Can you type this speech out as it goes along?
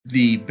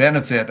the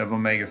benefit of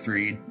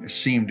omega-3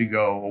 seemed to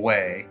go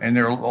away. And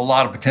there are a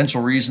lot of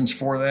potential reasons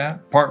for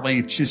that. Partly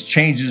it's just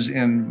changes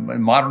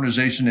in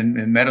modernization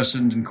in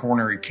medicine and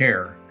coronary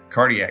care,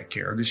 cardiac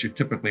care. These are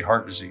typically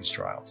heart disease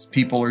trials.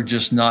 People are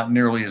just not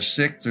nearly as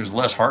sick. There's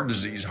less heart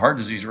disease. Heart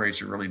disease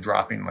rates are really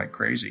dropping like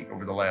crazy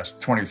over the last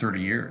 20 or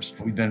 30 years.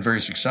 We've been very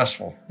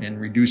successful in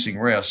reducing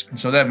risk. And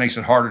so that makes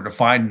it harder to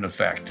find an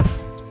effect.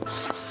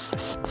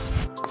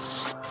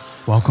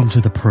 Welcome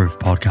to the Proof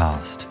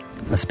Podcast,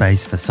 a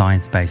space for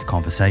science-based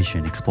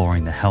conversation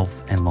exploring the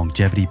health and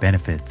longevity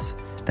benefits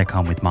that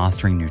come with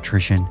mastering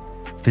nutrition,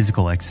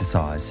 physical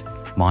exercise,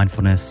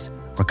 mindfulness,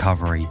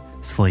 recovery,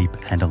 sleep,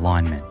 and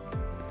alignment.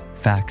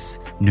 Facts,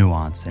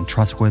 nuance, and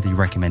trustworthy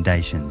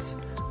recommendations,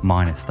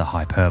 minus the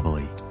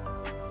hyperbole.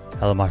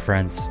 Hello, my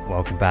friends.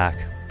 Welcome back.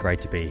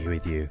 Great to be here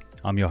with you.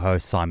 I'm your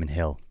host, Simon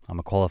Hill. I'm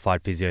a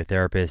qualified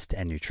physiotherapist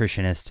and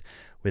nutritionist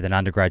with an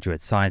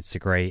undergraduate science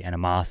degree and a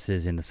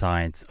master's in the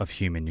science of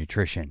human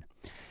nutrition.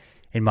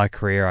 In my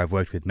career, I've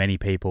worked with many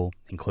people,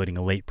 including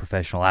elite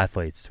professional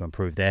athletes, to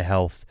improve their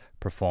health,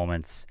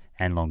 performance,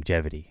 and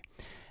longevity.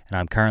 And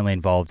I'm currently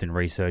involved in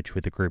research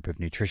with a group of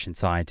nutrition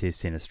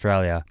scientists in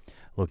Australia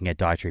looking at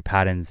dietary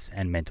patterns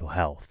and mental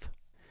health.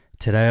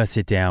 Today I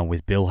sit down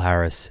with Bill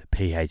Harris,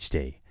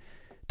 PhD.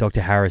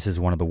 Dr. Harris is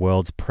one of the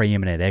world's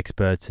preeminent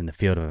experts in the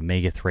field of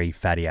omega-3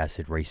 fatty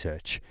acid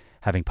research,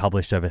 having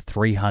published over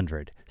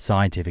 300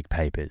 scientific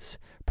papers,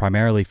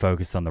 primarily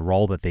focused on the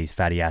role that these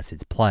fatty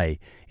acids play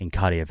in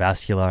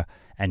cardiovascular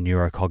and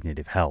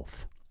neurocognitive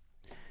health.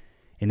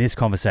 In this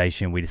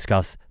conversation, we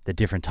discuss the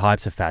different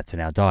types of fats in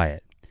our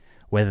diet,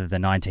 whether the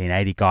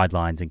 1980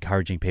 guidelines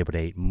encouraging people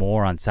to eat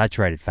more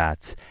unsaturated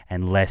fats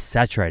and less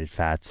saturated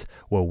fats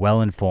were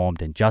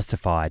well-informed and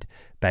justified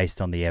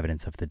based on the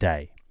evidence of the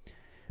day,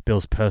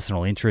 Bill's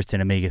personal interest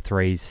in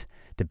omega-3s,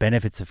 the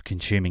benefits of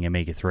consuming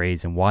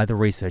omega-3s, and why the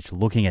research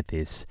looking at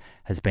this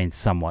has been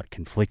somewhat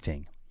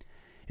conflicting.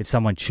 If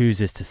someone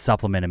chooses to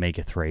supplement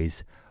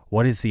omega-3s,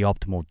 what is the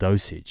optimal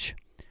dosage?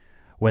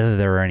 Whether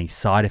there are any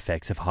side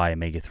effects of high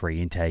omega-3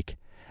 intake,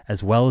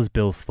 as well as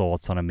Bill's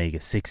thoughts on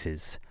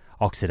omega-6s,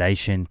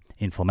 oxidation,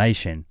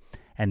 inflammation,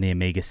 and the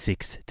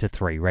omega-6 to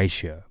 3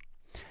 ratio.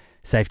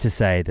 Safe to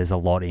say there's a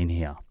lot in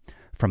here,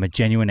 from a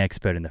genuine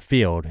expert in the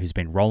field who's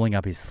been rolling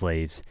up his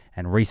sleeves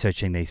and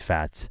researching these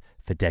fats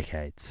for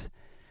decades.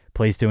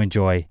 Please do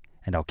enjoy,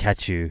 and I'll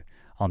catch you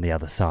on the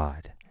other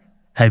side.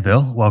 Hey,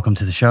 Bill, welcome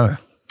to the show.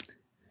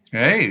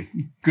 Hey,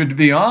 good to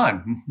be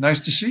on. Nice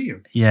to see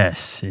you.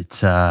 Yes,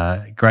 it's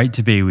great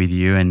to be with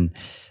you. And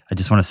I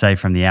just want to say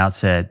from the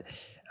outset,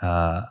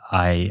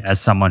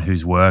 as someone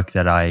whose work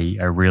that I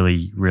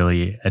really,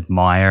 really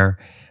admire,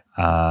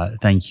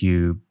 thank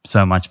you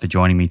so much for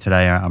joining me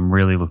today. I'm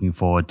really looking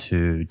forward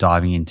to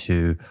diving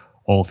into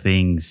all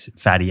things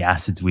fatty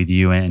acids with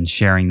you and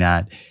sharing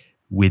that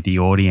with the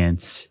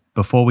audience.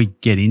 Before we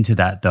get into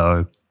that,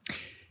 though,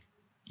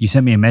 you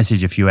sent me a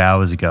message a few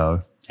hours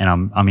ago,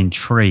 and I'm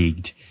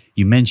intrigued.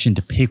 You mentioned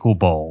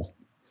pickleball,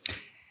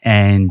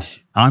 and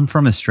I'm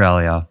from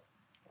Australia.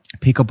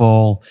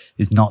 Pickleball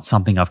is not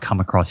something I've come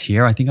across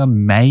here. I think I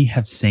may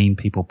have seen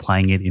people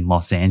playing it in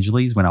Los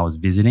Angeles when I was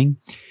visiting.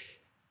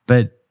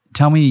 But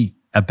tell me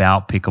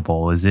about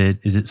pickleball. Is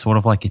it sort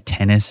of like a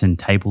tennis and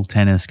table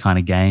tennis kind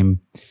of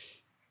game?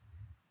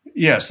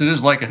 Yes, it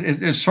is like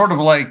it's sort of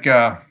like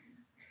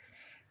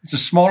it's a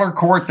smaller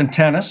court than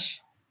tennis,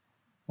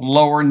 a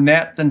lower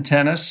net than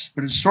tennis,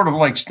 but it's sort of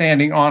like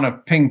standing on a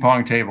ping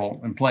pong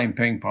table and playing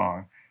ping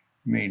pong.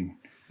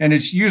 And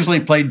it's usually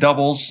played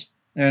doubles,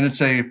 and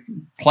it's a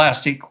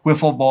plastic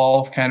wiffle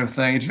ball kind of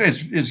thing.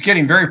 It's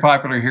getting very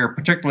popular here,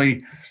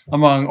 particularly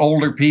among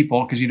older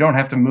people, because you don't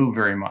have to move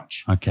very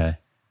much. Okay.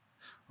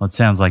 Well, it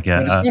sounds like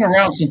it's been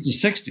around since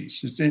the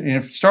 60s.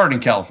 It started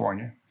in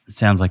California. It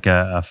sounds like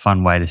a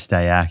fun way to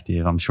stay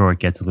active. I'm sure it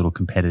gets a little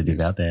competitive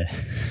out there.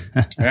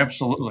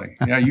 Absolutely.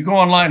 Yeah, you go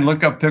online and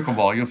look up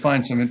pickleball. You'll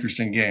find some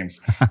interesting games.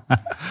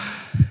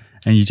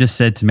 And you just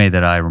said to me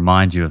that I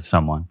remind you of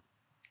someone.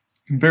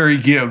 Barry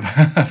Gibb,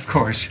 of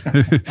course.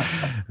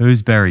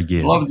 Who's Barry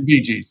Gibb? I love the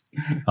Bee Gees.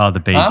 Oh, the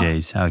Bee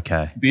Gees.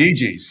 Okay. Bee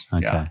Gees.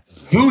 Okay. Yeah.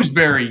 Who's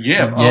Barry Gibb?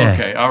 Yeah. Oh,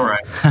 okay. All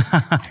right.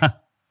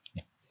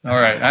 All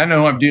right. I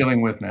know who I'm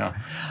dealing with now.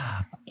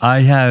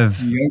 I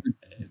have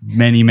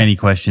many, many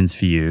questions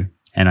for you.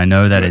 And I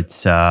know that it's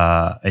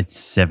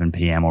 7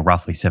 p.m. or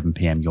roughly 7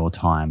 p.m. your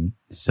time.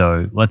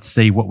 So let's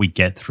see what we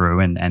get through.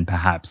 And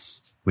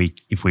perhaps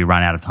if we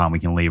run out of time, we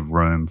can leave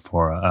room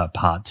for a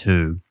part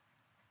two.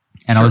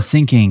 And sure. I was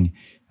thinking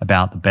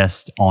about the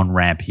best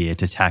on-ramp here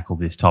to tackle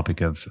this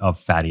topic of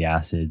fatty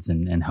acids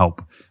and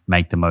help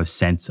make the most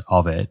sense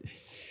of it.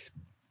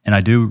 And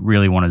I do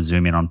really want to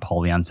zoom in on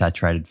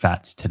polyunsaturated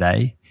fats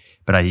today,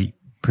 but I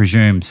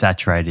presume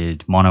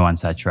saturated,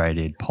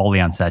 monounsaturated,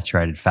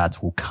 polyunsaturated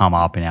fats will come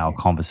up in our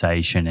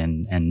conversation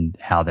and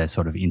how they're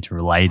sort of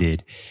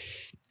interrelated.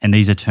 And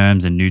these are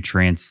terms and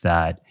nutrients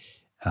that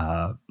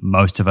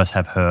most of us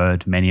have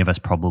heard. Many of us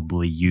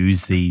probably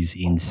use these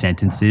in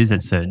sentences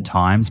at certain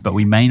times, but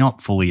we may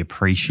not fully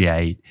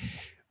appreciate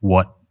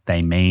what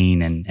they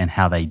mean and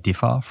how they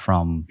differ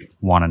from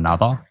one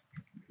another.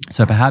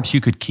 So perhaps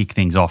you could kick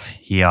things off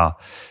here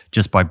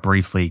just by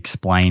briefly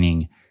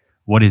explaining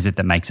what is it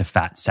that makes a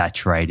fat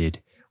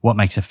saturated, what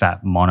makes a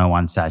fat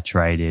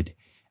monounsaturated,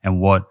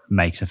 and what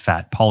makes a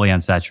fat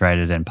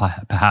polyunsaturated, and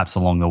perhaps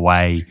along the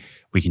way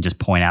we can just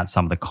point out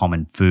some of the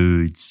common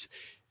foods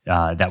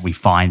that we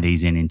find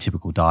these in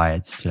typical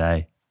diets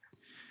today.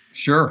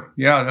 Sure.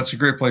 Yeah, that's a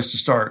great place to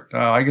start.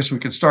 I guess we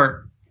could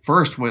start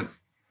first with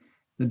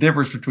the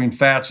difference between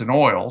fats and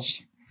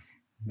oils,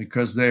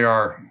 because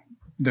they're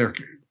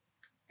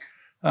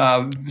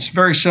it's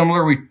very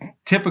similar. We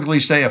typically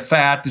say a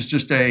fat is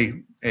just a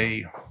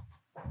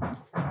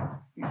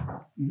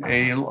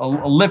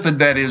lipid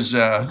that is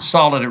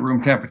solid at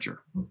room temperature.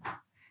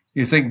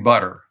 You think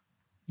butter.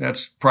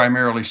 That's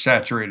primarily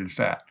saturated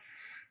fat.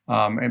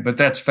 But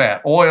that's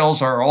fat.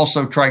 Oils are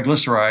also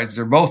triglycerides.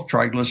 They're both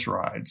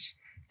triglycerides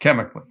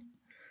chemically.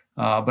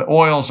 But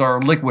oils are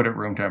liquid at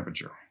room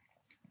temperature.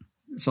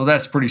 So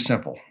that's pretty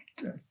simple.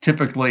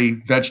 Typically,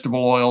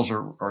 vegetable oils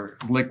are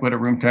liquid at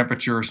room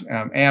temperature.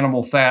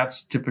 Animal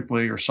fats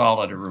typically are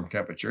solid at room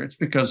temperature. It's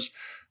because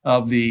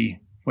of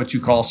what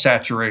you call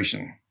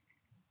saturation.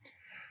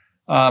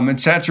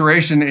 And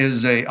saturation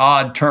is an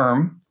odd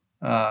term.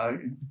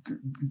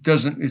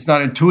 It's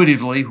not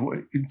intuitive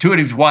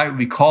why it would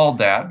be called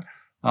that.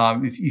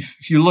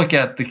 If you look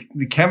at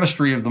the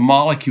chemistry of the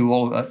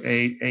molecule,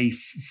 a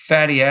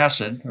fatty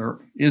acid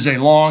is a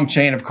long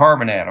chain of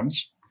carbon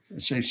atoms.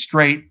 It's a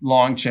straight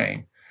long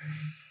chain.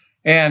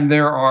 And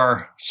there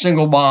are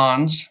single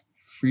bonds,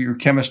 for your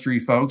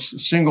chemistry folks,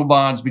 single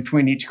bonds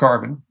between each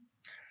carbon.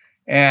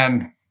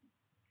 And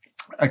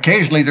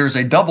occasionally there's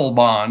a double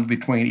bond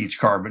between each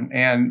carbon.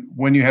 And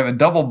when you have a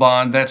double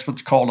bond, that's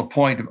what's called a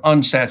point of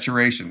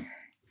unsaturation.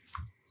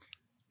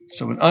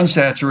 So an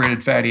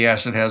unsaturated fatty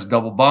acid has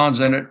double bonds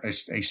in it.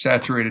 A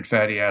saturated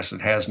fatty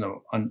acid has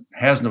no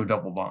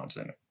double bonds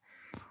in it.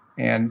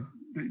 And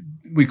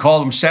we call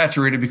them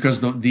saturated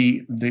because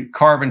the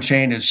carbon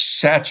chain is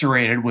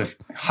saturated with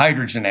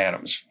hydrogen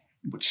atoms,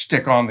 which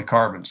stick on the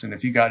carbons. And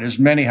if you got as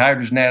many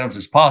hydrogen atoms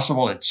as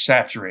possible, it's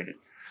saturated.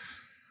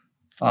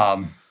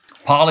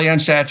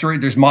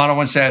 Polyunsaturated, there's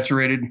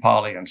monounsaturated and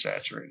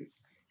polyunsaturated.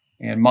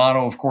 And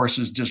mono, of course,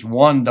 is just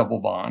one double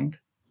bond.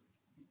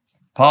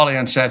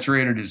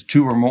 Polyunsaturated is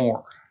two or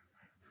more.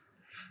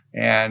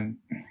 And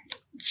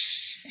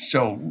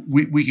so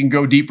we can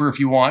go deeper if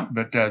you want,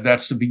 but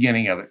that's the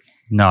beginning of it.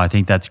 No, I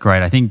think that's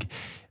great. I think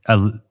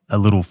a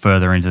little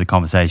further into the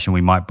conversation,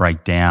 we might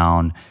break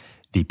down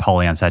the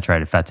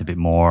polyunsaturated fats a bit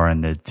more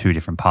and the two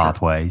different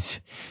pathways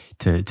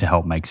to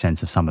help make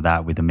sense of some of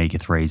that with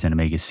omega-3s and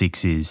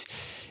omega-6s.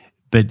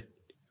 But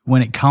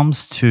when it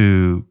comes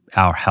to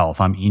our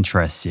health, I'm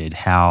interested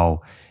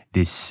how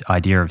this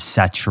idea of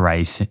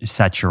saturation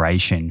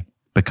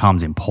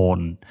becomes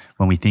important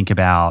when we think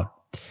about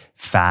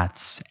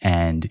fats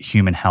and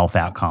human health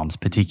outcomes,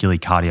 particularly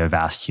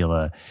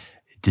cardiovascular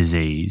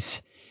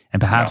disease.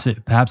 And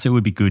perhaps it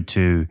would be good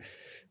to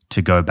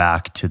go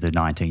back to the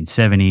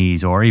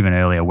 1970s or even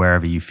earlier,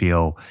 wherever you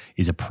feel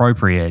is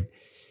appropriate,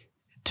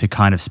 to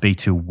kind of speak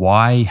to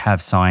why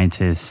have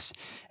scientists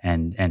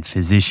and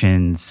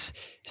physicians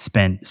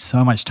spent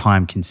so much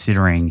time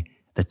considering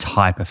the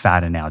type of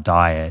fat in our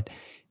diet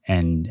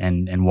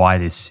and why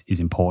this is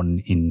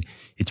important in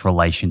its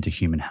relation to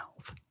human health.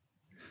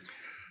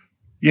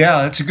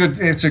 Yeah, it's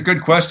a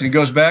good question. It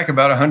goes back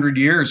about 100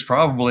 years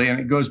probably, and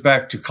it goes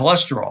back to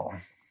cholesterol,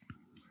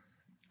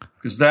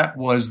 because that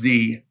was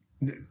the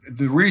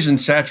reason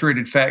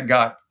saturated fat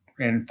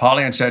and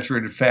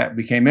polyunsaturated fat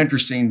became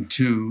interesting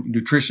to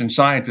nutrition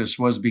scientists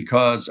was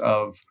because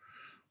of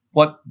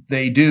what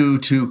they do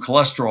to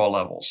cholesterol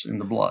levels in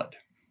the blood.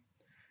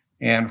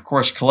 And of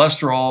course,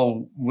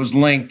 cholesterol was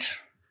linked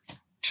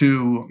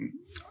to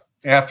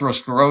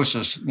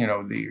atherosclerosis,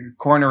 the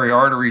coronary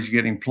arteries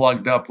getting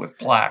plugged up with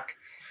plaque.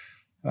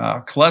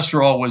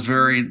 Cholesterol was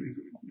very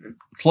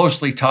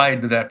closely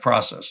tied to that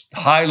process.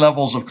 High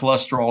levels of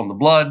cholesterol in the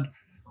blood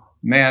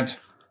meant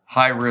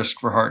high risk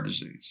for heart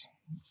disease,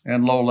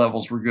 and low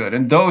levels were good.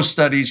 And those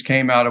studies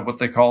came out of what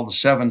they call the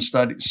 7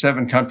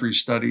 country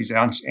studies,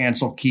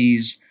 Ansel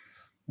Keys,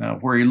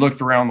 where he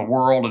looked around the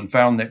world and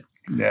found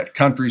that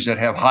countries that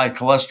have high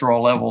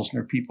cholesterol levels,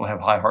 their people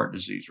have high heart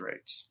disease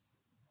rates.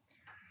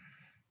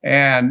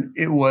 And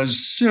it was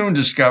soon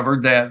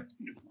discovered that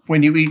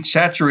when you eat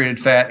saturated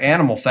fat,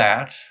 animal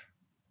fat,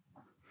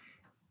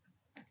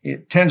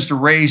 it tends to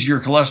raise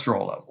your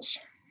cholesterol levels.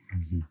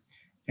 Mm-hmm.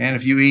 And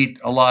if you eat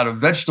a lot of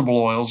vegetable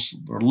oils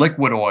or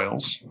liquid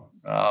oils,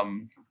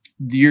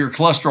 your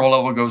cholesterol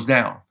level goes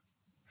down.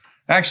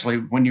 Actually,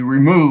 when you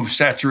remove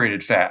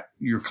saturated fat,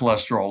 your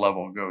cholesterol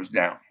level goes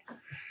down.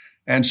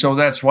 And so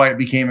that's why it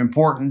became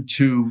important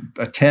to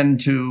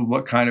attend to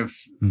what kind of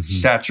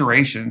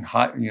saturation,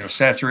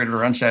 saturated or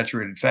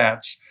unsaturated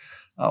fats,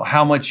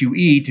 how much you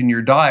eat in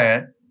your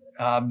diet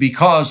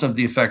because of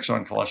the effects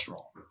on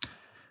cholesterol.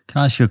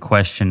 Can I ask you a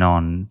question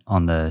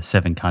on the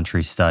 7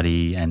 country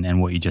study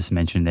and what you just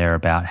mentioned there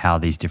about how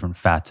these different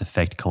fats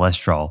affect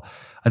cholesterol?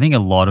 I think a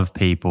lot of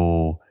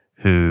people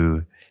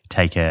who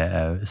take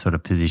a sort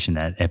of position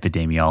that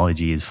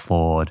epidemiology is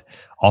flawed,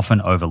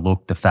 often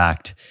overlook the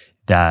fact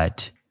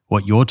that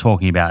what you're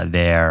talking about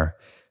there,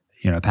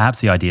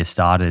 perhaps the idea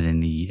started in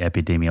the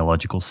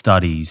epidemiological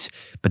studies,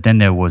 but then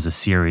there was a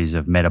series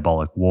of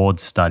metabolic ward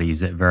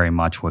studies that very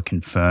much were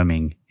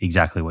confirming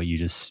exactly what you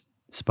just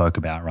spoke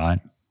about, right?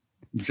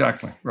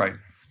 Exactly, right.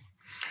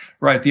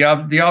 Right. The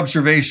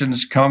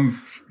observations come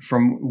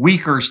from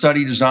weaker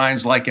study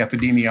designs like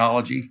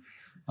epidemiology,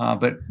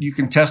 but you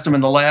can test them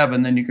in the lab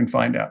and then you can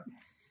find out.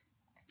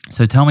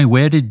 So tell me,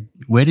 where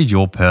did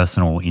your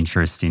personal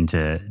interest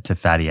into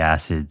fatty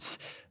acids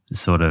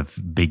sort of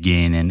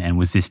begin, and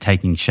was this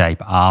taking shape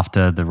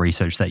after the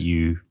research that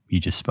you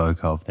just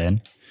spoke of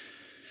then?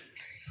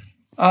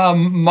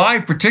 My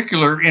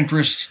particular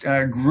interest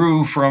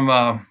grew from,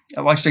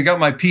 actually I got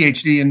my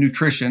PhD in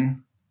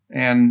nutrition,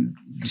 and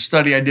the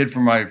study I did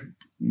for my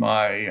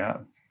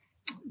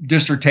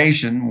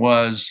dissertation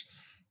was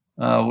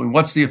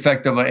what's the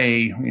effect of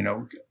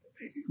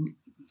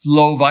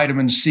low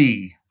vitamin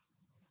C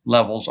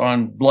levels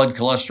on blood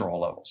cholesterol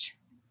levels.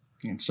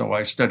 And so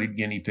I studied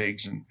guinea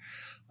pigs and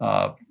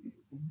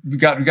we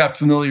got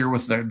familiar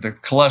with the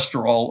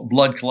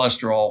blood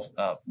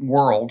cholesterol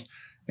world.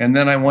 And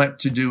then I went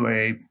to do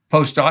a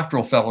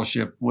postdoctoral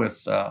fellowship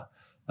with a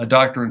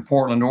doctor in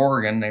Portland,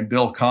 Oregon named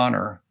Bill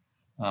Connor.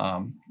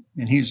 And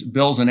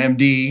Bill's an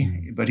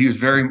MD, but he was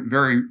very,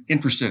 very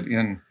interested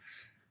in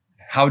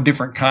how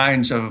different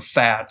kinds of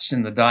fats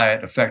in the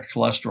diet affect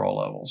cholesterol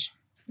levels.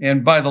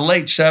 And by the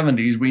late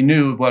 70s, we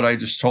knew what I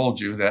just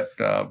told you, that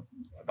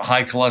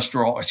high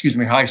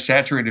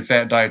saturated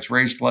fat diets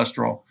raise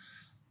cholesterol,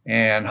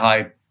 and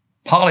high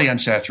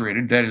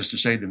polyunsaturated, that is to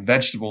say the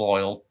vegetable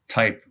oil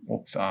type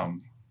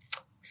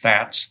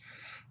fats,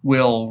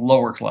 will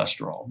lower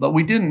cholesterol. But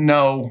we didn't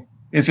know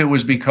if it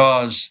was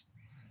because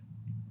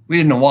we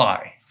didn't know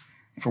why,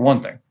 for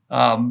one thing.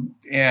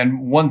 And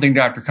one thing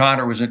Dr.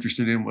 Connor was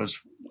interested in was,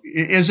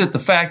 is it the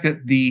fact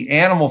that the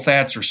animal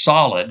fats are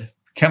solid,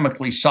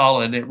 chemically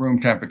solid at room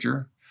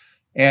temperature,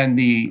 and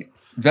the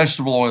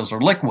vegetable oils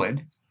are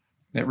liquid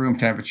at room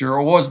temperature,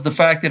 or was it the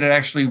fact that it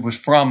actually was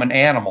from an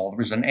animal? There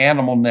was an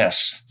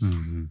animalness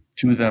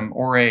to them,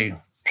 or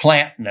a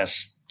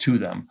plantness to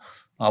them.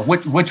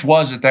 Which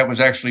was it that was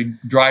actually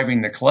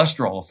driving the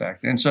cholesterol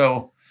effect? And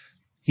so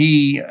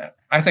he,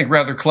 I think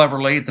rather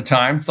cleverly at the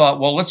time, thought,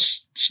 well,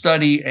 let's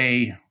study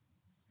a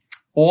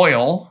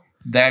oil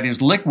that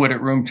is liquid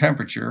at room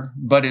temperature,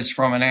 but is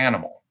from an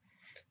animal,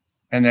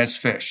 and that's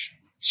fish,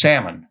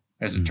 salmon,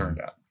 as it turned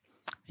out.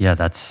 Yeah,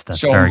 that's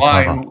so very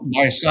clever.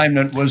 My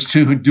assignment was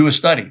to do a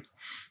study,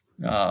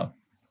 a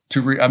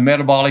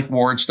metabolic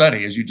ward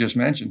study, as you just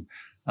mentioned,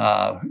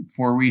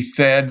 where we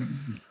fed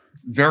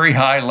very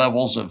high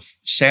levels of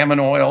salmon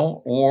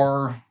oil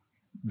or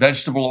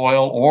vegetable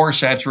oil or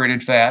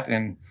saturated fat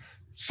in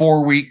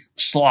 4-week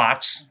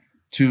slots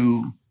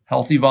to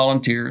healthy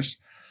volunteers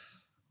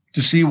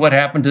to see what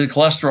happened to the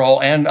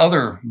cholesterol and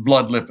other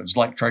blood lipids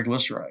like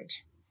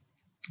triglycerides.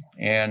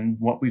 And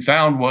what we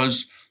found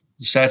was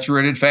the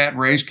saturated fat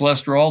raised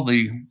cholesterol,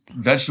 the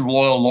vegetable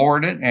oil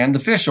lowered it, and the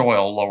fish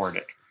oil lowered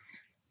it.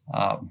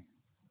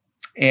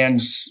 And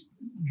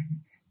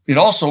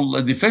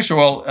the fish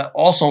oil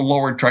also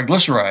lowered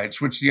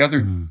triglycerides, which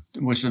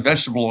the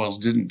vegetable oils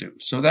didn't do.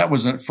 So that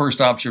was the first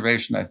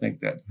observation, I think,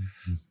 that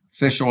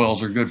fish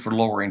oils are good for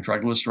lowering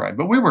triglyceride.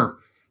 But we were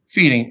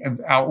feeding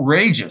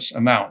outrageous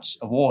amounts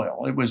of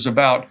oil. It was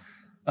about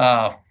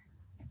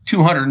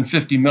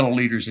 250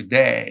 milliliters a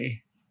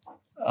day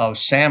of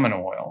salmon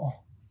oil,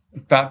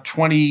 about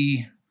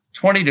 20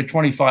 to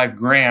 25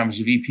 grams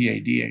of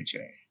EPA DHA,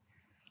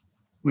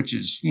 which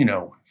is,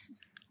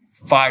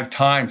 5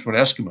 times what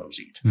Eskimos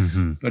eat.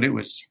 Mm-hmm. But it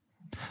was,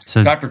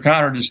 so Dr.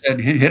 Connor just said,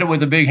 hit it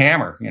with a big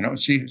hammer,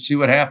 see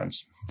what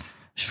happens.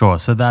 Sure.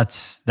 So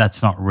that's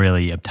not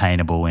really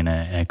obtainable in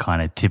a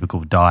kind of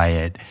typical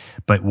diet,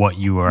 but what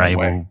you were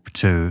able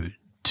to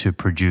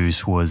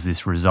produce was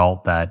this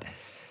result that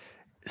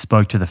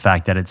spoke to the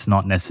fact that it's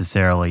not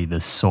necessarily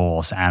the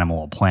source, animal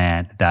or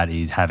plant, that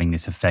is having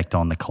this effect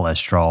on the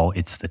cholesterol.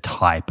 It's the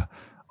type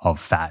of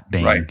fat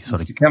being it's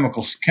the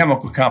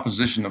chemical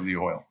composition of the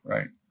oil,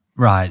 right?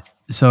 Right.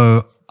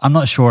 So I'm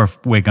not sure if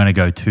we're going to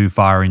go too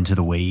far into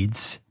the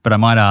weeds, but I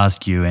might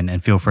ask you,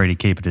 and feel free to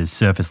keep it as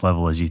surface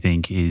level as you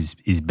think is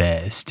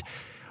best.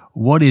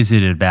 What is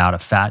it about a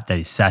fat that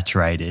is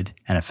saturated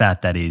and a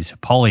fat that is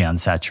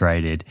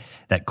polyunsaturated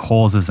that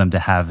causes them to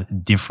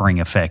have differing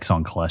effects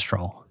on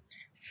cholesterol?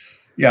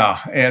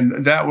 Yeah,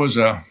 and that was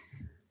a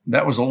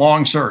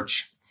long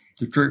search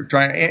to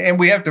try, and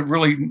we have to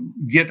really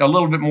get a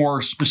little bit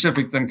more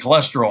specific than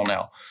cholesterol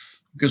now,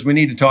 because we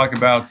need to talk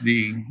about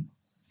the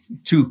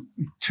two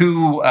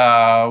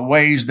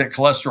ways that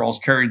cholesterol is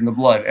carried in the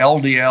blood: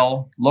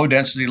 LDL, low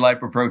density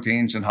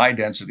lipoproteins, and high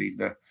density,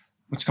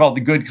 what's called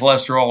the good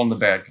cholesterol and the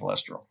bad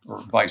cholesterol,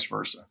 or vice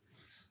versa.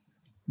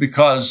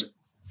 Because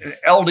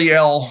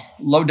LDL,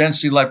 low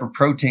density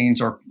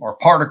lipoproteins, are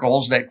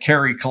particles that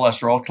carry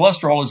cholesterol.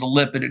 Cholesterol is a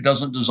lipid; it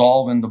doesn't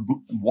dissolve in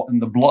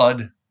the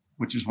blood,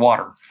 which is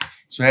water,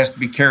 so it has to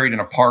be carried in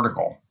a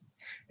particle.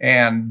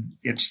 And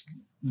it's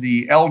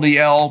the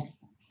LDL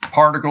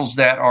particles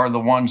that are the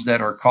ones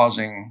that are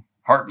causing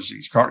heart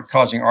disease,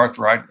 causing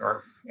arthritis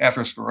or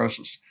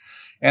atherosclerosis.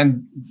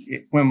 And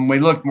when we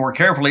looked more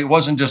carefully, it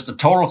wasn't just the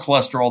total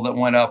cholesterol that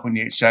went up when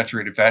you ate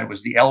saturated fat. It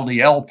was the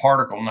LDL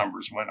particle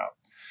numbers went up.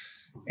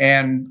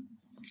 And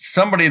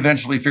somebody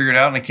eventually figured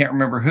out, and I can't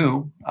remember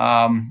who,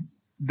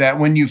 that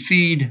when you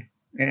feed,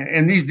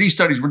 and these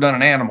studies were done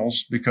in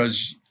animals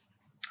because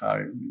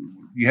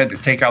you had to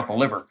take out the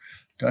liver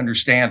to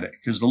understand it,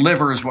 because the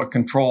liver is what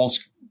controls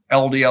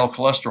LDL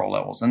cholesterol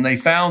levels. And they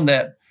found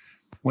that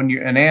when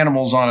you're in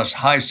animals on a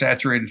high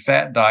saturated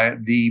fat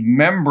diet, the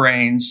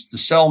membranes, the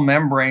cell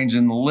membranes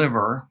in the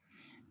liver,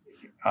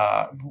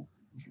 and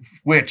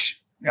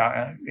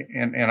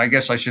I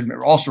guess I should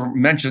also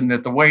mention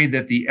that the way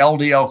that the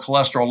LDL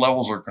cholesterol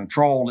levels are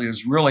controlled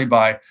is really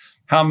by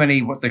how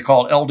many what they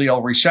call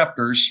LDL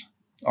receptors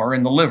are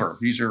in the liver.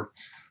 These are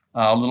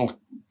little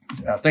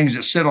things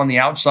that sit on the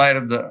outside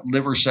of the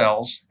liver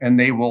cells, and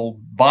they will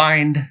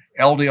bind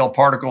LDL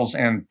particles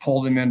and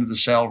pull them into the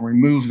cell,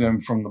 remove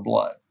them from the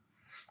blood.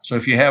 So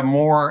if you have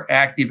more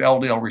active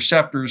LDL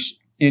receptors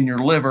in your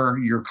liver,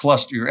 your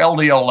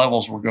LDL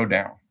levels will go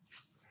down.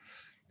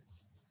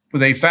 But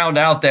they found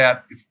out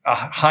that a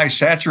high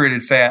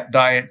saturated fat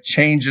diet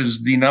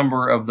changes the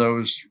number of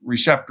those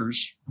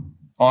receptors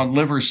on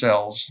liver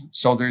cells.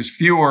 So there's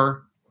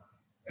fewer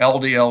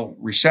LDL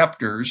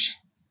receptors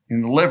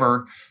in the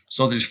liver.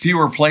 So there's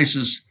fewer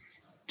places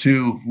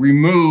to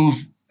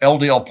remove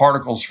LDL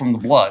particles from the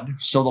blood,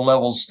 so the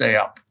levels stay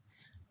up.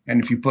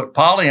 And if you put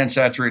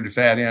polyunsaturated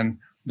fat in,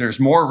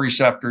 there's more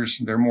receptors,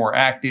 they're more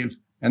active,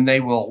 and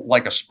they will,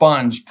 like a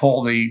sponge,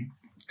 pull the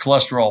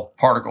cholesterol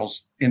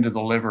particles into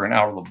the liver and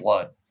out of the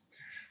blood.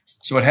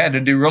 So it had to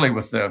do really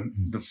with the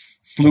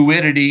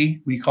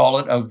fluidity, we call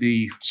it, of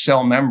the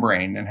cell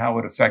membrane and how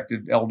it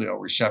affected LDL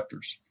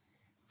receptors.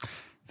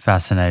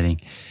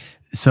 Fascinating.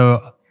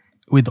 So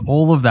with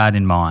all of that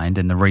in mind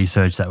and the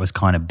research that was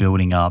kind of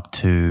building up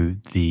to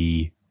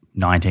the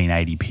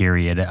 1980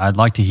 period, I'd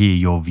like to hear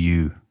your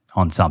view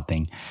on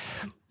something.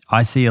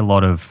 I see a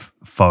lot of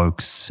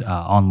folks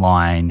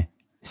online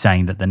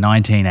saying that the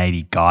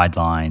 1980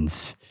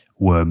 guidelines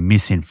were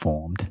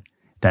misinformed,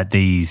 that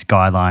these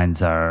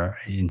guidelines are,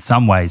 in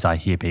some ways, I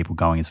hear people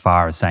going as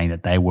far as saying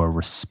that they were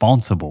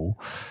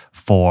responsible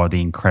for the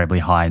incredibly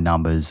high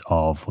numbers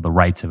of, or the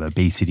rates of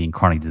obesity and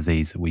chronic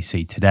disease that we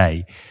see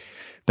today.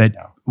 But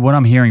what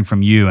I'm hearing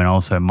from you, and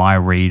also my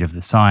read of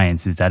the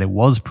science, is that it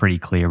was pretty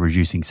clear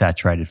reducing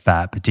saturated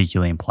fat,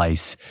 particularly in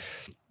place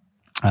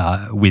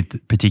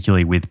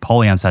particularly with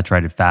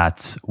polyunsaturated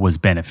fats, was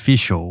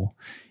beneficial.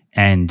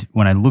 And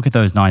when I look at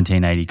those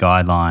 1980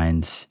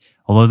 guidelines,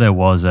 although there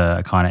was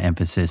a kind of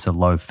emphasis, a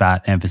low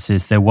fat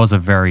emphasis, there was a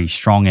very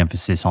strong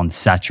emphasis on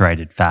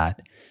saturated fat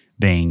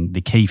being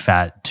the key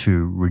fat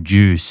to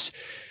reduce.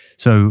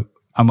 So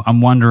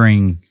I'm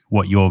wondering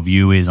what your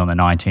view is on the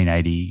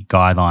 1980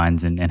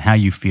 guidelines and how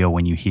you feel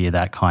when you hear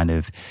that kind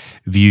of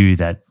view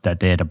that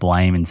they're to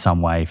blame in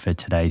some way for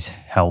today's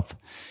health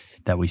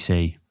that we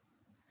see.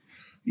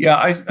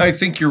 Yeah, I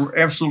think you're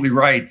absolutely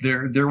right.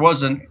 There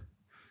wasn't,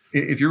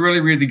 if you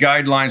really read the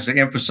guidelines, they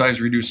emphasize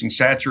reducing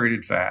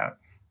saturated fat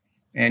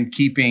and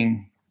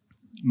keeping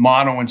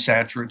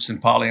monounsaturates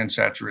and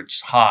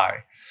polyunsaturates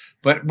high.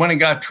 But when it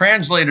got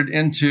translated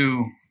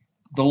into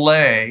the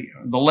lay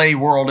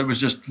world, it was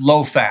just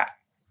low fat,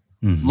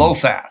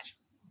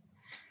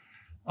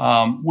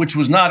 which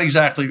was not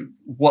exactly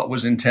what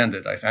was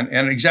intended, I think.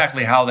 And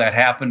exactly how that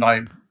happened,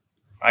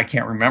 I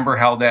can't remember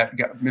how that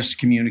got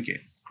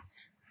miscommunicated.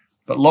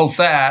 But low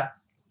fat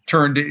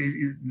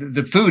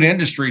the food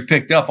industry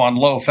picked up on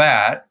low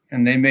fat,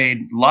 and they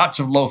made lots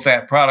of low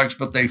fat products,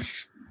 but they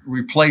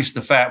replaced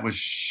the fat with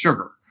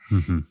sugar,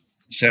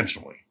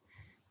 essentially.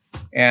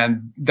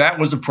 And that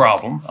was a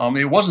problem.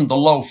 It wasn't the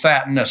low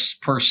fatness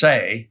per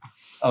se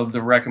of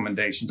the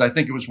recommendations. I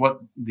think it was what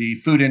the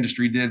food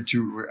industry did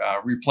to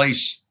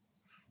replace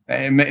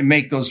and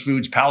make those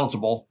foods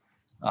palatable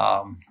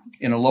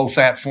in a low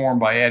fat form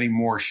by adding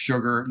more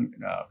sugar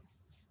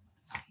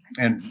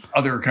and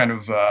other kind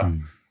of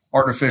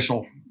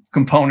artificial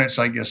components,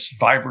 I guess,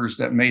 fibers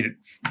that made it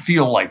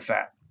feel like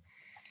fat.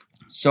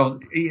 So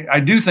I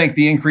do think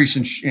the increase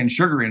in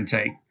sugar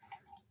intake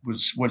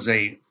was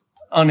a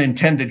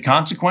unintended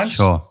consequence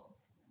of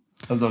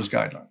those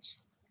guidelines.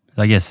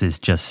 I guess this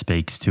just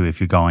speaks to, if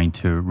you're going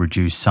to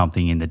reduce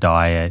something in the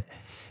diet,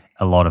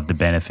 a lot of the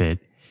benefit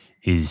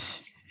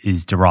is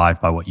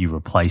derived by what you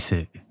replace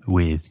it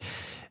with.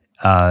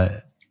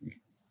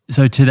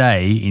 So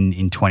today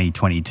in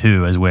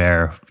 2022, as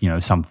we're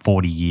some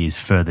 40 years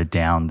further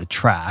down the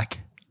track,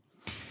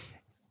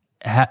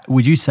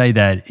 would you say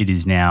that it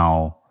is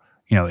now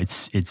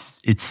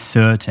it's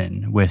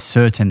certain, we're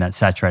certain that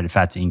saturated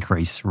fats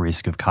increase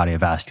risk of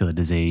cardiovascular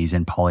disease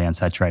and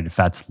polyunsaturated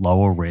fats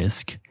lower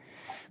risk?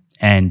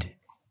 And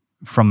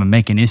from a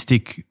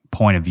mechanistic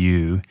point of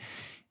view,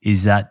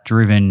 is that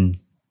driven,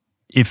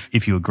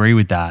 if you agree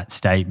with that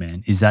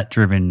statement, is that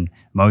driven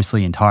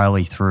mostly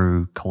entirely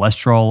through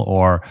cholesterol,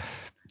 or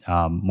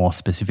more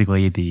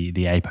specifically the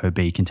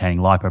ApoB containing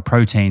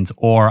lipoproteins,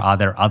 or are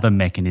there other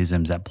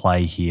mechanisms at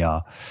play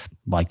here,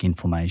 like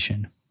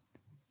inflammation?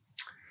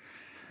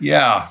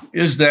 Yeah.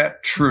 Is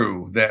that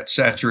true that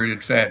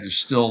saturated fat is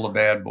still the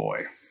bad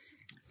boy?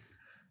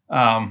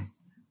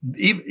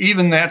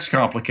 Even that's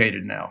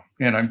complicated now,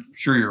 and I'm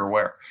sure you're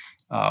aware.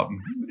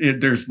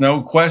 There's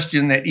no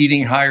question that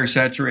eating higher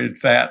saturated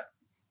fat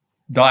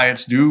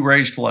diets do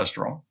raise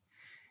cholesterol.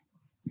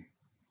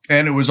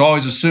 And it was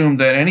always assumed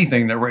that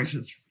anything that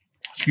raises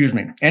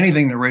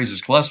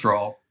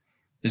cholesterol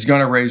is going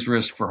to raise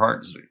risk for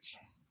heart disease.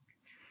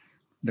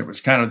 There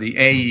was kind of the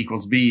A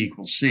equals B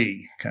equals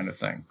C kind of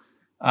thing.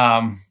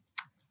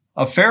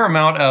 A fair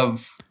amount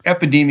of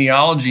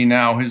epidemiology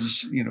now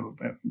has,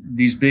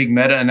 these big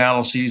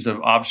meta-analyses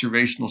of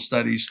observational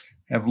studies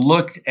have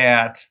looked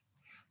at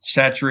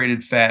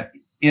saturated fat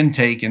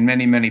intake in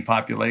many, many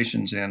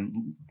populations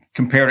and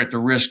compared it to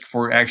risk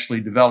for actually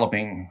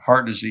developing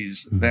heart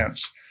disease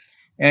events.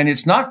 And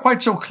it's not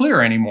quite so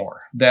clear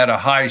anymore that a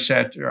higher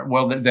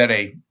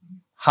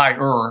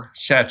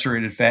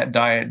saturated fat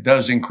diet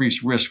does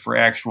increase risk for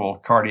actual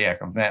cardiac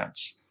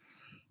events.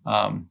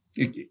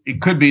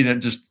 It could be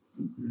that just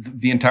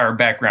the entire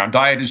background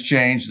diet has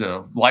changed,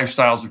 the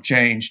lifestyles have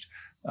changed,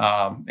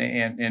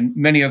 and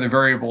many other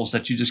variables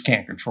that you just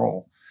can't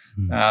control.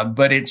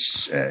 But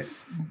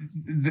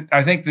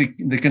I think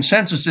the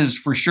consensus is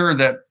for sure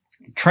that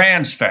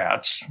trans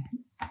fats,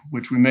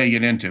 which we may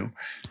get into,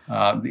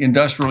 the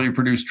industrially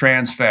produced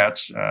trans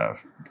fats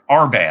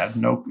are bad,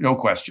 no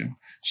question.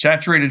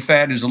 Saturated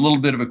fat is a little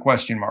bit of a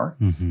question mark.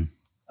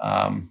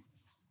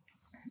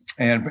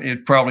 And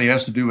it probably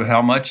has to do with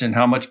how much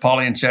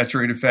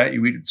polyunsaturated fat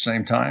you eat at the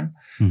same time.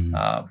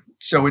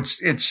 So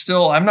it's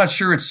still, I'm not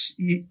sure it's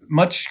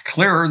much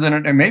clearer than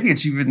it, and maybe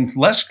it's even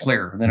less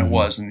clear than it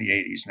was in the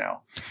 80s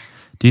now.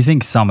 Do you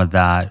think some of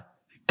that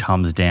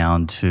comes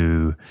down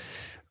to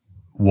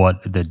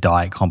what the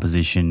diet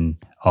composition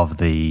of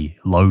the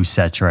low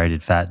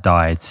saturated fat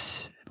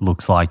diets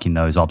looks like in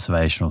those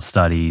observational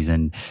studies,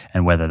 and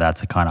whether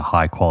that's a kind of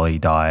high quality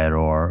diet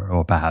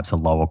or perhaps a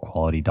lower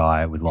quality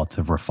diet with lots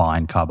of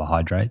refined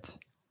carbohydrates?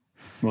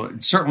 Well,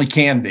 it certainly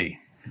can be.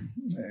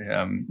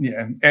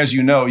 As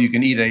you know, you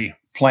can eat a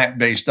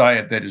plant-based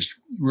diet that is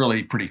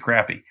really pretty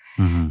crappy,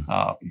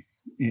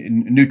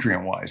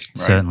 nutrient-wise.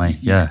 Right? Certainly,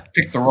 yeah.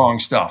 Pick the wrong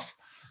stuff.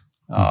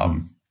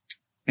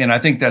 And I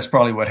think that's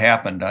probably what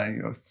happened. I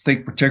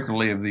think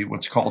particularly of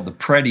what's called the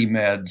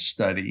PREDIMED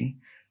study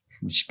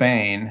from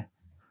Spain,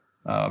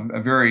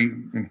 a very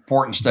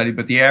important study,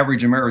 but the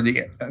average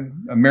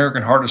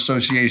American Heart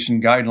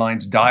Association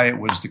guidelines diet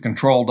was the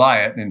control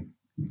diet, and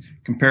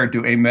compared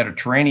to a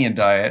Mediterranean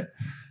diet,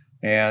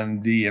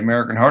 and the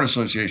American Heart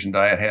Association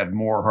diet had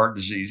more heart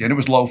disease, and it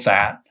was low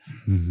fat.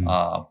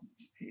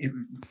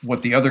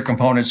 What the other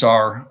components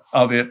are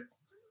of it,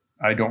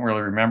 I don't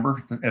really remember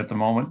at the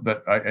moment,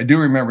 but I do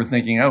remember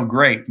thinking, oh,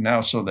 great.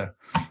 Now, so the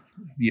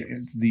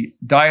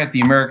diet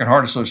the American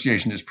Heart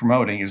Association is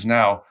promoting is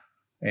now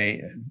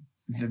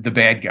the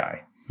bad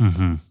guy.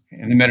 And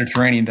the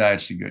Mediterranean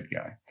diet's the good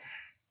guy.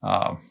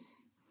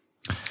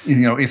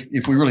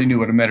 If we really knew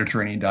what a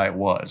Mediterranean diet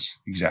was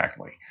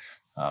exactly,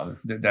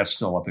 that's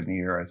still up in the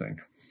air, I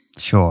think.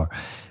 Sure.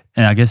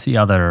 And I guess the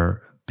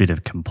other bit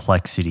of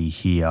complexity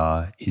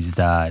here is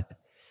that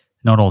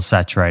not all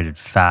saturated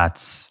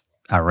fats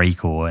are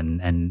equal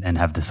and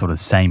have the sort of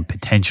same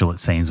potential, it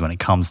seems, when it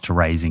comes to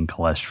raising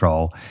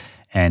cholesterol,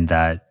 and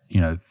that,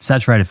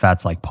 saturated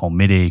fats like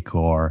palmitic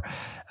or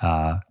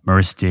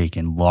myristic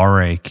and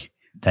lauric,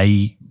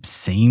 they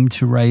seem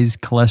to raise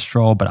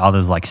cholesterol, but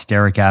others like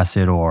stearic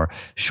acid or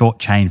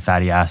short-chain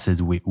fatty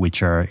acids,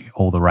 which are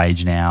all the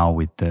rage now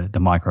with the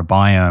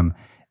microbiome,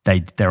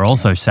 they're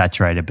also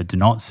saturated but do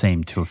not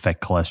seem to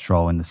affect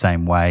cholesterol in the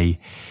same way.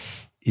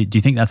 Do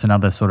you think that's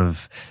another sort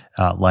of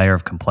layer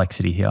of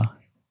complexity here?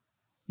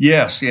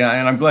 Yes, yeah,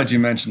 and I'm glad you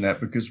mentioned that,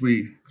 because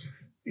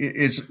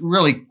it's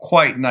really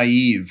quite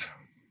naive.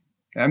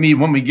 I mean,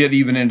 when we get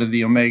even into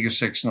the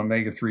omega-6 and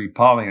omega-3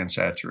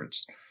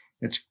 polyunsaturates,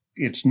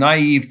 it's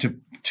naive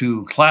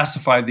to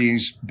classify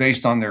these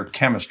based on their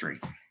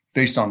chemistry,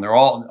 based on their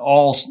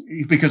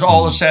because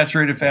all the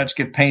saturated fats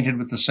get painted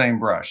with the same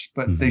brush,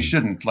 but they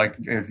shouldn't, like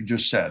if you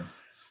just said.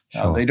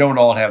 Sure. They don't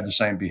all have the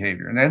same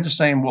behavior, and then the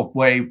same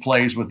way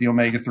plays with the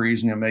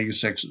omega-3s and the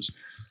omega-6s.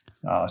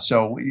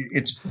 So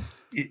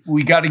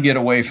we got to get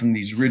away from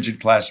these rigid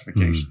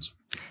classifications.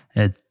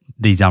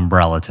 These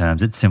umbrella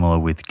terms, it's similar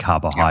with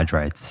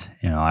carbohydrates.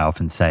 I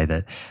often say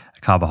that a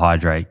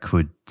carbohydrate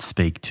could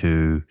speak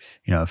to,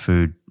 a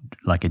food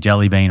like a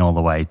jelly bean all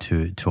the way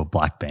to a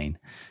black bean.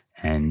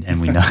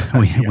 And we know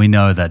we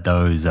know that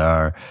those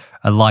are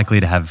likely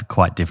to have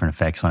quite different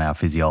effects on our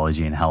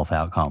physiology and health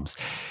outcomes.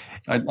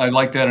 I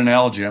like that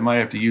analogy. I might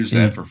have to use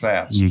that for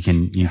fats. You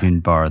can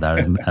borrow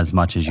that as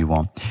much as you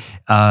want.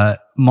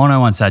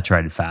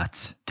 Monounsaturated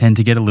fats tend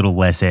to get a little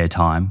less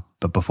airtime,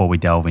 but before we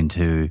delve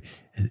into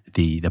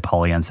the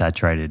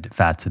polyunsaturated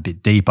fats a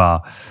bit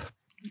deeper,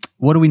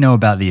 what do we know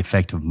about the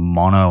effect of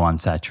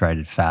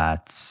monounsaturated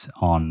fats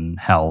on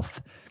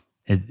health,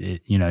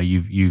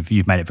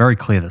 you've made it very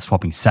clear that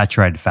swapping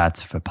saturated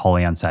fats for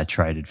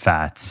polyunsaturated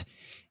fats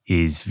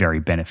is very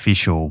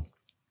beneficial.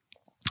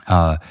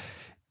 Do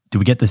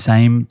we get the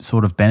same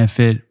sort of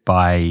benefit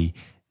by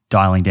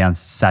dialing down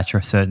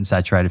certain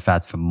saturated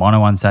fats for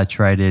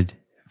monounsaturated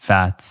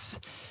fats?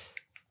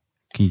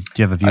 Do you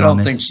have a view on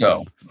this? I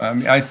don't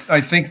think so.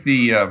 I think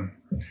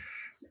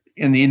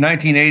in the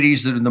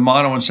 1980s, the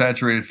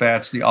monounsaturated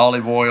fats, the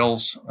olive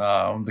oils,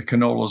 the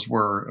canolas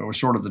were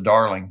sort of the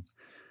darling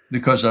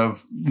because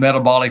of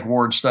metabolic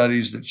ward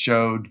studies that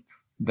showed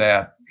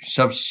that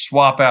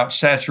swap out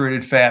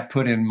saturated fat,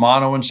 put in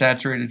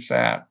monounsaturated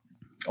fat.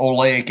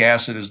 Oleic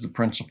acid is the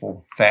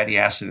principal fatty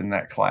acid in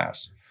that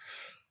class.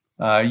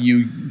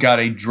 You got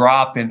a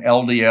drop in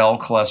LDL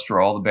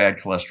cholesterol, the bad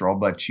cholesterol,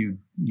 but you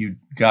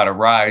got a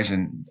rise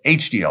in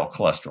HDL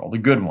cholesterol, the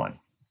good one.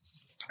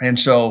 And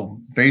so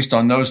based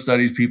on those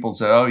studies, people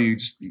said,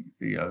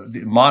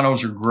 the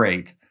monos are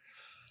great.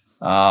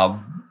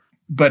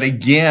 But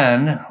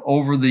again,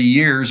 over the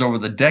years, over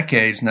the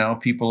decades now,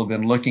 people have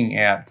been looking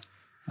at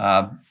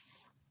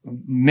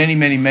many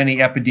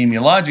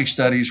epidemiologic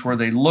studies where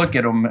they look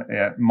at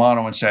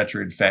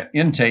monounsaturated fat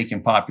intake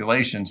in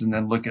populations and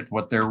then look at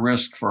what their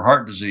risk for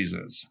heart disease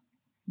is.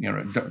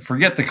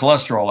 Forget the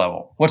cholesterol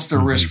level. What's their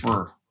risk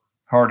for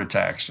heart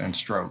attacks and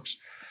strokes?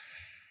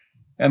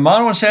 And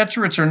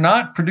monounsaturates are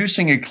not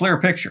producing a clear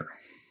picture.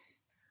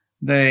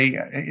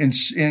 In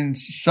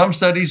some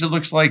studies, it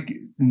looks like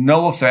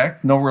no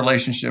effect, no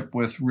relationship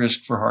with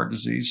risk for heart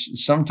disease.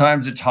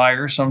 Sometimes it's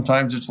higher,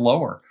 sometimes it's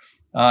lower.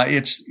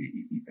 It's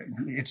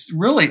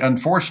really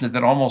unfortunate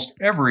that almost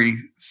every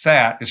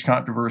fat is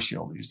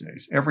controversial these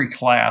days. Every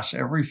class,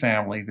 every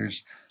family,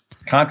 there's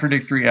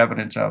contradictory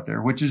evidence out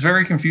there, which is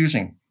very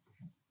confusing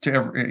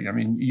to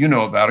you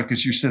know about it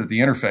because you sit at the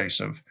interface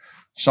of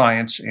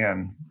science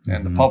and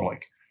the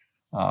public.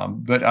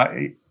 But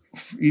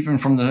even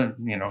from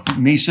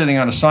me sitting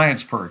on a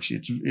science perch,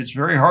 it's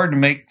very hard to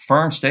make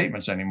firm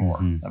statements anymore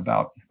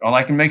about. Well,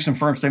 I can make some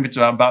firm statements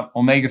about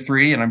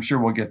omega-3, and I'm sure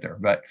we'll get there.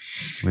 But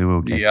we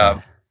will get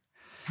there.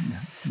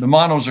 The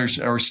monos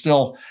are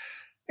still.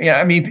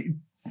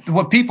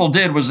 What people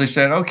did was they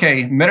said,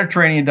 okay,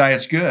 Mediterranean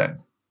diet's good.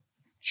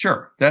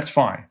 Sure, that's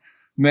fine.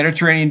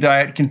 Mediterranean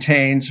diet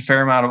contains a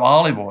fair amount of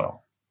olive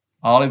oil.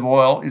 Olive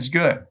oil is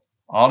good.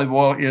 Olive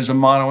oil is a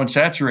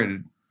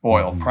monounsaturated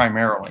oil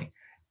primarily.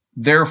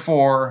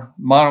 Therefore,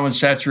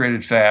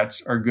 monounsaturated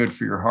fats are good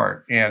for your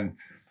heart. And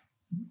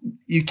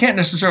you can't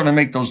necessarily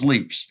make those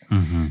leaps.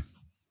 The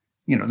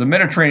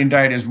Mediterranean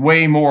diet is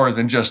way more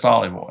than just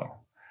olive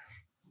oil.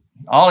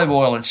 Olive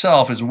oil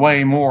itself is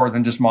way more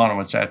than just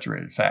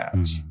monounsaturated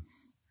fats.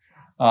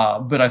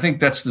 But I think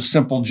that's the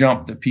simple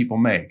jump that people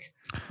make.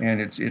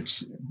 And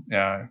it's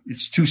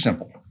too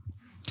simple.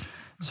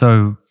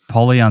 So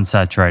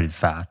polyunsaturated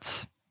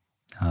fats,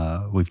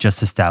 we've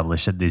just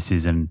established that this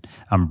is an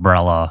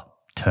umbrella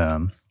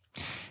term,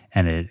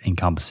 and it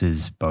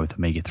encompasses both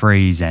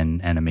omega-3s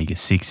and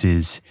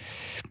omega-6s.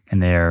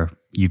 And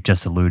you've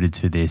just alluded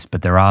to this,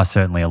 but there are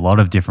certainly a lot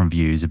of different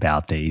views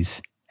about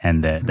these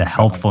and the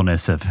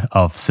healthfulness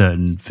of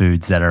certain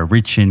foods that are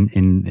rich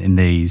in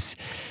these.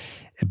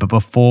 But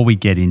before we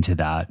get into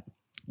that,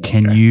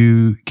 can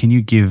you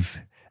give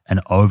an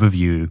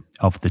overview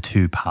of the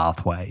two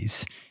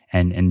pathways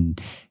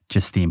and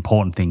just the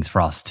important things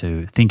for us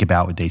to think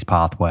about with these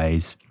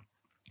pathways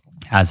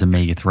as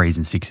omega-3s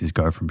and 6s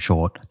go from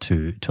short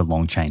to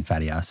long-chain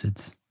fatty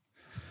acids?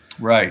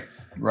 Right.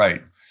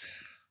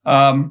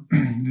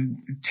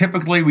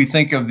 Typically, we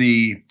think of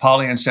the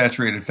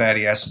polyunsaturated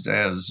fatty acids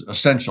as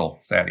essential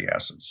fatty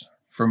acids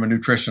from a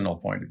nutritional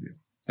point of view.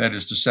 That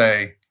is to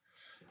say,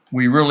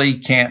 we really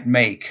can't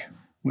make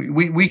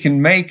we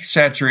can make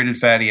saturated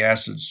fatty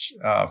acids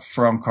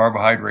from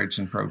carbohydrates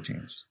and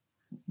proteins.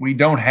 We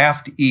don't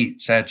have to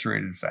eat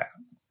saturated fat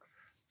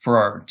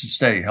to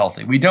stay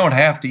healthy. We don't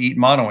have to eat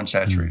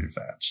monounsaturated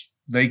fats.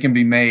 They can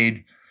be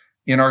made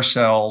in our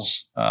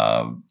cells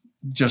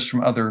just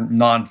from other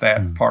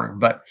non-fat particles.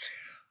 But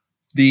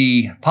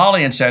the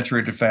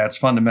polyunsaturated fats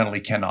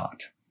fundamentally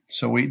cannot.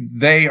 So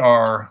they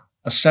are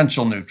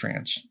essential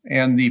nutrients.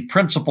 And the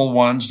principal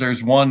ones,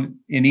 there's one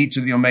in each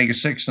of the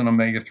omega-6 and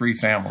omega-3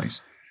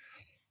 families.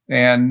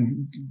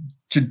 And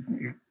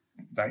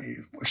I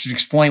should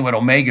explain what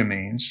omega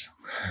means.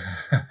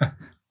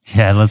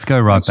 Yeah, let's go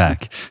right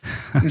back.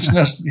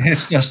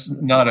 It's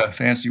just not a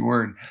fancy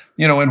word,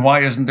 and why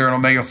isn't there an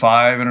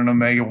omega-5 and an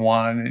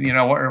omega-1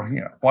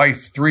 and, why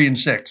 3 and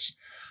 6?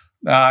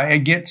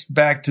 It gets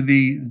back to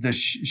the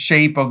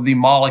shape of the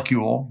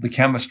molecule, the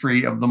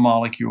chemistry of the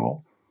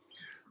molecule,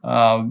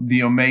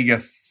 the omega,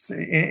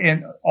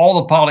 and all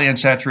the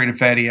polyunsaturated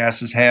fatty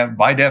acids have,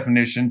 by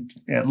definition,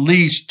 at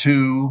least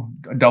 2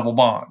 double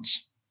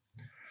bonds.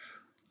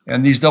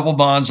 And these double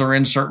bonds are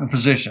in certain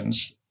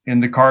positions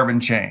in the carbon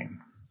chain.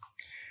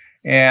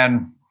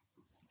 And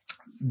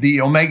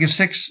the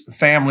omega-6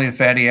 family of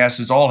fatty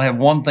acids all have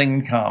one thing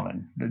in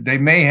common. They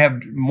may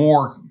have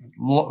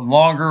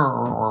longer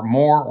or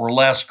more or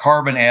less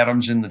carbon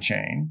atoms in the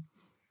chain.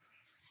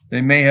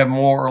 They may have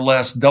more or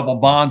less double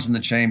bonds in the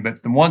chain,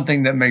 but the one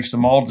thing that makes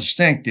them all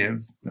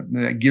distinctive,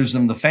 that gives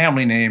them the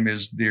family name,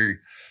 is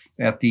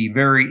at the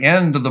very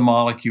end of the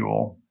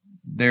molecule,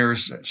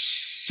 there's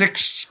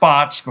 6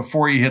 spots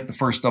before you hit the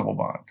first double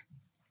bond.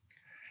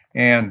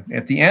 And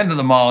at the end of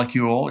the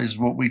molecule is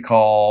what we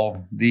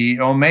call the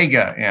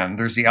omega end.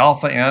 There's the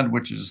alpha end,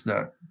 which is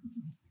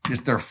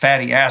they're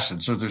fatty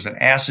acids. So there's an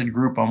acid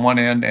group on one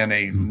end and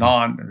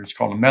it's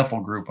called a methyl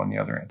group on the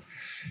other end.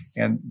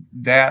 And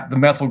the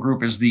methyl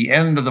group is the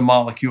end of the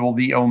molecule,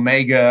 the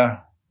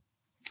omega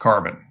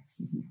carbon.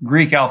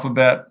 Greek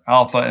alphabet,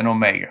 alpha and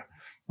omega.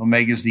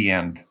 Omega is the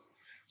end.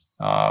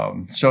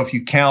 So if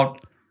you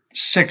count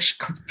 6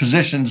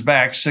 positions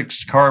back,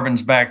 6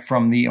 carbons back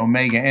from the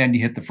omega end,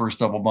 you hit the first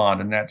double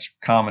bond, and that's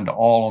common to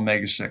all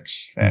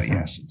omega-6 fatty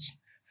acids.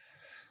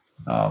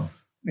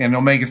 And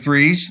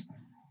omega-3s,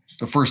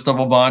 the first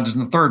double bond is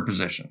in the 3rd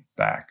position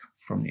back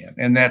from the end,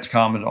 and that's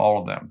common to all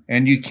of them.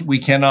 And we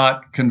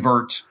cannot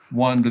convert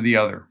one to the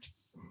other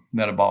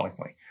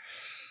metabolically.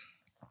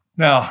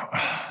 Now,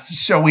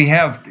 so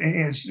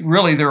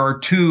there are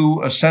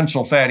 2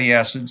 essential fatty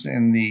acids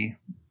in the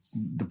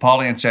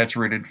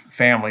polyunsaturated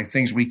family,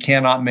 things we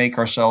cannot make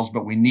ourselves,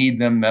 but we need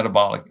them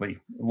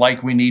metabolically.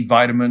 Like we need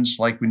vitamins,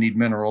 like we need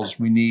minerals,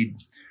 we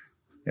need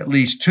at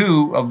least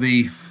 2 of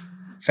the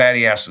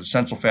fatty acids,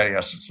 essential fatty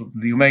acids. So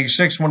the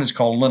omega-6 one is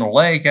called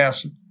linoleic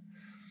acid.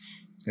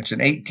 It's an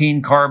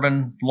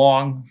 18-carbon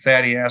long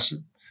fatty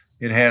acid.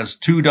 It has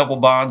 2 double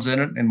bonds in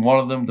it, and one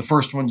of them, the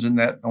first one's in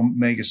that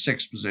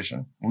omega-6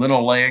 position,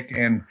 linoleic,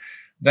 and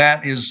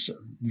that is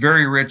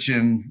very rich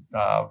in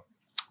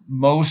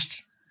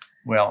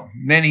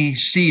many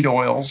seed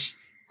oils.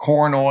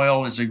 Corn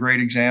oil is a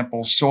great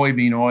example.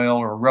 Soybean oil,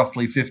 or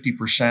roughly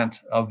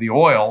 50% of the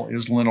oil,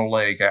 is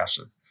linoleic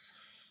acid.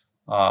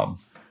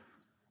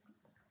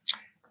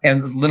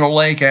 And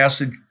linoleic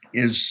acid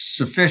is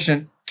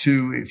sufficient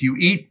if you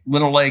eat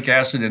linoleic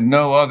acid and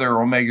no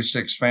other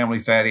omega-6 family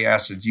fatty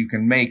acids, you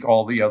can make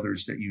all the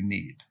others that you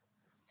need.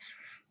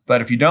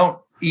 But if you don't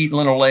eat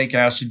linoleic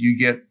acid, you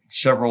get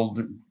several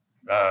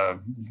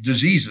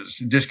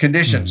diseases,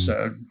 conditions,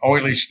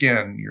 oily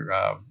skin.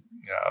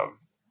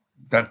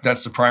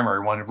 That's the primary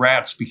one.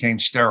 Rats became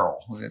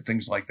sterile,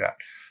 things like that.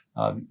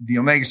 The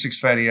omega-6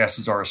 fatty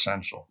acids are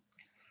essential.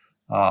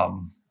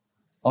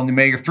 On the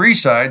omega-3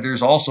 side,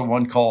 there's also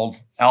one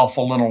called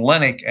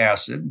alpha-linolenic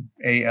acid,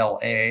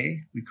 ALA,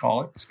 we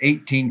call it. It's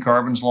 18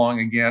 carbons long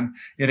again.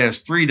 It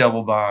has 3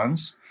 double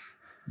bonds.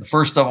 The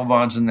first double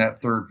bond's in that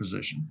 3rd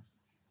position.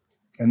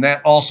 And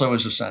that also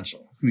is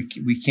essential.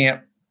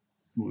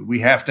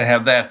 We have to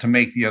have that to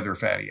make the other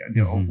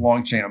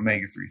long chain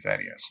omega-3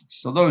 fatty acids.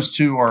 So those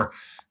 2 are,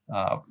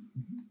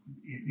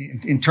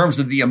 in terms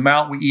of the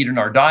amount we eat in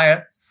our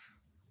diet,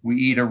 we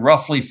eat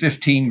roughly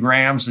 15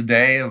 grams a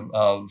day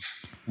of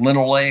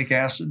linoleic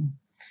acid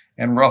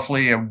and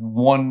roughly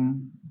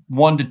 1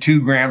 to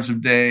 2 grams a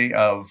day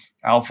of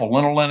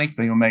alpha-linolenic,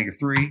 the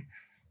omega-3,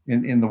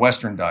 in the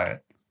Western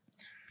diet.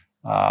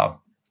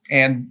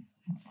 And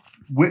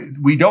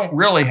we don't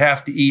really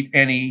have to eat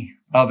any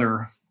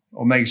other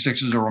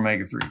omega-6s or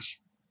omega-3s.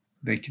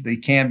 They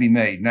can be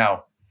made.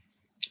 Now,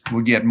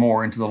 we'll get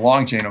more into the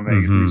long chain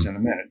omega-3s in a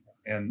minute.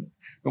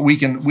 But we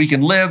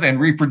can live and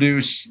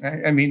reproduce.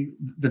 I mean,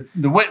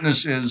 the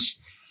witness is,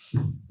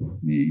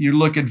 you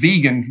look at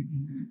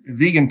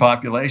vegan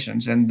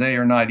populations, and they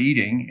are not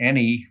eating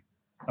any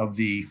of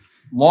the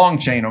long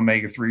chain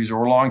omega-3s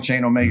or long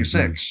chain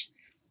omega-6,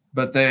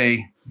 but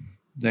they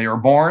are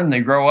born, they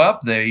grow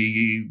up,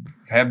 they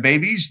have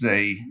babies,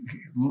 they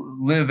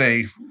live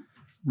a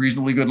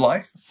reasonably good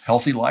life,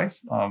 healthy life.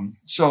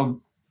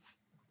 So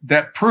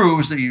that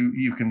proves that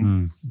you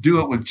can do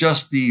it with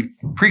just the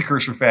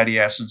precursor fatty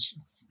acids,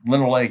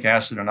 linoleic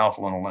acid and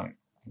alpha-linolenic.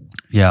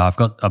 Yeah, I've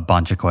got a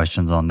bunch of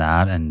questions on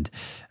that and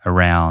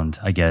around,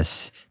 I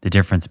guess, the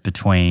difference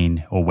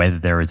between, or whether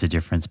there is a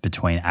difference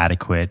between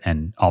adequate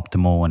and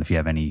optimal, and if you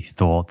have any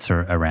thoughts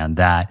around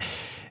that.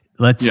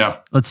 Let's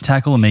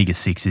tackle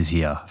omega-6s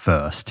here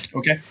first.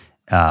 Okay.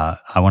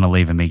 I want to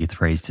leave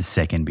omega-3s to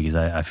second because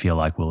I feel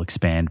like we'll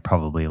expand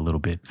probably a little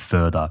bit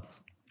further.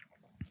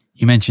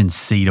 You mentioned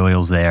seed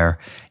oils there.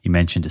 You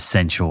mentioned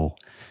essential.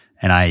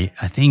 And I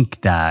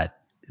think that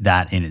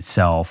in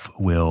itself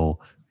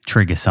will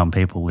trigger some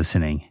people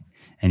listening.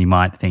 And you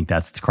might think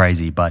that's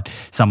crazy, but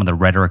some of the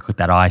rhetoric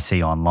that I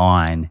see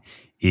online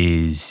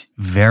is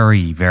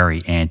very,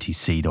 very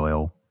anti-seed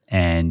oil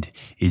and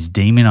is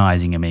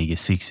demonizing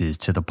omega-6s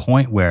to the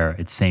point where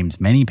it seems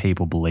many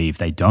people believe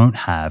they don't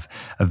have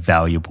a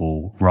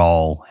valuable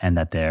role and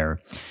that they're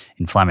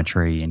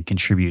inflammatory and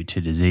contribute to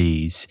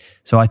disease.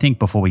 So I think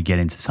before we get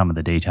into some of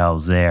the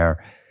details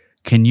there,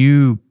 can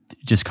you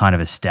just kind of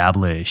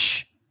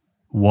establish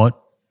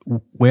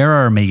where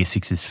are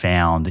omega-6s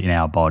found in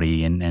our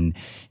body? And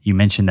you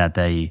mentioned that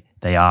they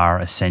are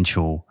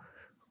essential.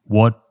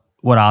 What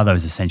are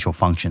those essential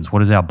functions?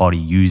 What is our body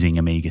using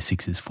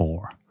omega-6s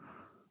for?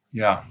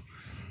 Yeah.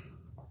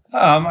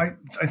 I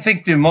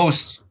think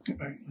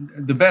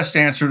the best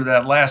answer to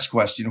that last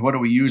question, what do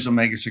we use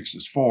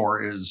omega-6s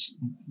for, is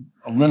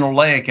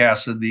linoleic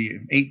acid, the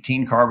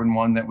 18 carbon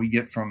one that we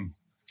get from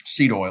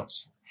seed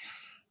oils,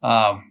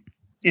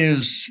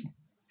 is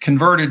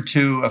converted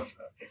to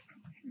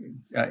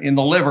in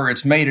the liver.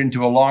 It's made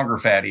into a longer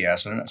fatty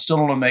acid, and it's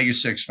still an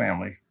omega-6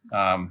 family.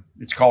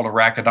 It's called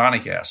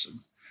arachidonic acid.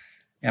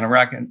 And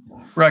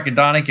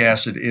arachidonic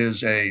acid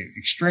is a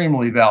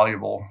extremely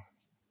valuable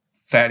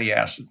fatty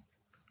acid.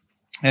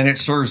 And it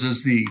serves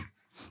as the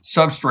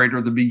substrate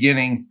or the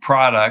beginning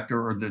product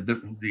or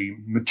the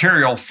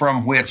material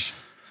from which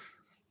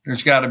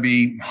there's got to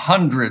be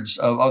hundreds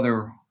of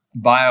other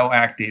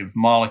bioactive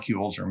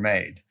molecules are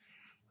made.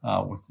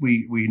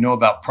 We know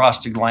about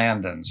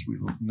prostaglandins. We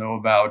know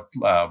about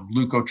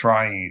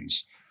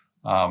leukotrienes.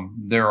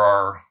 There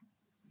are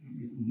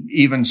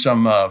even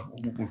some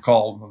we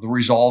call the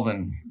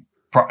resolvin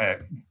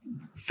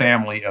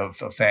family of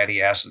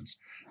fatty acids.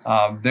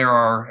 There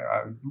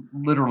are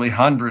literally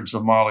hundreds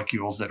of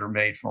molecules that are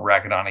made from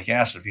arachidonic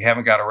acid. If you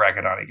haven't got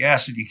arachidonic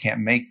acid, you can't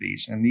make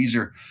these. And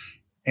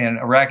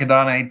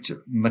arachidonate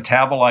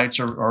metabolites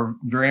are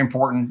very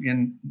important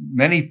in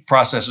many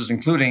processes,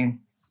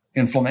 including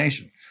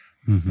inflammation,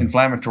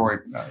 inflammatory,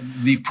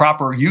 the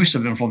proper use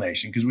of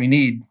inflammation, because we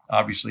need,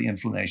 obviously,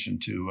 inflammation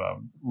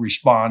to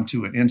respond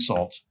to an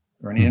insult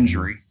or an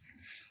injury.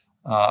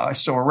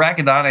 So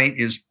arachidonate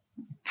is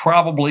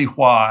probably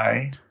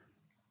why,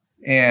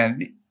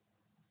 and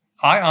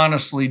I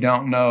honestly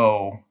don't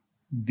know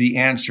the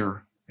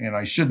answer, and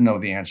I should know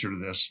the answer to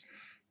this,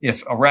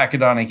 if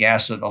arachidonic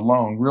acid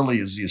alone really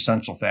is the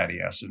essential fatty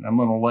acid. And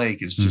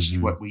linoleic is just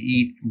what we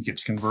eat and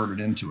gets converted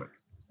into it.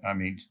 I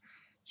mean,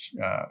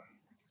 it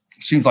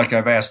seems like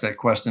I've asked that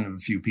question of a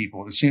few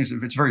people. It's a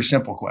very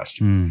simple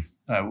question.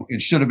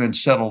 It should have been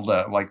settled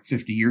like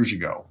 50 years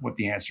ago what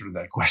the answer to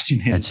that question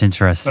is. That's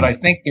interesting. But I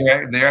think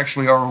there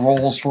actually are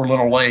roles for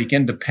linoleic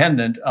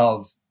independent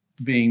of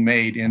being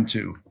made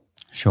into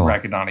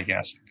arachidonic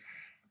acid.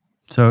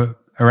 So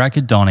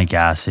arachidonic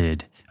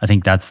acid, I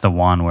think that's the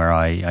one where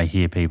I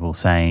hear people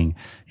saying,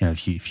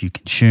 if you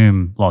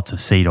consume lots of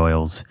seed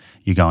oils,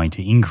 you're going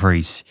to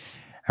increase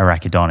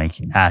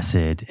arachidonic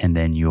acid and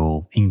then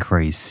you'll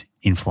increase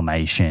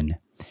inflammation.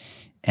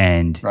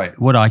 And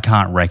what I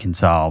can't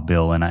reconcile,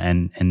 Bill, and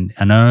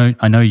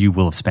I know you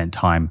will have spent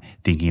time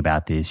thinking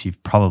about this.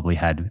 You've probably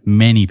had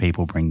many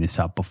people bring this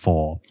up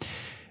before.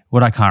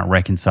 What I can't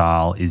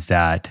reconcile is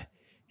that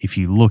if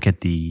you look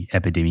at the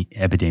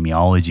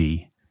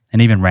epidemiology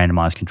and even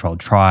randomized controlled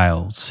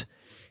trials,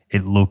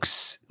 it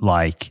looks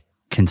like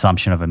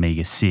consumption of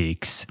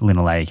omega-6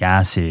 linoleic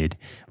acid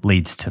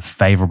leads to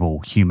favorable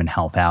human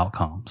health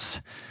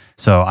outcomes.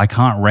 So I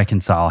can't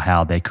reconcile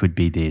how there could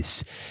be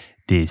this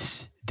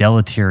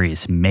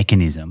deleterious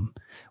mechanism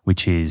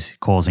which is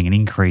causing an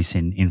increase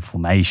in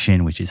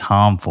inflammation, which is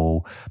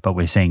harmful, but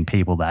we're seeing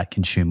people that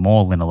consume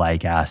more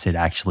linoleic acid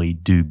actually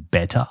do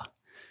better.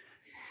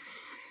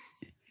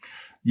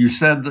 You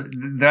said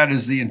that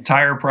is the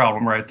entire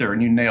problem right there,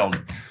 and you nailed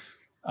it.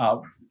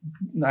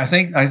 I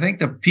think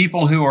the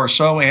people who are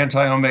so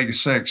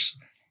anti-omega-6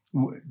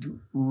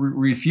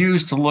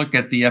 refuse to look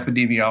at the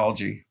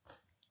epidemiology.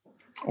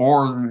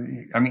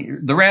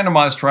 The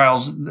randomized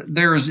trials,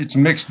 it's a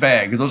mixed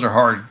bag. Those are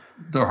hard.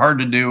 They're hard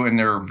to do, and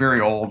they're very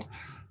old.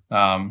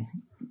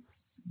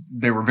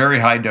 They were very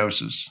high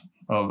doses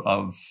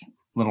of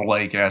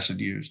linoleic acid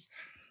used.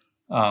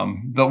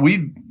 But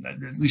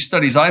these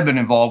studies I've been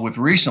involved with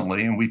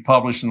recently, and we've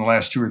published in the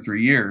last 2 or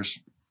 3 years,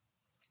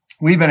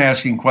 we've been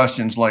asking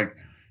questions like,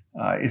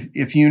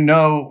 if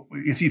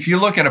you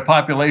look at a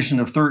population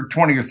of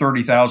 20 or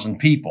 30,000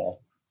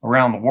 people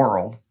around the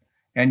world,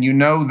 and you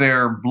know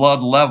their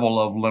blood level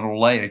of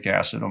linoleic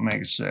acid,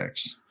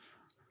 omega-6,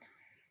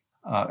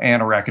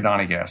 and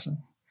arachidonic acid,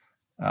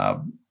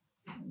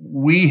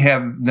 we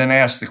have then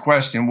asked the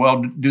question,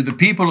 well, do the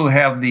people who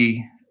have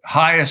the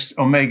highest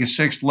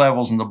omega-6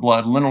 levels in the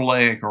blood,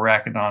 linoleic,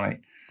 arachidonic,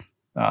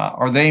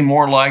 are they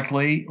more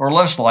likely or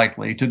less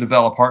likely to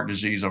develop heart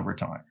disease over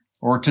time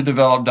or to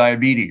develop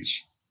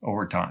diabetes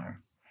over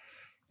time?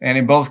 And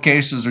in both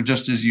cases, or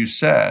just as you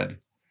said,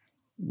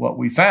 what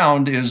we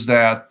found is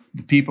that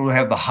the people who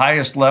have the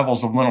highest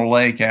levels of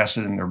linoleic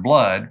acid in their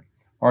blood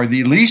are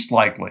the least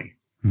likely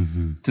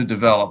to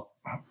develop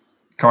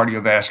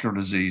cardiovascular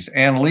disease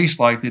and least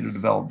likely to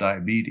develop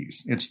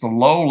diabetes. It's the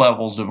low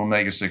levels of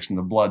omega-6 in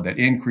the blood that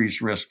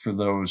increase risk for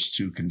those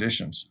two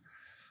conditions.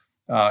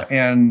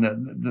 And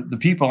the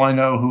people I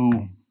know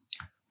who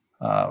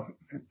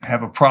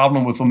have a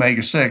problem with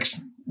omega-6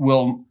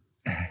 will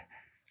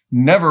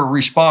never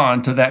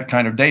respond to that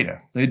kind of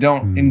data. They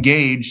don't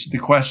engage the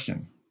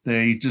question.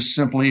 They just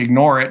simply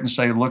ignore it and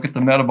say, look at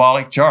the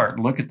metabolic chart.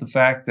 Look at the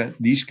fact that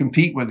these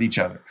compete with each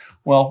other.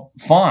 Well,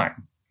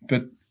 fine.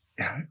 But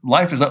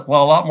life is a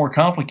lot more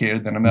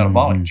complicated than a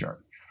metabolic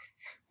chart.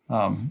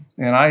 And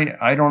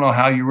I don't know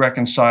how you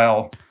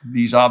reconcile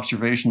these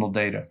observational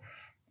data,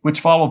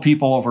 which follow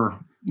people over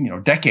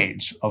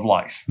decades of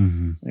life.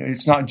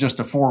 It's not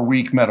just a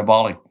 4-week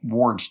metabolic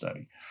ward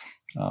study.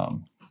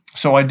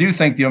 So I do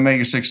think the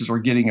omega-6s are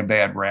getting a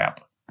bad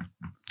rap.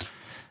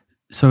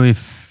 So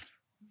if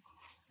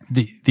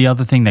the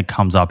other thing that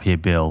comes up here,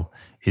 Bill,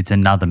 it's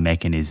another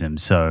mechanism.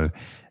 So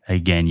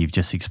again, you've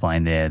just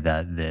explained there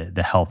that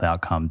the health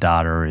outcome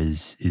data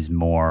is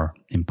more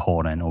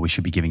important, or we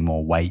should be giving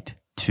more weight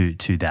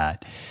to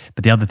that.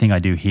 But the other thing I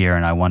do hear,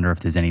 and I wonder if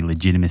there's any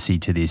legitimacy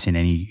to this in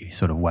any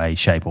sort of way,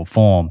 shape, or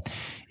form,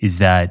 is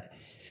that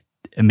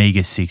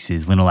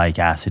omega-6s, linoleic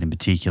acid in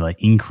particular,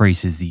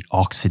 increases the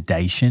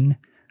oxidation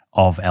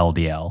of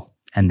LDL,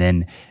 and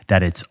then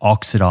that it's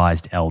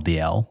oxidized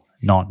LDL,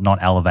 not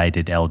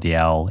elevated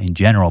LDL in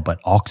general, but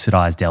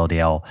oxidized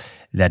LDL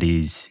that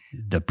is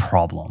the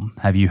problem.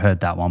 Have you heard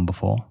that one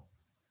before?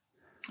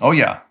 Oh,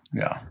 yeah.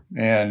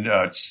 And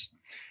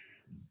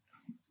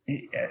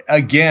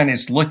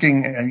it's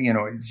looking,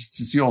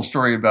 it's the old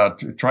story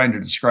about trying to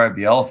describe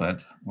the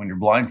elephant when you're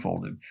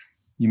blindfolded.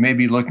 You may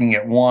be looking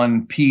at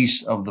one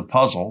piece of the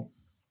puzzle.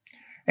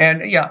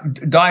 And yeah,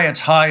 diets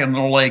high in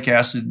linoleic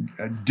acid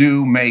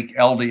do make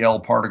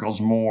LDL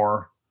particles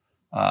more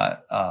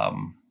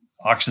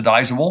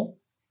oxidizable.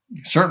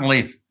 Certainly,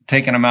 if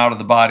taking them out of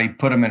the body,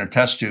 put them in a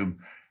test tube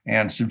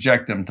and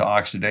subject them to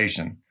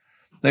oxidation,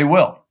 they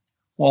will.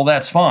 Well,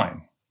 that's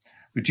fine.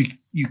 But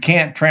you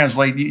can't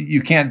translate,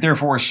 you can't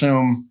therefore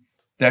assume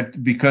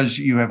that because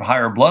you have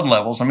higher blood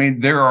levels. I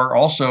mean, there are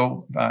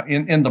also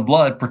in the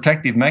blood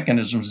protective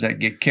mechanisms that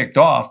get kicked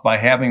off by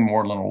having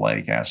more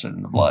linoleic acid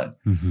in the blood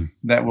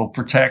that will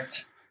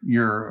protect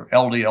your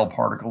LDL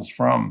particles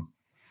from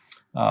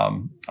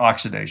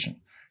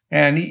oxidation.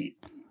 And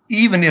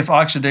even if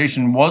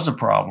oxidation was a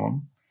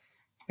problem,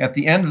 at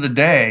the end of the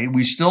day,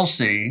 we still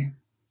see,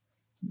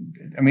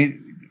 I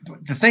mean,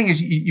 the thing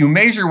is, you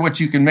measure what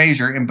you can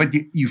measure, but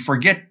you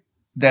forget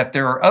that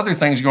there are other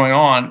things going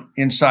on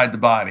inside the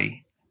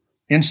body,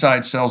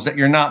 inside cells that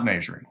you're not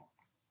measuring.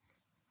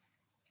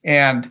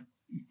 And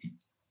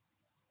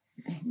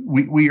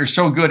we are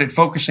so good at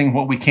focusing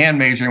what we can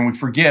measure, and we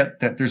forget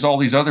that there's all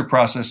these other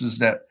processes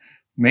that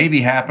may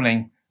be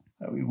happening,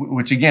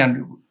 which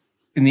again,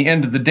 in the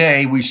end of the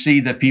day, we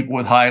see that people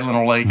with high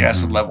linoleic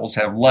acid levels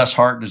have less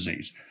heart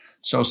disease.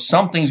 So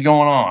something's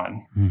going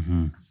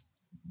on.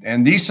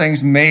 And these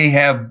things may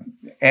have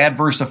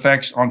adverse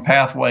effects on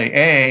pathway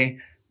A,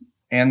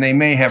 and they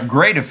may have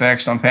great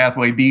effects on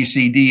pathway B,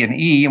 C, D, and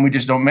E, and we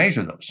just don't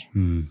measure those.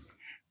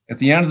 At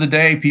the end of the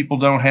day, people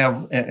don't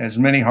have as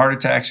many heart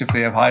attacks if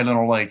they have high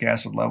linoleic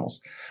acid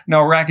levels. Now,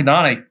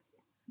 arachidonic,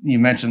 you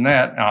mentioned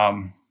that.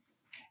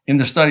 In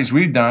the studies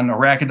we've done,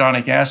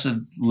 arachidonic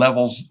acid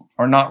levels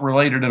are not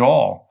related at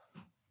all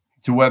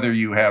to whether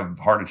you have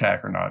heart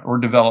attack or not, or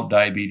develop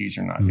diabetes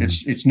or not.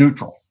 It's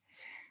neutral.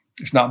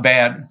 It's not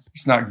bad.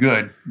 It's not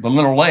good. The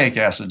linoleic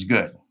acid's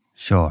good.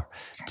 Sure.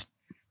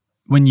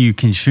 When you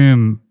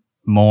consume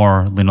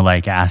more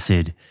linoleic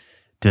acid,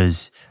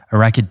 does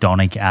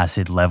arachidonic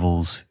acid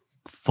levels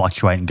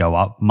fluctuate and go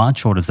up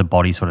much, or does the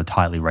body sort of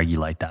tightly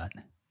regulate that?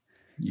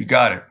 You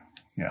got it.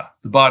 Yeah,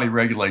 the body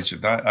regulates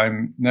it. I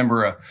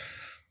remember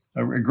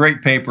a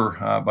great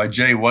paper by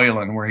Jay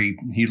Whalen where he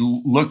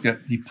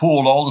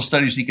pulled all the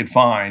studies he could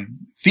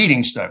find,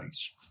 feeding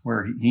studies,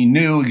 where he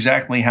knew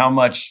exactly how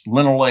much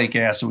linoleic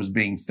acid was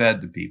being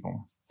fed to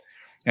people.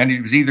 And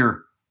it was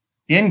either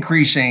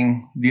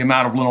increasing the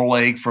amount of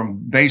linoleic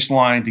from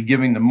baseline to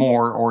giving them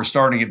more, or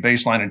starting at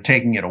baseline and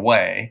taking it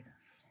away.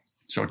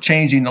 So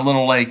changing the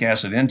linoleic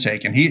acid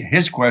intake. And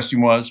his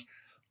question was,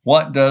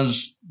 what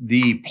does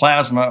the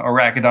plasma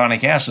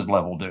arachidonic acid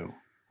level do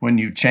when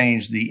you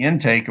change the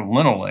intake of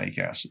linoleic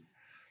acid?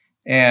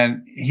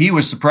 And he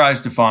was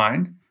surprised to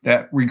find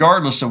that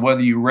regardless of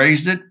whether you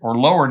raised it or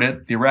lowered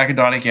it, the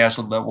arachidonic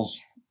acid levels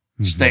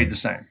stayed the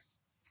same.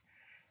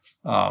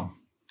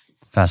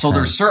 So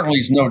there certainly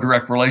is no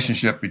direct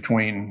relationship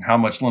between how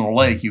much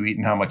linoleic you eat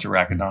and how much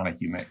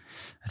arachidonic you make.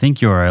 I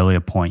think your earlier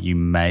point you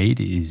made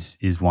is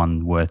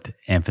one worth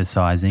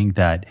emphasizing,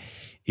 that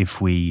if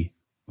we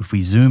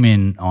zoom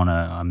in on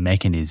a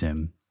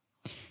mechanism,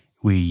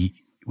 we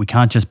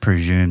can't just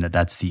presume that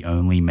that's the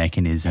only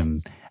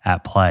mechanism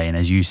at play. And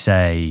as you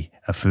say,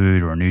 a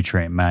food or a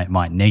nutrient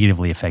might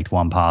negatively affect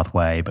one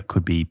pathway, but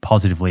could be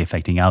positively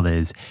affecting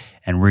others.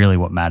 And really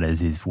what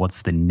matters is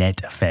what's the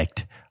net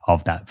effect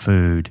of that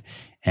food.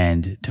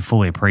 And to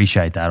fully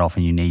appreciate that,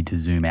 often you need to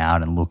zoom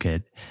out and look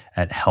at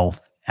health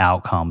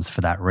outcomes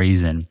for that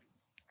reason.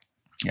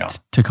 Yeah.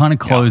 To kind of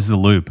close the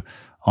loop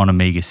on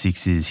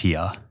omega-6s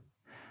here,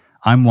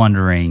 I'm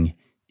wondering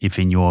if,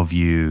 in your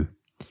view,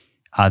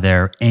 are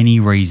there any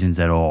reasons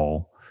at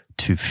all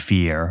to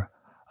fear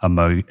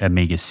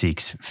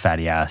omega-6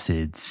 fatty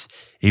acids?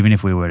 Even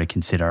if we were to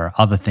consider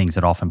other things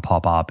that often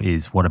pop up,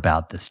 is what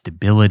about the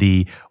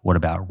stability? What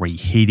about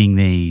reheating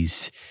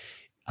these?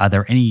 Are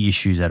there any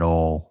issues at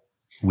all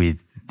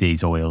with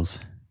these oils?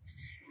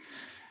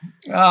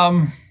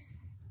 I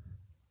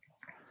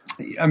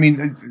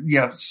mean,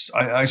 yes,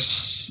 I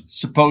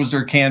suppose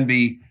there can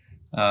be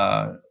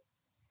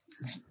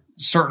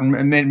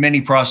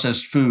many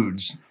processed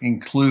foods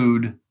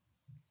include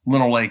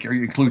linoleic, or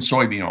include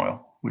soybean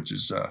oil, which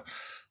is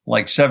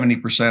like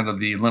 70% of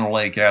the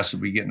linoleic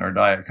acid we get in our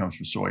diet comes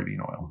from soybean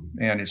oil.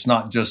 And it's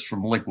not just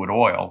from liquid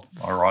oil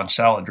or on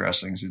salad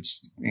dressings.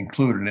 It's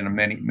included in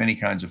many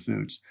kinds of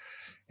foods.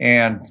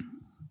 And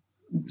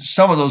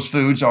some of those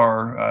foods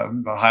are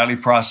highly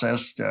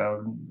processed,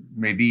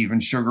 maybe even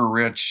sugar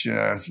rich,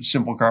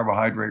 simple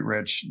carbohydrate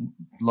rich,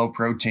 low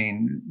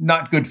protein,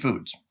 not good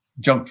foods,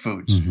 junk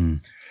foods. Mm-hmm.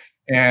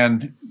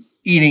 And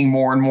eating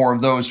more and more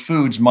of those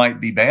foods might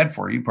be bad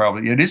for you.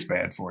 Probably it is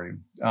bad for you.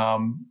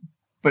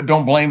 But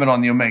don't blame it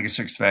on the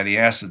omega-6 fatty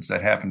acids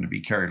that happen to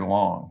be carried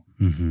along.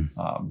 Mm-hmm.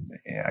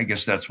 I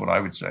guess that's what I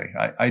would say.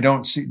 I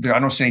don't see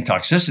any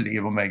toxicity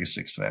of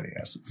omega-6 fatty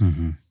acids.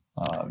 Mm-hmm.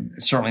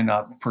 Certainly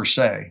not per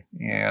se.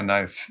 And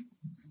I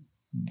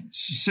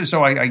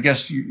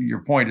guess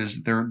your point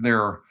is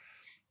they're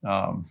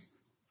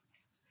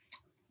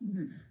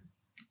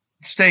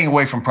staying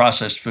away from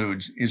processed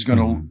foods is going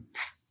to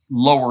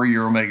lower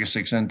your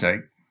omega-6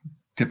 intake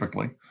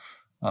typically.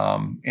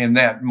 And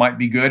that might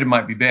be good. It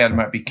might be bad. It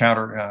might be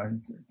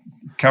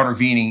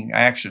countervening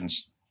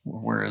actions.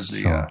 Whereas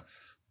the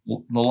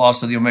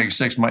loss of the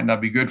omega-6 might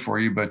not be good for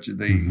you, but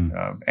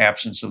the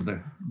absence of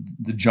the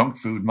junk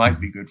food might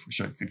be good for you,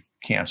 so it could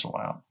cancel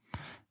out.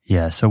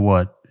 Yeah. So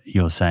what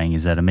you're saying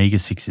is that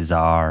omega-6s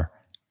are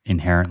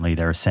inherently,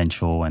 they're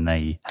essential and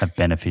they have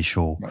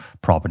beneficial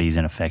properties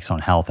and effects on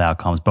health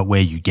outcomes. But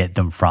where you get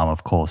them from,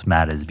 of course,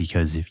 matters,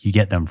 because if you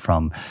get them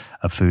from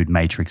a food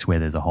matrix where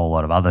there's a whole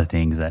lot of other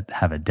things that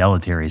have a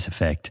deleterious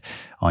effect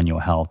on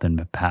your health,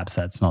 then perhaps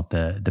that's not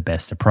the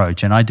best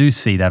approach. And I do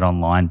see that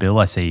online, Bill.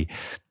 I see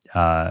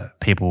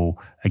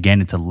people, again,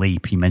 it's a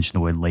leap. You mentioned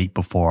the word leap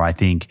before. I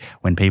think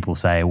when people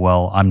say,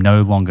 well, I'm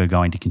no longer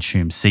going to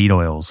consume seed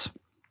oils,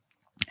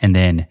 and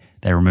then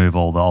they remove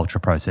all the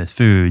ultra-processed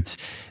foods,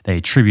 they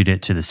attribute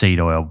it to the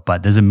seed oil,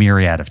 but there's a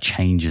myriad of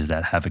changes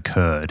that have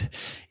occurred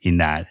in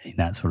that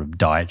sort of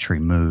dietary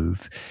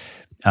move.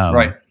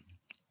 Right.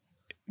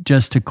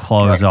 Just to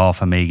close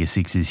off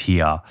omega-6s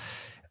here,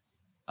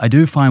 I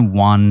do find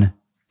one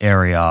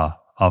area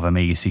of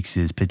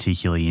omega-6s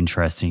particularly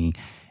interesting,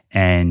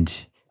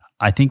 and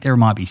I think there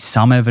might be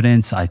some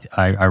evidence. I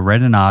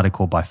read an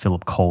article by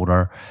Philip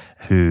Calder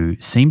who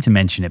seemed to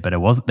mention it, but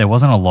there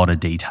wasn't a lot of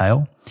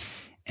detail.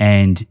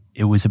 And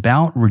it was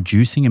about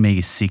reducing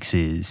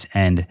omega-6s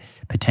and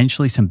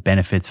potentially some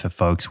benefits for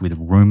folks with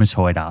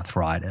rheumatoid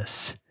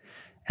arthritis.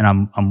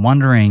 And I'm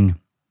wondering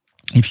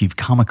if you've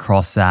come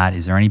across that.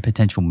 Is there any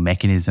potential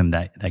mechanism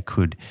that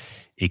could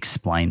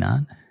explain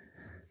that?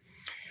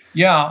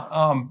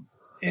 Yeah,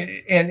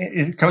 and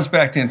it comes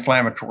back to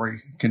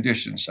inflammatory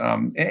conditions.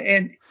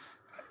 And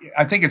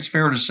I think it's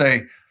fair to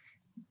say,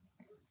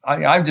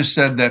 I've just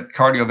said that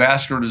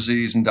cardiovascular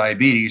disease and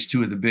diabetes,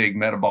 two of the big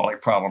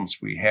metabolic problems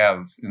we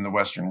have in the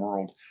Western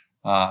world,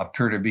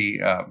 appear to be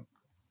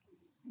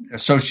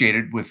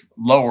associated with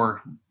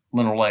lower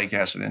linoleic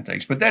acid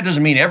intakes. But that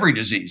doesn't mean every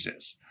disease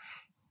is.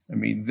 I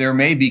mean, there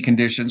may be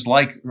conditions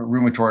like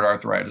rheumatoid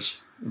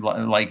arthritis,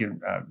 like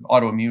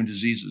autoimmune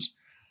diseases,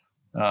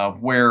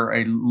 where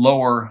a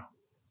lower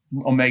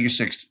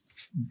omega-6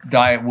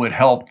 diet would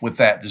help with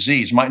that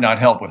disease. Might not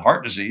help with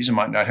heart disease. It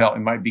might not help.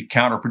 It might be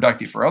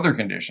counterproductive for other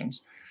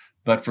conditions,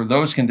 but for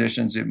those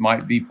conditions, it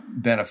might be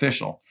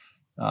beneficial.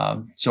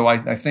 So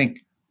I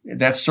think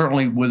that's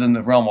certainly within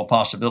the realm of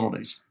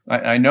possibilities.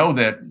 I know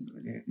that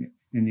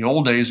in the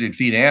old days, they'd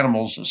feed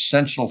animals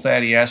essential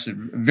fatty acid,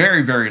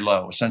 very, very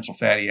low essential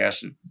fatty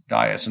acid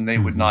diets, and they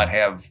would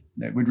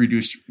that would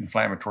reduce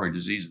inflammatory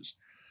diseases.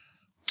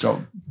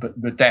 So,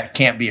 but that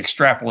can't be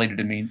extrapolated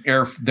to mean,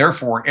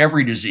 therefore,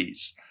 every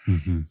disease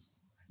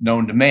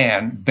known to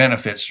man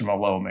benefits from a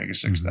low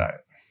omega-6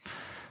 diet.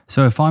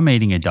 So if I'm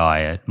eating a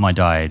diet, my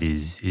diet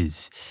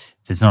is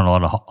there's not a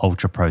lot of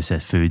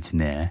ultra-processed foods in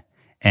there.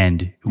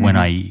 And when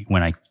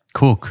I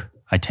cook,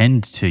 I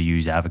tend to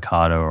use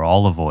avocado or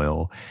olive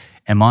oil.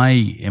 Am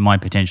I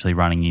potentially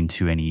running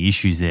into any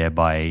issues there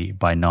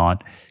by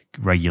not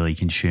regularly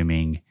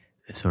consuming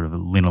sort of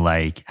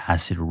linoleic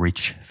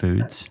acid-rich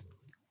foods?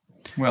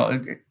 Well,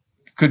 it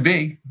could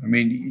be. I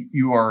mean,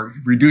 you are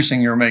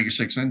reducing your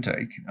omega-6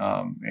 intake,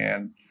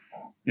 and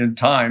in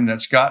time,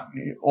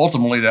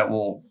 ultimately that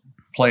will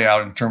play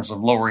out in terms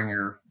of lowering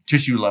your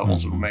tissue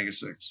levels of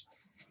omega-6.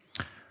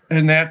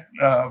 And that,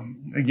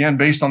 again,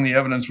 based on the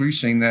evidence we've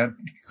seen, that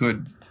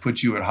could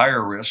put you at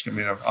higher risk. I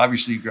mean,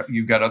 obviously,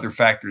 you've got other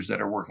factors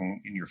that are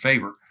working in your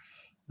favor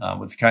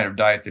with the kind of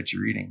diet that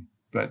you're eating.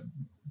 But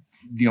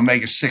the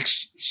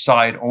omega-6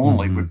 side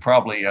only would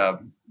probably,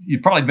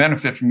 you'd probably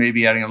benefit from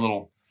maybe adding a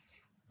little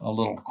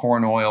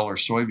corn oil or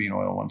soybean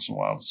oil once in a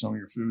while to some of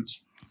your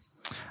foods.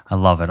 I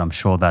love it. I'm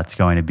sure that's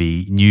going to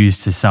be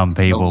news to some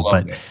people,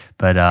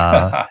 but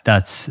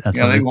that's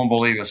yeah, they won't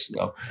believe us.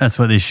 So. That's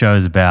what this show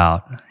is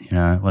about.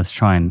 Let's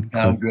try and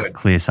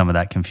clear some of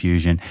that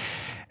confusion,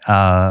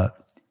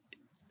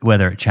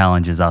 whether it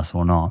challenges us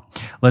or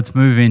not. Let's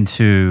move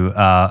into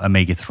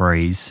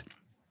omega-3s,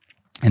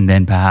 and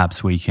then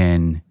perhaps we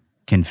can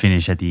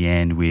finish at the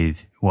end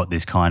with what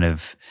this kind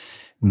of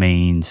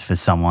means for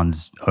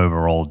someone's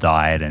overall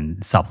diet and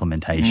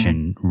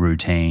supplementation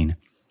routine.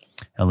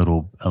 A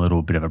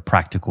little bit of a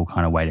practical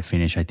kind of way to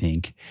finish, I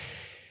think.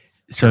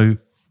 So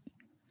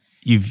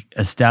you've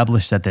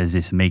established that there's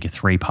this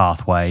omega-3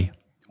 pathway.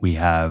 We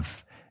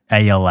have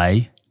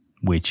ALA,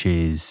 which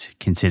is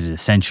considered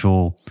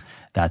essential.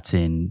 That's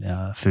in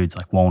foods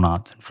like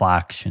walnuts and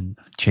flax and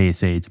chia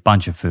seeds, a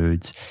bunch of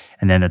foods.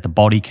 And then that the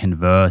body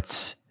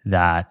converts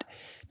that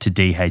to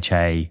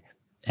DHA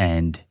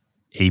and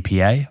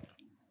EPA.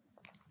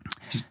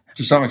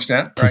 To some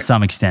extent, to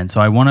some extent.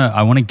 So I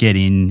want to get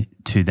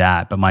into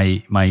that, but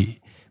my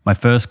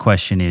first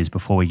question is,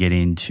 before we get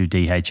into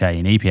DHA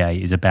and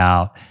EPA, is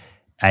about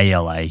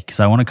ALA, because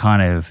I want to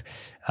kind of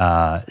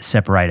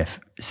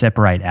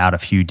separate out a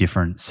few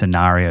different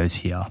scenarios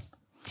here.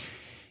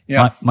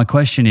 Yeah. My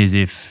question is,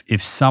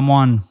 if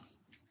someone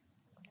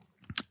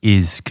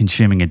is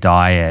consuming a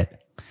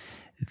diet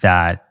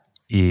that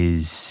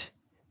is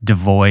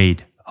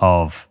devoid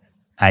of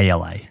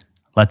ALA,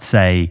 let's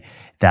say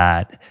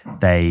that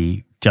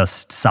they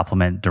just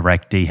supplement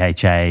direct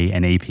DHA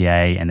and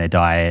EPA and their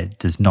diet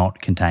does not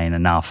contain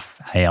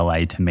enough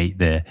ALA to meet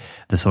the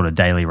sort of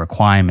daily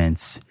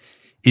requirements,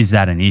 is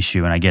that an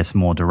issue? And I guess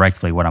more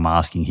directly what I'm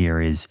asking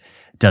here is,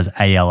 does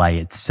ALA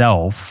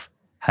itself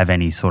have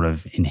any sort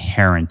of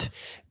inherent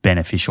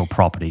beneficial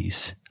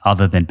properties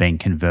other than being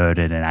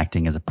converted and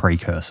acting as a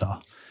precursor?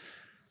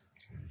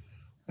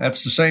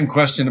 That's the same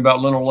question about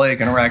linoleic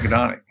and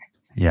arachidonic.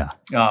 Yeah.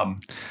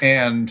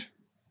 And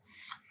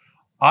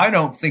I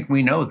don't think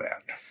we know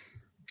that.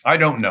 I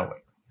don't know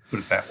it, put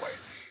it that way.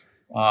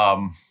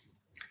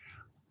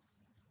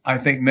 I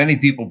think many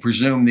people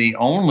presume the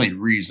only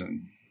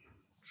reason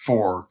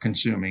for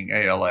consuming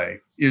ALA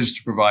is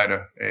to provide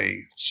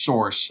a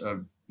source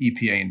of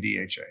EPA and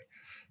DHA.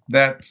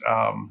 That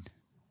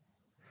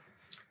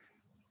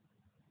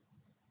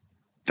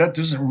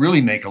doesn't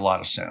really make a lot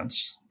of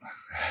sense.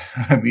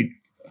 I mean,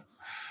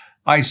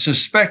 I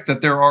suspect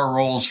that there are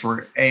roles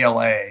for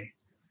ALA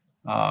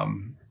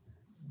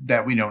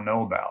that we don't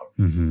know about,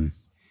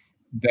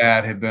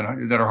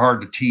 that are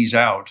hard to tease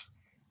out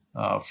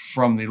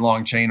from the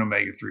long chain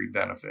omega-3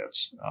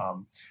 benefits.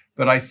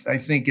 But I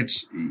think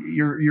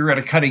you're at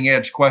a cutting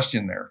edge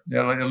question there,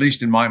 at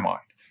least in my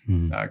mind,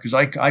 because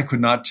I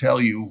could not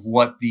tell you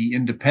what the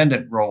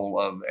independent role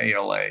of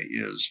ALA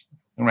is.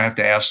 I'm gonna have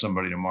to ask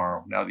somebody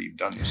tomorrow. Now that you've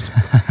done this to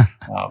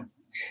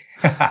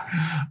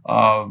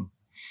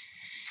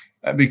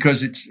me.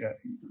 Because it's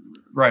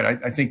right.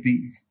 I think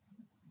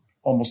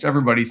almost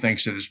everybody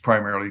thinks it is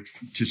primarily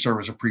to serve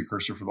as a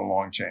precursor for the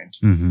long chains.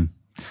 Mm-hmm.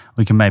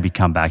 We can maybe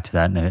come back to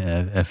that in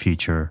a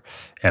future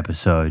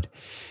episode.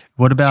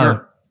 What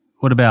about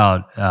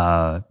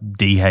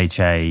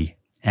DHA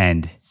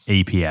and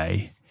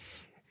EPA?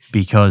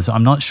 Because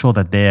I'm not sure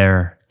that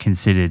they're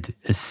considered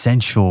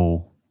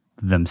essential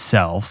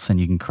themselves, and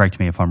you can correct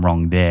me if I'm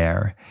wrong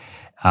there.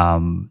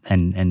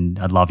 And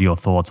I'd love your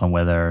thoughts on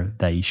whether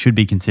they should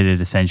be considered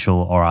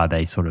essential, or are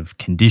they sort of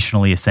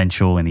conditionally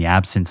essential in the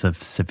absence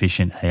of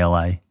sufficient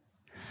ALA?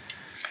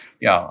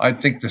 Yeah, I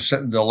think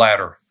the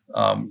latter.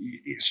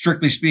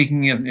 Strictly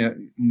speaking,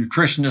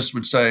 nutritionists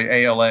would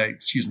say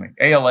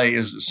ALA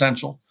is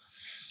essential.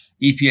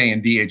 EPA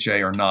and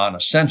DHA are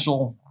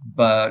non-essential,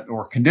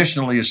 or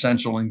conditionally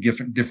essential in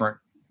different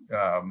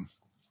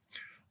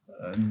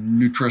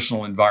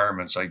nutritional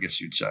environments, I guess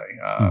you'd say.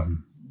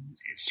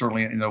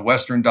 Certainly in the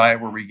Western diet,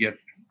 where we get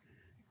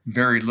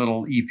very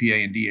little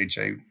EPA and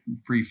DHA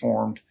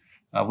preformed,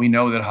 we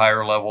know that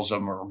higher levels of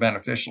them are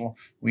beneficial.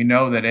 We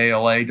know that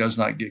ALA does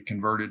not get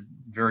converted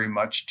very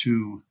much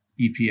to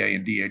EPA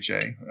and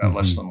DHA,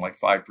 less than like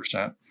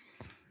 5%.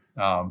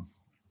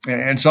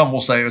 And some will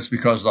say it's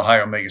because the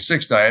high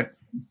omega-6 diet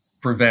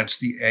prevents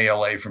the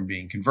ALA from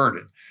being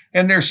converted.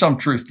 And there's some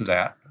truth to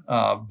that,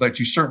 but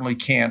you certainly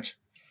can't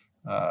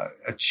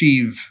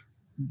achieve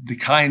the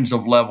kinds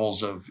of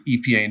levels of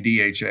EPA and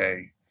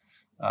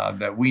DHA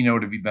that we know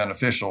to be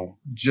beneficial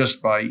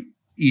just by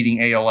eating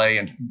ALA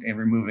and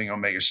removing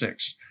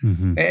omega-6.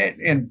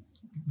 And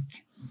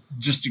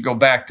just to go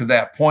back to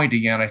that point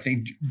again, I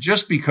think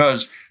just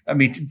because,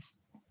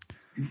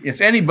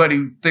 if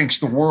anybody thinks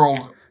the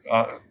world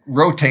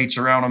rotates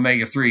around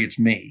omega-3, it's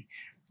me.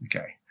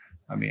 Okay.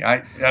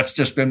 That's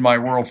just been my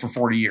world for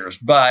 40 years.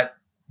 But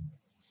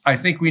I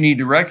think we need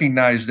to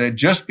recognize that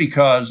just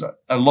because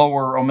a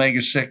lower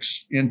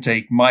omega-6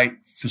 intake might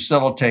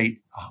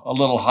facilitate a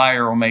little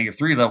higher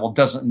omega-3 level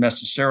doesn't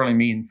necessarily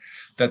mean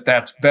that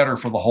that's better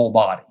for the whole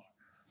body.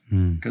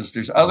 Because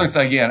there's other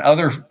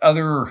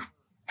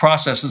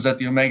processes that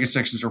the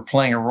omega-6s are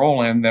playing a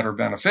role in that are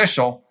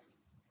beneficial,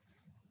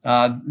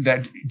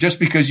 that just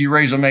because you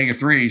raise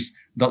omega-3s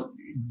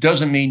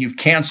doesn't mean you've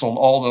canceled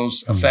all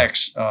those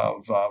effects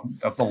of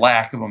the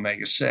lack of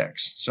omega-6.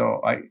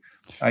 So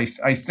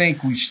I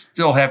think we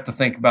still have to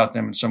think about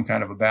them in some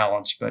kind of a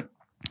balance, but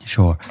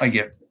sure, I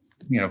get,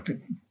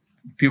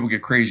 people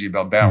get crazy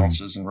about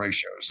balances and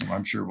ratios, and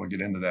I'm sure we'll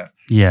get into that.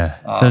 Yeah.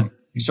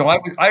 So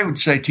I would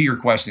say, to your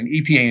question,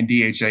 EPA and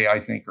DHA, I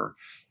think, are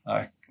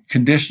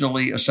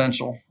conditionally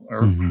essential,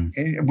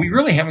 and we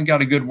really haven't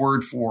got a good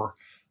word for.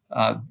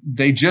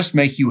 They just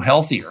make you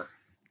healthier.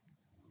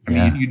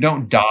 You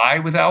don't die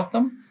without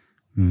them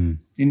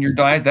in your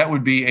diet. That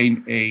would be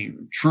a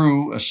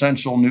true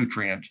essential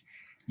nutrient.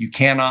 You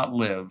cannot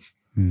live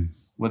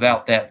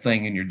without that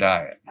thing in your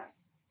diet.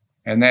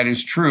 And that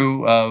is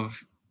true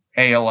of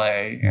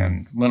ALA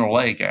and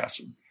linoleic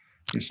acid.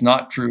 It's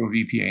not true of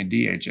EPA and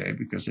DHA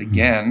because,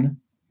 again,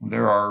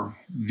 there are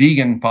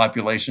vegan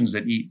populations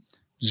that eat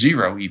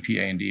 0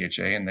 EPA and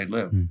DHA and they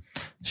live.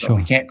 So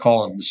we can't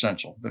call it an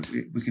essential, but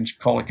we can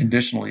call it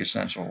conditionally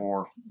essential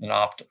or an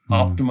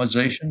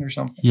optimization or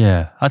something.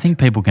 Yeah, I think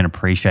people can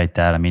appreciate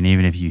that. I mean,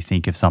 even if you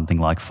think of something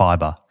like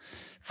fiber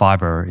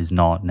is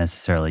not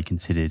necessarily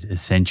considered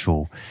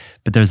essential,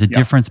 but there's a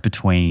difference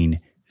between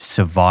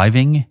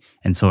surviving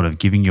and sort of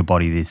giving your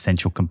body the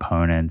essential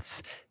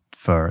components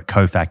for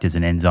cofactors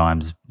and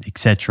enzymes,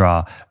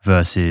 etc.,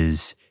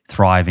 versus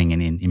thriving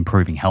and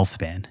improving health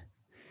span,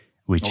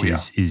 which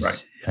is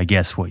right. I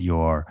guess what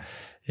you're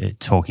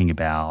talking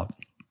about.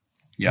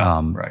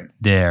 Right.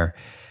 There,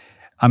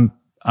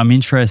 I'm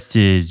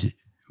interested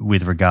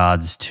with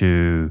regards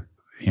to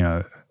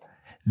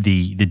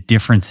the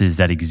differences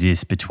that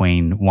exist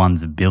between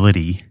one's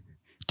ability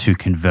to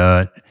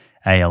convert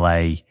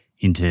ALA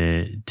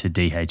into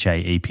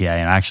DHA, EPA,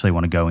 and I actually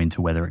want to go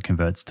into whether it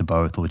converts to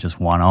both or just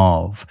one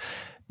of.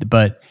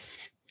 But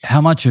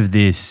how much of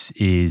this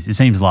is, it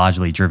seems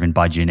largely driven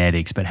by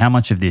genetics, but how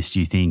much of this do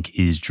you think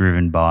is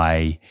driven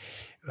by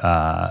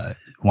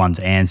one's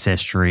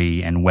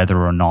ancestry and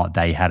whether or not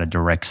they had a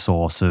direct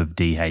source of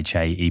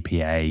DHA,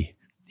 EPA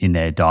in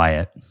their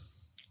diet?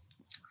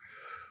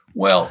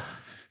 Well,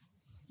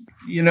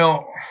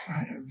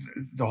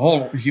 the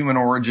whole human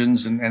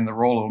origins and the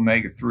role of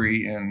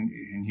omega-3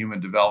 in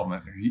human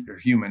development or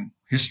human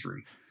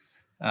history,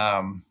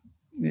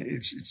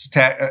 it's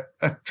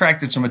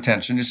attracted some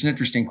attention. It's an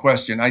interesting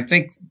question. I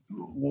think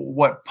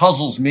what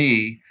puzzles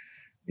me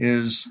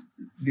is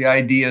the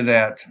idea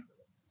that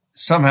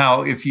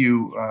somehow if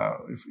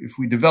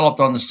we developed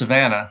on the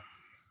savannah,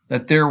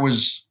 that there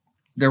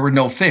were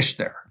no fish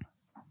there.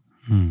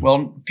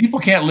 Well, people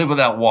can't live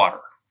without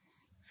water.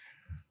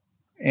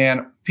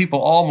 And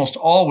people almost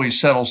always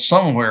settle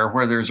somewhere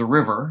where there's a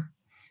river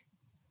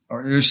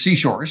or there's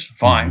seashores,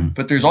 fine,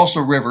 but there's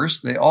also rivers.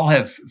 They all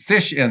have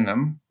fish in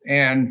them.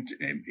 And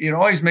it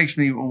always makes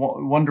me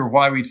wonder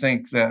why we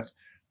think that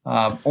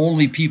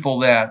only people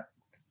that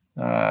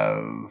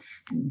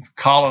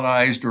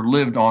colonized or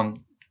lived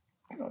on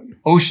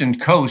ocean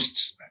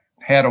coasts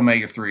had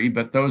omega-3,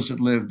 but those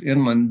that lived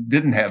inland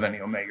didn't have any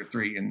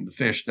omega-3 in the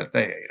fish that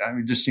they ate. I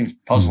mean, it just seems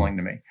puzzling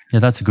to me. Yeah,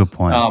 that's a good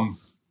point.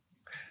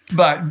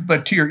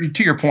 But to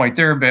your point,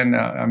 there have been,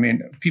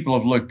 people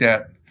have looked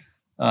at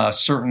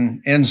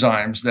certain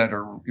enzymes that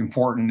are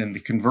important in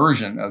the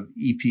conversion of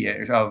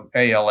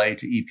ALA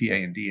to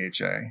EPA and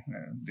DHA.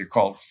 They're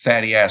called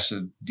fatty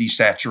acid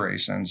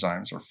desaturase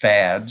enzymes, or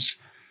FADs.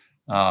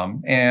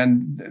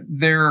 And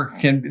there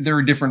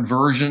are different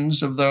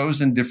versions of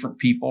those in different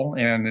people,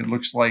 and it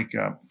looks like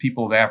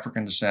people of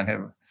African descent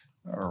have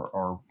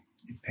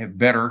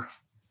better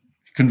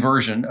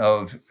conversion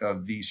of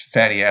these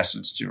fatty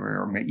acids to,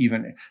 or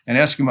even, and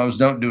Eskimos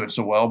don't do it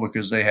so well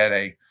because they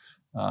had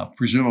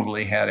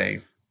presumably had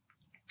a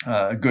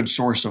good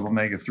source of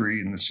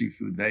omega-3 in the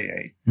seafood they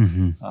ate.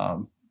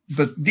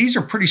 But these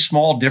are pretty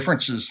small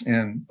differences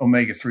in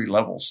omega-3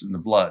 levels in the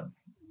blood,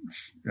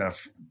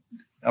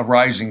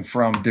 arising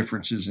from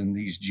differences in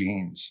these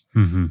genes.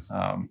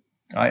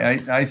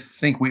 I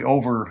think we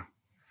over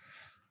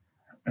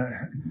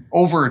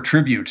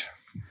attribute.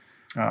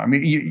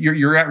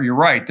 You're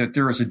right that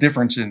there is a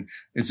difference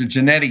it's a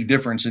genetic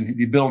difference in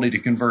the ability to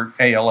convert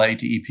ALA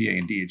to EPA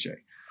and DHA,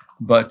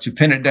 but to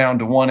pin it down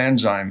to one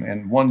enzyme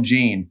and one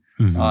gene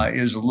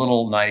is a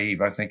little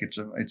naive. I think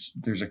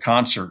there's a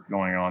concert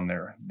going on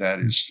there that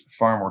is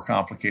far more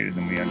complicated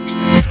than we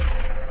understand.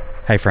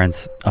 Hey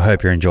friends, I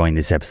hope you're enjoying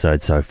this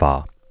episode so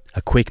far.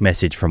 A quick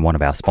message from one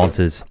of our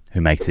sponsors who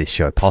makes this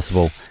show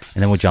possible,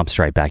 and then we'll jump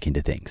straight back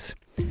into things.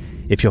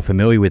 If you're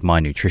familiar with my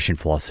nutrition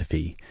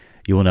philosophy,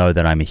 you will know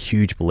that I'm a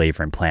huge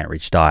believer in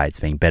plant-rich diets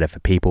being better for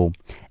people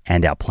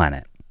and our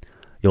planet.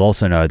 You'll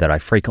also know that I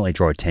frequently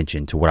draw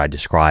attention to what I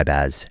describe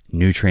as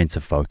nutrients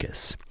of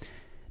focus.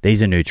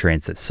 These are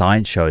nutrients that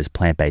science shows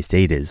plant-based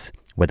eaters,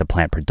 whether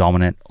plant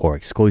predominant or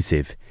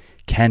exclusive,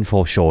 can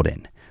fall short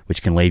in,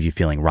 which can leave you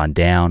feeling run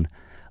down,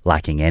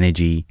 lacking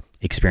energy,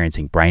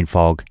 experiencing brain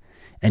fog,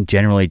 and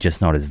generally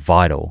just not as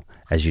vital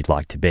as you'd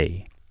like to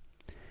be.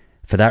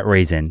 For that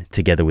reason,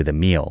 together with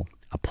Emil,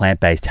 a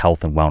plant-based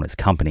health and wellness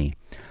company,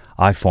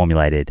 I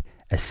formulated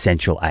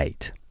Essential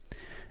 8.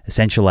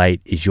 Essential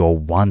 8 is your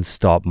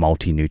one-stop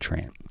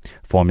multi-nutrient,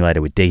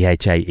 formulated with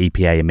DHA,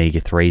 EPA,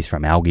 omega-3s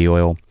from algae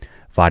oil,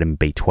 vitamin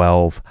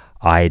B12,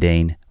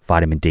 iodine,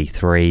 vitamin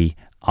D3,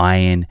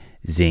 iron,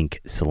 zinc,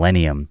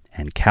 selenium,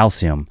 and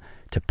calcium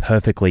to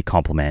perfectly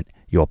complement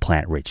your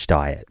plant-rich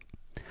diet.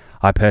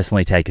 I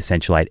personally take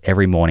Essential 8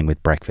 every morning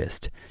with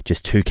breakfast,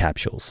 just 2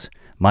 capsules,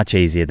 much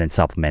easier than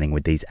supplementing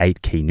with these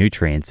 8 key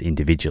nutrients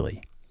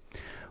individually.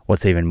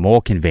 What's even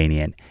more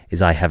convenient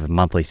is I have a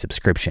monthly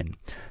subscription,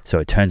 so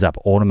it turns up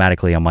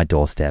automatically on my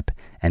doorstep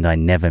and I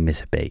never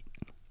miss a beat.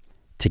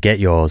 To get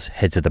yours,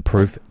 head to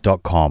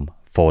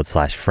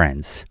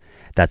theproof.com/friends.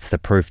 That's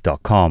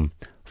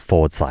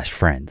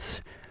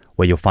theproof.com/friends,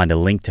 where you'll find a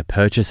link to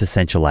purchase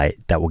Essential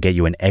 8 that will get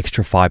you an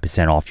extra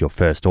 5% off your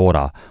first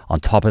order on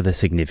top of the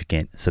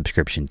significant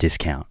subscription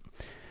discount.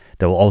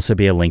 There will also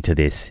be a link to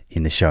this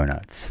in the show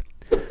notes.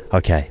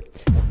 Okay,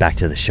 back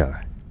to the show.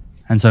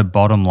 And so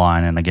bottom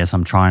line, and I guess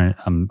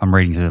I'm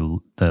reading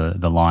through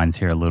the lines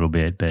here a little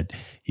bit, but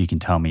you can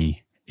tell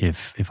me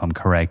if I'm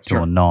correct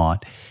Sure. or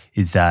not,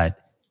 is that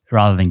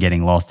rather than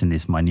getting lost in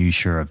this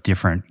minutiae of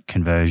different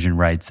conversion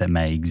rates that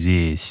may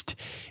exist,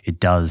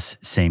 it does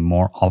seem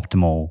more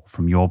optimal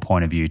from your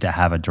point of view to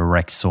have a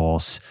direct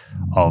source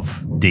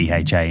of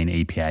DHA and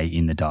EPA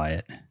in the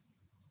diet.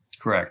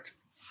 Correct.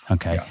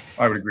 Okay. Yeah,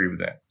 I would agree with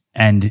that.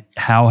 And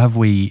how have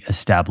we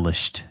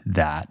established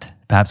that?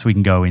 Perhaps we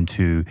can go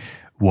into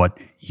what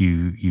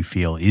you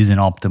feel is an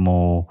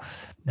optimal,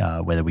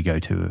 whether we go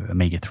to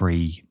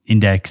omega-3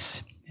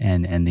 index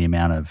and the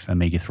amount of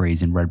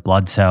omega-3s in red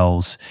blood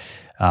cells,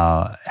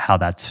 how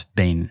that's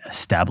been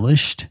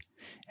established,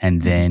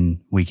 and then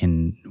we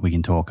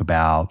can talk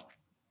about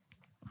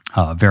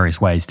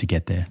various ways to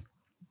get there.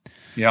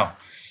 Yeah.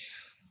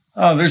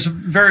 There's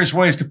various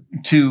ways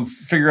to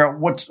figure out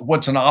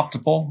what's an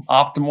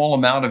optimal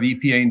amount of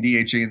EPA and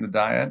DHA in the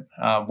diet.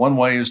 One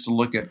way is to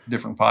look at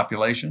different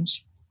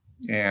populations,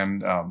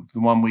 and the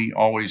one we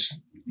always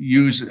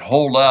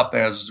hold up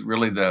as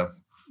really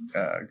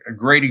a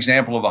great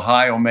example of a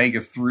high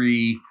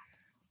omega-3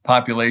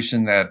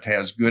 population that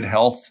has good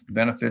health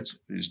benefits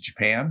is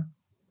Japan.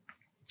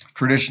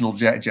 Traditional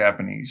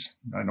Japanese.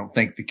 I don't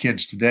think the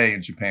kids today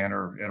in Japan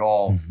are at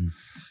all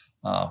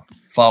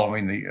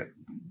following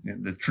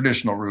the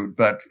traditional route,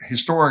 but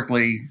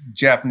historically,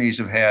 Japanese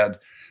have had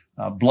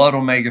blood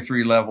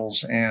omega-3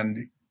 levels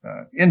and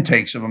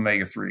intakes of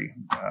omega-3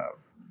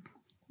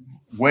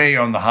 way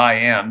on the high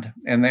end,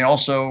 and they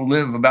also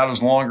live about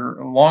as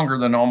longer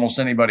than almost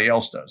anybody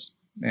else does,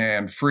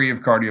 and free of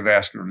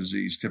cardiovascular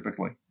disease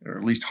typically, or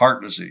at least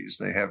heart disease.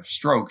 They have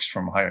strokes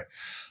from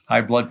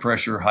high blood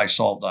pressure, high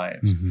salt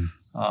diets,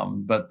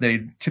 but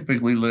they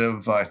typically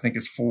live, I think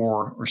it's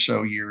 4 or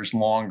so years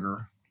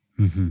longer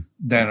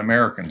than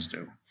Americans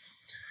do.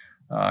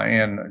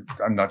 And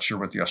I'm not sure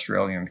what the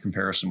Australian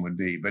comparison would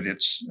be, but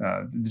it's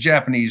the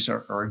Japanese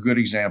are a good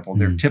example.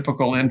 Their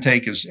typical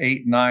intake is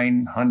 800,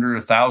 900,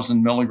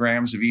 1,000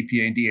 milligrams of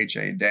EPA and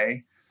DHA a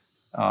day,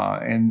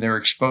 and they're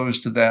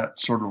exposed to that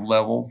sort of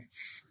level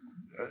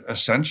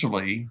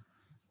essentially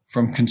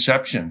from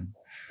conception,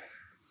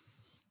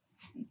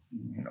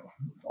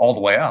 all the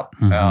way up,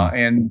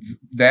 and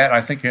that I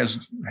think has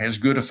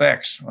good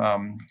effects.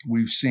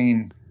 We've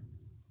seen.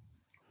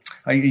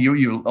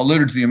 You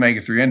alluded to the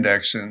omega-3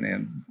 index,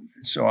 and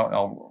so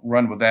I'll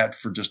run with that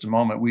for just a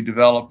moment. We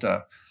developed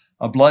a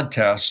blood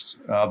test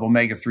of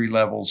omega-3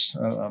 levels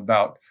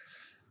about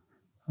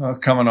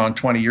coming on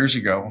 20 years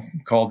ago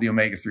called the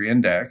omega-3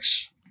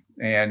 index,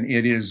 and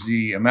it is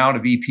the amount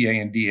of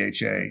EPA and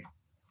DHA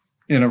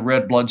in a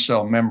red blood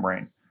cell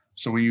membrane.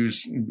 So we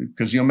use,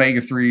 because the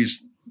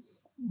omega-3s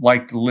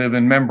like to live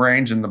in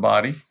membranes in the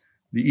body,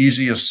 the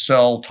easiest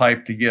cell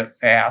type to get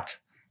at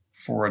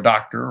for a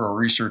doctor or a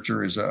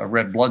researcher is a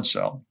red blood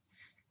cell,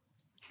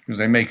 because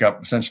they make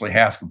up essentially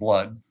half the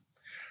blood.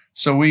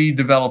 So we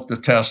developed the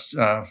test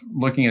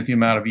looking at the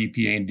amount of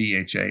EPA and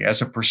DHA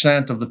as a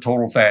percent of the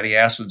total fatty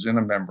acids in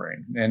a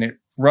membrane. And it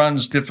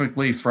runs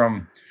typically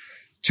from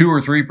 2 or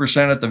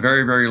 3% at the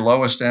very, very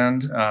lowest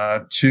end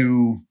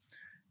to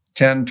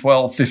 10,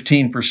 12,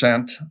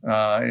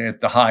 15% at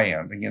the high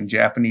end. Again,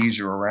 Japanese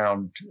are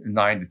around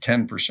 9 to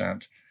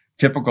 10%.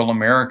 Typical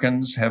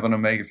Americans have an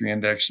omega-3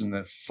 index in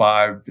the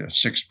 5 to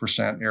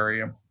 6%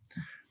 area.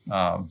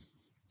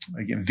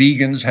 Again,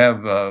 vegans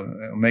have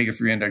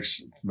omega-3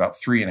 index about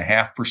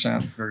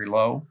 3.5%, very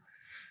low.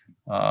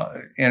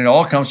 And it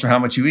all comes from how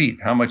much you eat,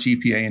 how much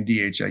EPA and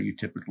DHA you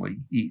typically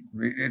eat.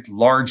 It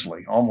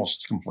largely,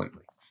 almost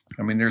completely.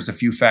 I mean, there's a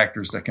few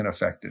factors that can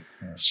affect it.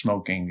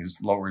 Smoking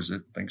lowers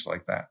it, things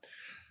like that.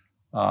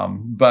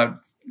 But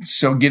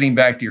so getting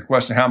back to your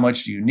question, how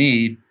much do you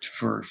need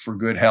for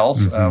good health?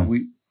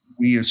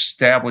 We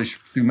established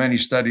through many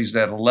studies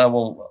that a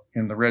level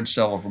in the red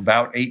cell of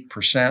about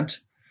 8%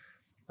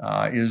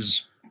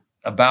 is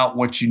about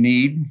what you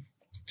need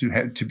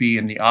to be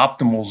in the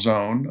optimal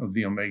zone of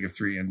the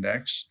omega-3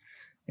 index,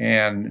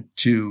 and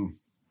to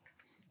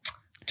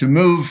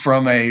move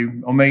from a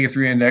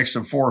omega-3 index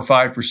of 4 or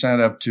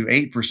 5% up to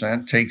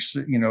 8% takes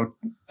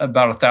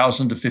about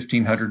 1,000 to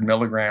 1,500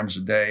 milligrams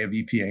a day of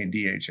EPA and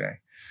DHA.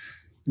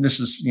 And this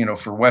is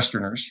for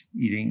Westerners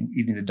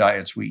eating the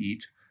diets we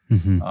eat.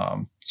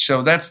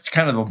 So that's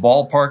kind of the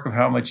ballpark of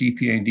how much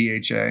EPA and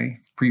DHA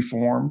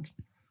preformed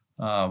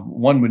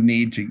one would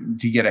need to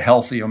get a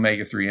healthy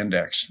omega-3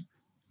 index.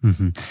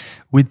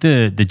 With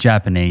the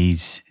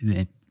Japanese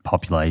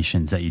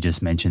populations that you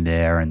just mentioned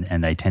there,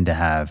 and they tend to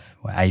have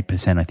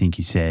 8%, I think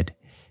you said,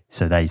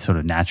 so they sort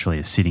of naturally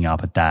are sitting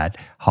up at that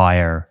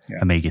higher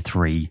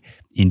omega-3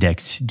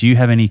 index. Do you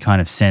have any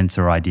kind of sense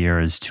or idea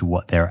as to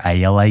what their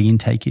ALA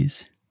intake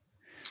is?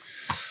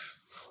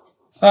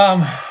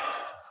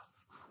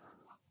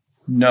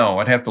 No,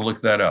 I'd have to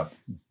look that up.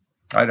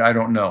 I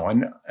don't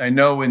know. I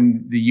know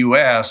in the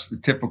U.S., the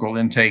typical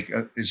intake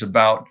is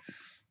about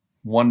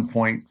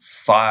 1.2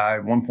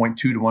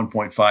 to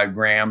 1.5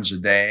 grams a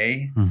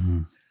day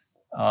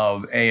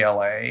of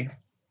ALA.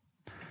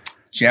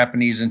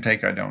 Japanese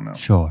intake, I don't know.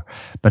 Sure.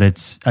 But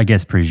it's, I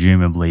guess,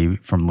 presumably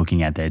from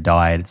looking at their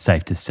diet, it's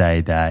safe to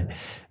say that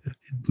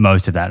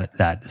most of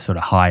that sort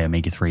of high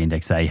omega-3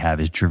 index they have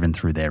is driven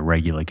through their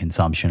regular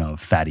consumption of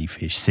fatty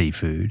fish,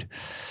 seafood.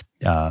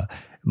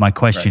 My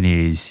question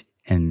is,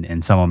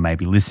 and someone may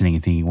be listening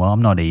and thinking, well,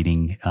 I'm not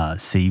eating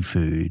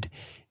seafood,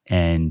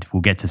 and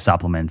we'll get to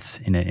supplements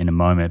in a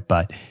moment,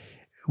 but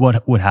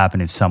what would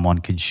happen if someone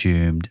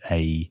consumed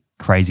a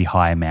crazy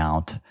high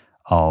amount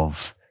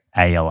of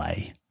ALA?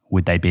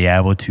 Would they be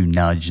able to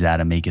nudge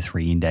that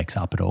omega-3 index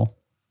up at all?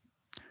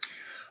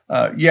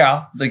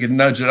 Yeah, they could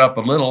nudge it up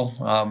a little.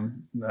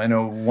 I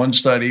know one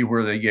study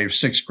where they gave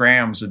 6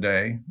 grams a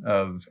day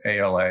of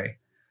ALA,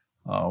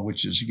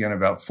 which is, again,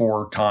 about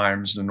 4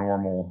 times the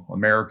normal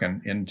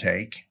American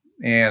intake.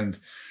 And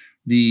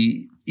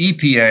the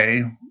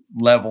EPA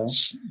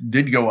levels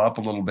did go up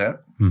a little bit,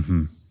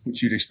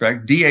 which you'd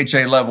expect.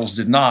 DHA levels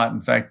did not.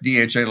 In fact,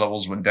 DHA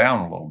levels went down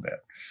a little bit,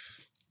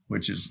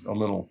 which is a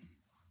little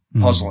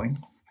puzzling.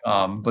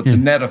 But the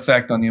net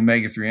effect on the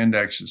omega-3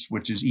 indexes,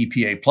 which is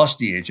EPA plus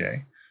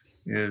DHA,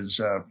 is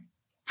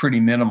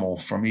pretty minimal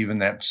from even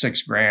that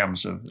 6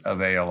 grams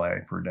of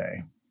ALA per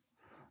day.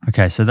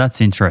 Okay, so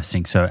that's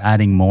interesting. So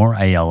adding more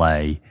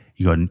ALA,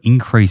 you got an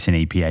increase in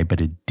EPA,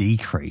 but a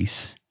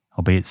decrease,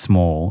 albeit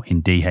small,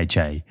 in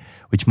DHA,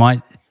 which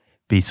might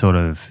be sort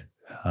of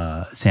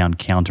sound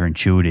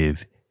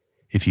counterintuitive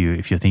if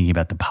you're thinking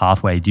about the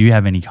pathway. Do you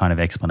have any kind of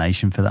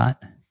explanation for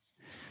that?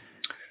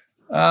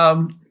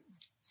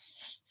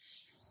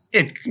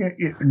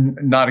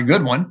 Not a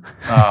good one.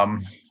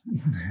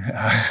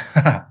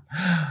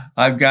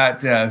 I've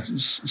got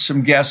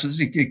some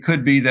guesses. It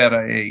could be that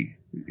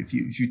if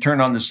you turn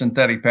on the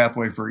synthetic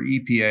pathway for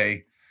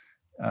EPA,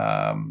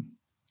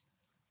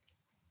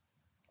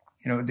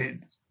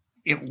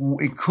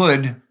 it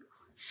could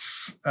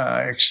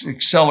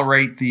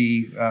accelerate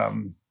the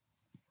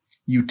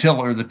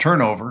utility or the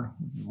turnover,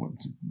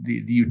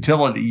 the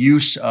utility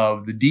use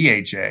of the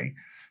DHA,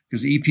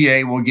 because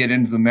EPA will get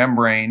into the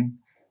membrane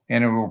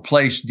and it will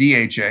replace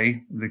DHA,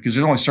 because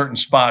there's only certain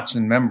spots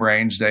in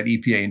membranes that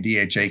EPA and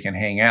DHA can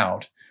hang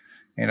out.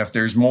 And if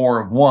there's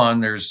more of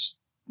one,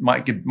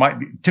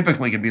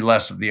 typically can be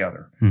less of the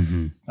other.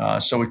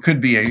 So it could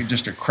be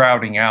just a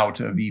crowding out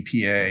of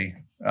EPA,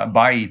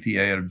 by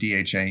EPA, of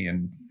DHA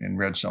in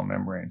red cell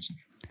membranes.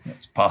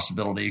 That's a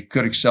possibility. It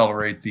could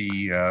accelerate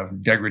the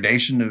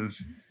degradation of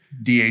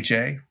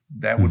DHA.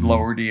 That would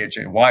lower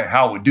DHA.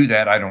 How it would do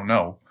that, I don't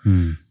know.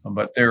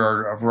 But there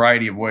are a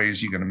variety of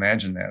ways you can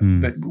imagine that.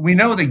 But we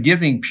know that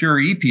giving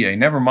pure EPA,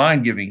 never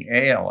mind giving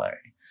ALA,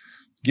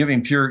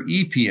 giving pure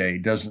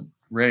EPA doesn't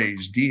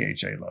raise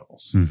DHA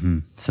levels.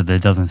 So there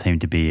doesn't seem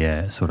to be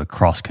a sort of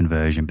cross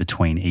conversion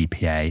between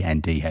EPA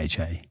and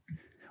DHA,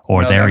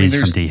 or from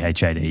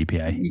DHA to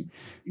EPA.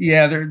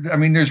 Yeah,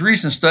 there's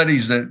recent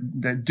studies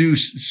that do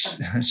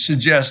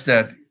suggest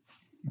that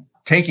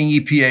taking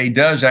EPA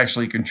does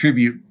actually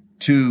contribute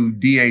to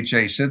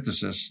DHA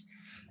synthesis,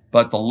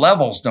 but the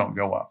levels don't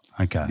go up.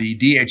 Okay. The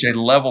DHA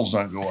levels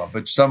don't go up,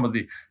 but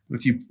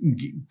if you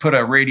put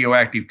a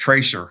radioactive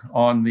tracer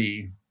on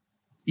the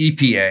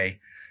EPA,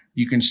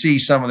 you can see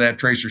some of that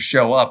tracer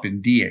show up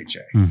in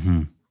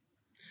DHA.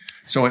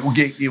 So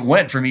it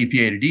went from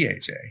EPA to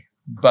DHA,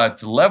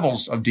 but the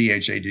levels of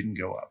DHA didn't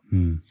go up.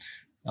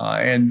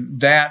 And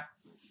that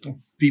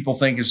people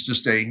think is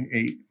just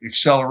a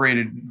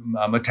accelerated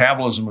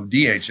metabolism of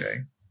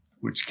DHA,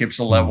 which keeps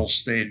the levels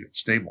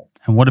stable.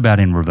 And what about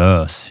in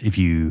reverse? If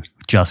you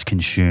just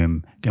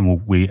consume,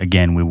 and we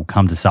will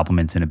come to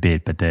supplements in a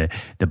bit, but the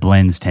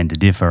blends tend to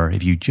differ.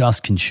 If you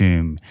just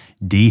consume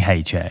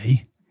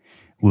DHA,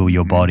 will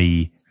your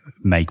body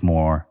make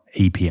more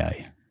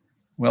EPA?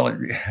 Well,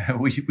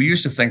 we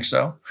used to think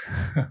so,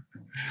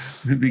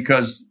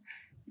 because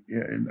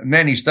in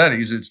many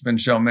studies, it's been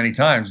shown many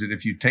times that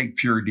if you take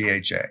pure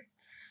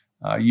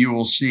DHA, you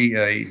will see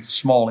a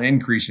small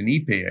increase in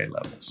EPA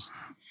levels.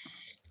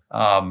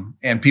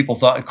 And people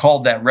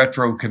called that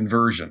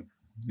retroconversion,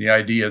 the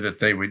idea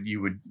that you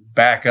would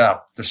back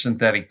up the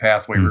synthetic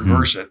pathway,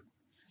 reverse it,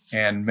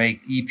 and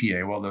make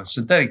EPA. Well, the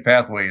synthetic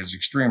pathway is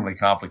extremely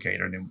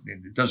complicated, and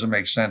it doesn't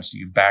make sense that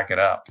you back it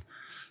up.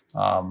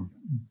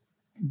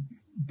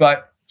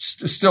 But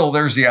still,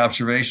 there's the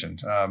observation.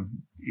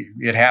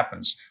 It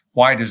happens.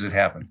 Why does it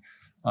happen?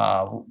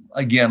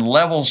 Again,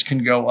 levels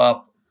can go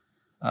up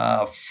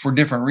for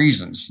different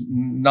reasons,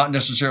 not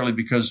necessarily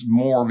because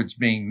more of it's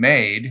being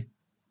made.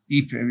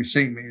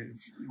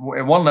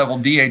 At one level,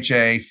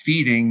 DHA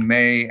feeding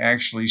may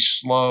actually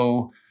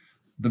slow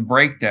the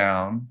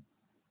breakdown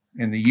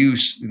in the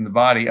use in the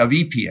body of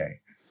EPA.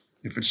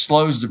 If it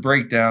slows the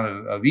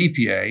breakdown of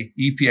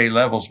EPA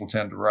levels will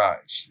tend to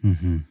rise,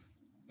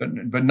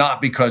 but not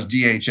because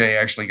DHA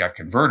actually got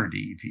converted to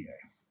EPA.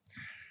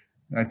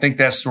 I think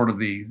that's sort of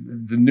the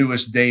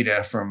newest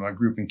data from a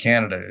group in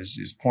Canada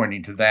is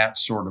pointing to that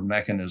sort of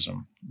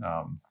mechanism.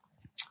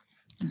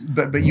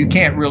 But you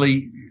can't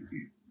really.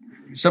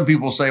 Some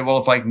people say, well,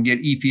 if I can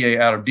get EPA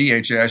out of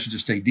DHA, I should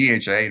just take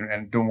DHA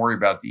and don't worry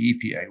about the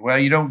EPA. Well,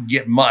 you don't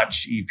get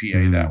much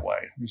EPA that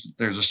way.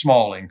 There's a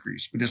small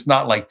increase, but it's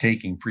not like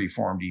taking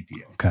preformed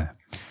EPA. Okay.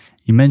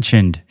 You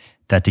mentioned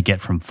that to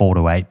get from 4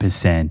 to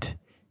 8%,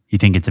 you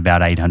think it's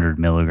about 800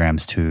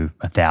 milligrams to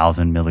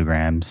 1,000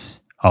 milligrams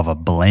of a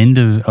blend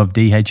of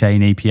DHA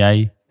and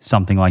EPA,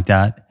 something like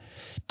that.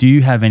 Do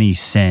you have any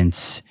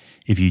sense,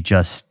 if you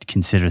just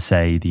consider,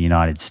 say, the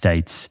United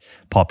States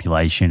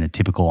population, a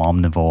typical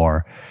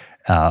omnivore,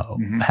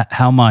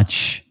 how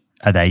much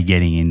are they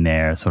getting in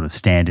their sort of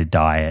standard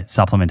diet,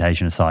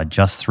 supplementation aside,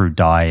 just through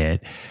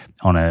diet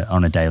on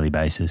a daily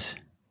basis?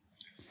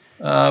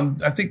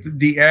 I think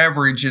the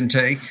average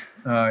intake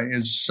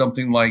is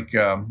something like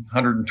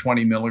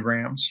 120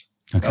 milligrams,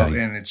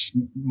 and it's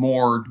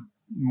more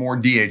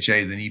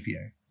DHA than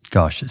EPA.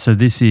 Gosh, so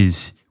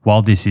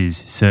while this is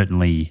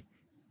certainly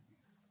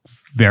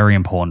very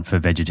important for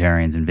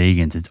vegetarians and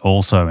vegans, it's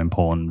also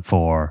important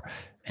for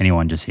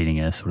anyone just eating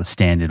a sort of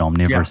standard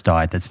omnivorous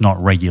diet that's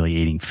not regularly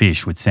eating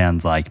fish, which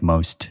sounds like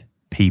most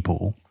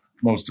people.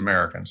 Most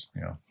Americans,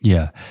 yeah.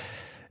 Yeah.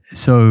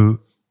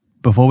 So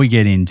before we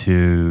get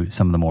into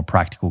some of the more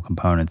practical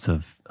components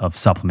of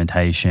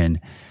supplementation,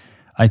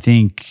 I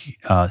think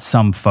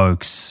some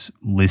folks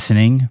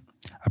listening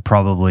are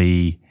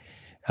probably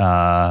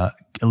a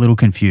little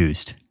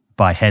confused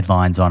by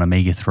headlines on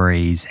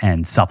omega-3s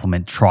and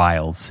supplement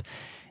trials.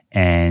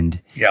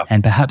 And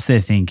perhaps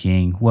they're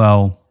thinking,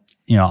 well,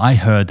 I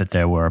heard that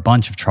there were a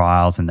bunch of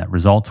trials and that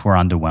results were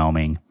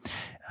underwhelming.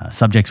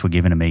 Subjects were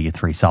given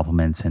omega-3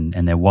 supplements and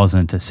there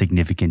wasn't a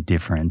significant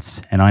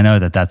difference. And I know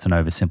that that's an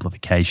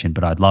oversimplification,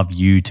 but I'd love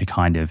you to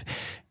kind of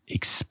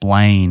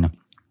explain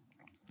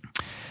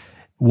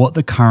what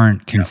the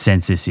current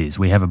consensus is.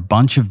 We have a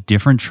bunch of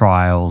different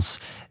trials.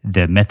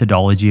 The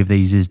methodology of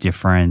these is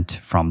different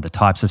from the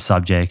types of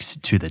subjects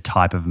to the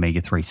type of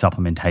omega-3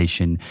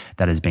 supplementation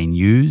that has been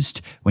used.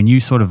 When you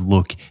sort of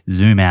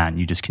zoom out and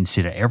you just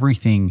consider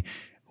everything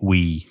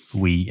we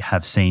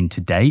have seen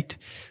to date,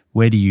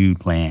 where do you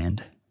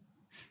land?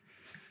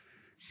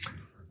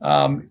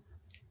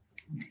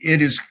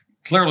 It is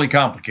clearly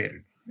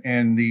complicated,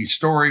 and the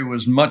story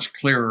was much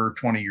clearer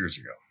 20 years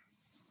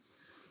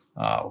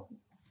ago.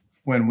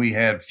 When we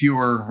had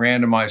fewer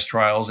randomized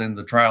trials, and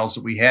the trials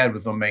that we had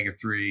with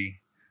omega-3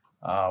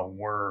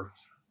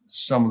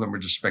 some of them were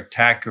just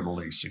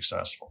spectacularly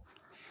successful.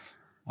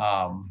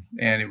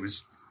 And it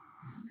was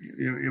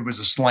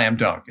a slam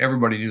dunk.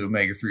 Everybody knew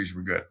omega-3s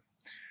were good.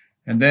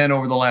 And then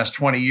over the last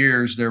 20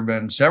 years, there have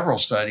been several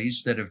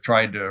studies that have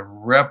tried to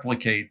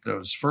replicate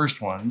those first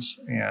ones.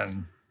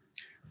 And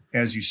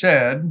as you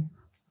said,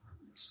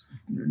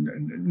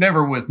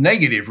 never with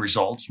negative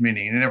results,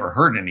 meaning it never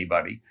hurt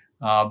anybody.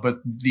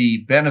 But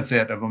the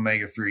benefit of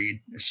omega-3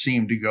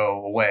 seemed to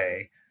go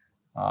away.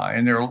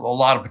 And there are a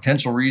lot of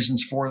potential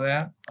reasons for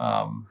that.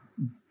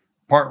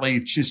 Partly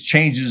it's just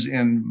changes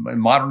in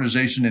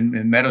modernization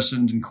in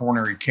medicines and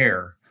coronary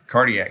care,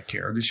 cardiac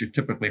care. These are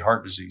typically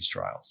heart disease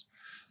trials.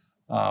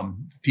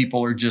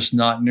 People are just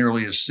not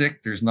nearly as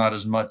sick. There's not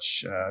as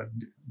much,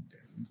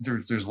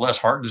 there's less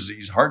heart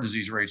disease. Heart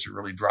disease rates are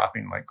really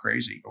dropping like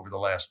crazy over the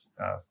last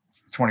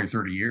 20 or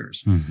 30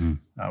 years.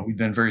 Mm-hmm. We've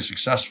been very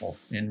successful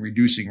in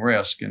reducing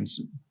risk. And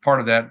part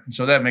of that,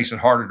 so that makes it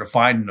harder to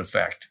find an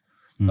effect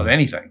of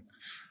anything.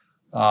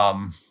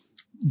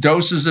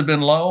 Doses have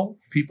been low.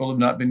 People have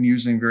not been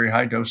using very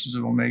high doses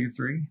of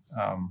omega-3.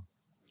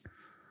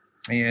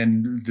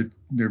 And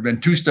there have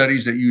been 2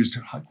 studies that used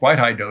quite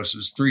high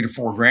doses, 3 to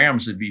 4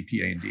 grams of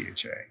EPA and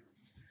DHA,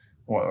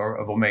 or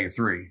of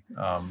omega-3.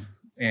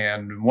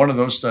 And one of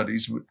those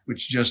studies,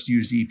 which just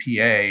used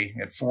EPA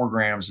at 4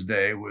 grams a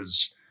day,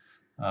 was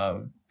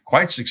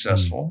quite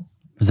successful.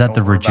 Was that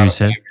the Reduce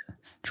It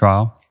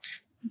trial?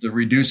 The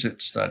Reduce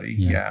It study,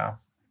 yeah.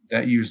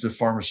 That used a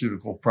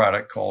pharmaceutical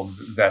product called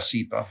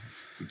Vasipa,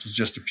 which is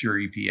just a pure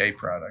EPA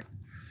product.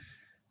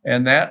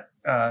 And that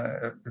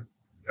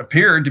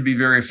appeared to be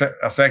very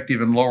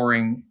effective in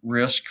lowering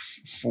risk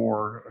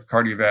for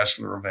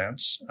cardiovascular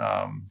events.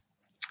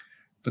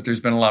 But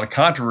there's been a lot of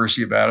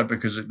controversy about it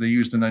because they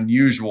used an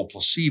unusual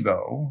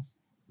placebo,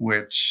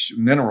 which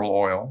mineral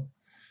oil,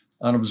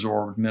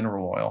 unabsorbed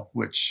mineral oil,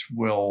 which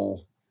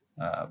will,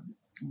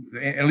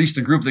 at least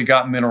the group that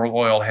got mineral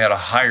oil had a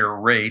higher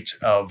rate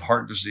of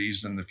heart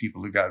disease than the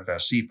people who got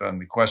Vasipa.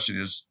 And the question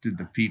is, did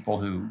the people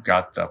who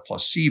got the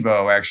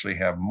placebo actually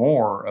have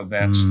more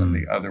events than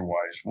they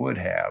otherwise would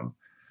have?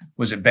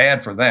 Was it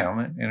bad for them?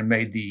 And it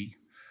made the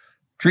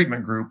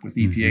treatment group with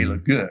EPA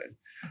look good.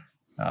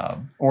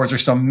 Or is there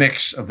some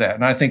mix of that?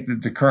 And I think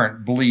that the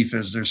current belief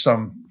is there's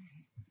some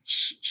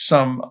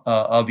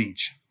of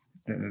each.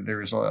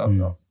 There is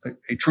a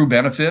true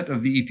benefit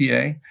of the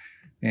EPA,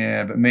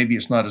 but maybe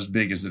it's not as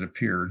big as it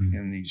appeared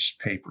in these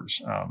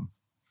papers.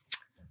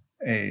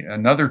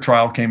 Another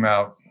trial came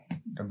out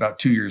about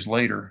 2 years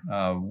later,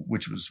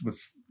 which was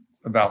with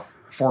about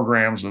 4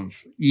 grams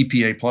of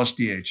EPA plus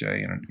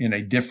DHA in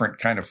a different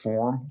kind of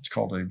form. It's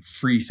called a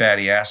free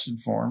fatty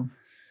acid form.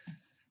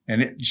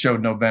 And it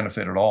showed no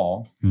benefit at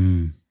all.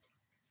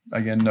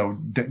 Again,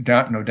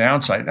 no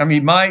downside. I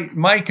mean,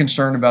 my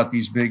concern about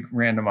these big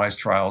randomized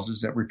trials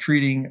is that we're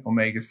treating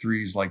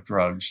omega-3s like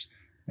drugs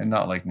and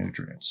not like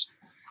nutrients.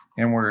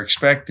 And we're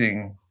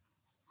expecting,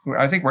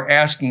 I think we're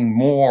asking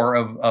more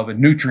of a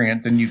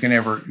nutrient than you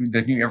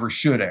ever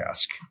should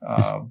ask.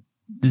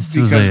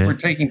 Because we're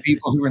taking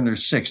people who are in their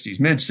 60s,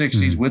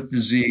 mid-60s with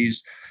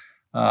disease.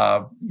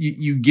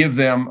 You give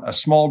them a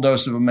small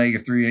dose of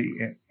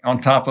omega-3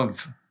 on top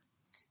of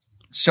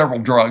several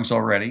drugs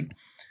already,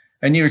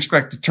 and you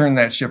expect to turn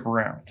that ship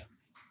around.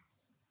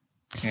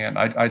 And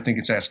I think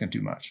it's asking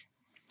too much.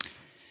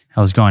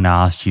 I was going to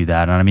ask you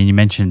that. And I mean, you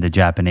mentioned the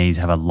Japanese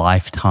have a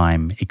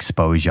lifetime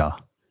exposure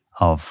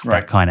of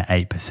that kind of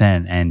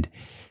 8%. And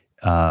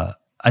I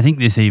think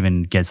this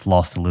even gets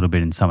lost a little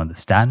bit in some of the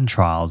statin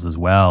trials as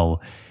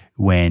well,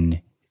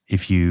 when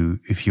if you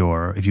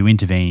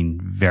intervene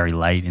very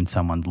late in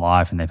someone's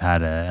life and they've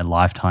had a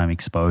lifetime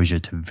exposure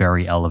to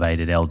very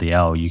elevated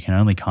LDL, you can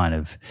only kind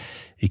of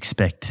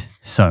expect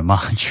so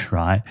much,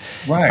 right?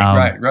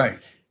 Right.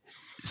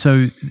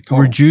 So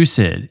Reduce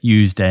It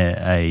used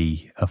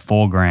a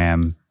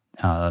 4-gram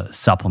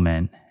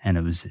supplement, and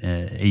it was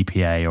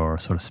EPA, or a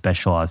sort of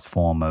specialized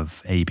form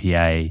of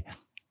EPA.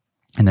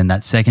 And then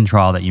that second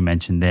trial that you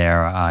mentioned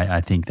there,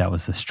 I think that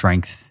was the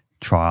strength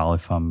trial,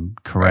 if I'm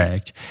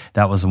correct. Right.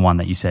 That was the one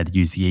that you said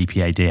used the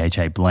EPA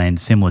DHA blend,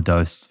 similar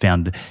dose,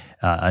 found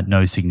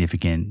no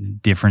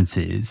significant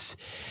differences.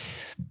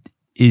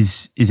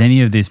 Is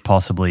any of this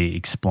possibly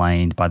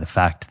explained by the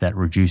fact that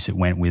Reduce It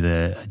went with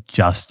a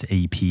just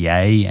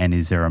EPA, and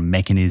is there a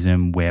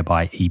mechanism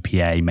whereby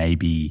EPA may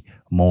be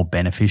more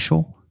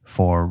beneficial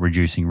for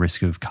reducing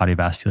risk of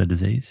cardiovascular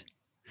disease?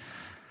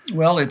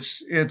 Well,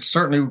 it's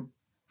certainly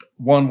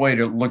one way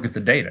to look at the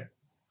data.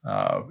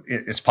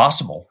 It's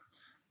possible.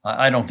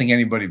 I don't think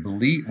anybody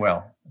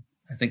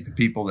I think the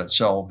people that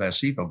sell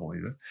Vascepa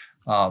believe it.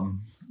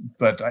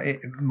 But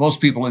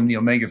most people in the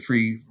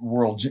omega-3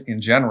 world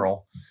in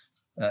general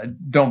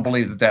don't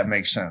believe that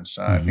makes sense.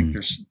 I think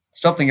there's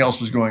something else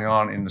was going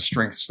on in the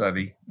strength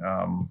study,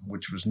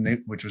 which was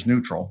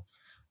neutral.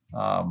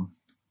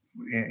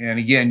 And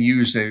again,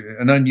 used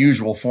an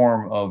unusual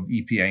form of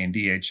EPA and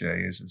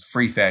DHA as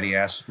free fatty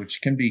acids,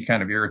 which can be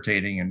kind of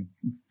irritating and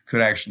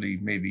could actually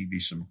maybe be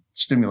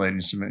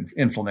stimulating some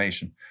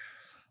inflammation,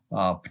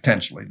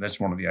 potentially. That's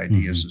one of the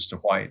ideas as to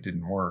why it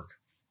didn't work.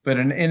 But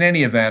in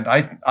any event,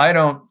 I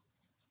don't.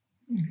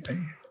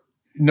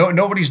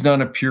 Nobody's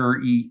done a pure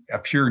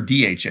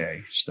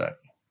DHA study,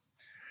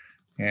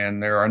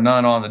 and there are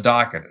none on the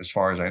docket as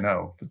far as I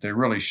know, but there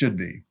really should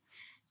be,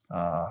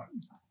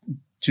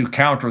 to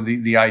counter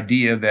the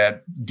idea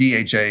that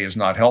DHA is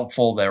not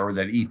helpful, or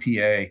that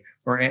EPA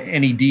or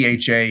any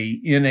DHA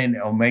in an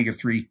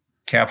omega-3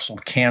 capsule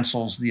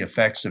cancels the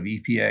effects of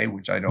EPA,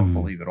 which I don't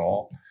believe at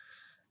all.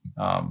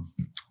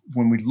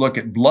 When we look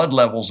at blood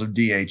levels of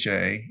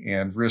DHA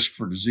and risk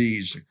for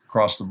disease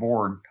across the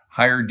board,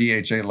 higher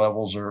DHA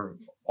levels are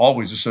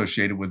always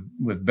associated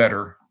with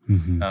better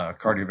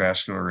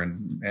cardiovascular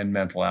and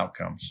mental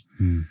outcomes.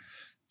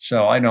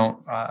 So I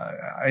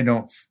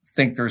don't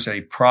think there's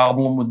a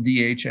problem with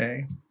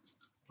DHA.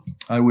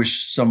 I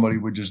wish somebody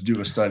would just do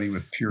a study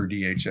with pure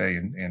DHA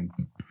and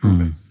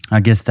prove it. I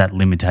guess that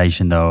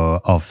limitation,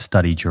 though, of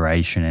study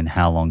duration and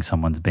how long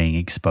someone's being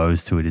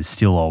exposed to it is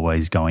still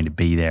always going to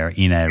be there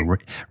in a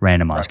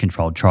randomized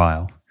controlled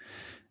trial.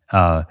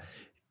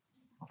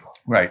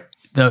 Right.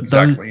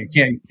 Exactly.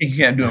 You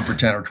can't do them for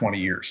 10 or 20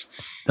 years.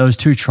 Those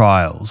two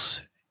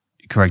trials,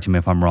 correct me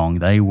if I'm wrong,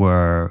 they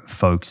were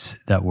folks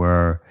that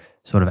were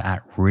sort of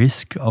at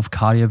risk of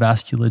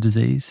cardiovascular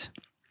disease?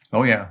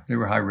 Oh, yeah. They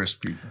were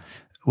high-risk people.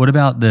 What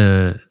about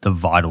the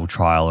VITAL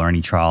trial, or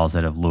any trials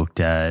that have looked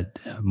at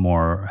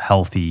more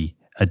healthy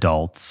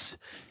adults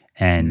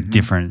and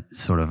different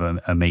sort of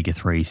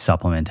omega-3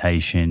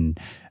 supplementation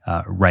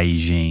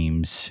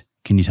regimes?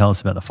 Can you tell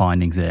us about the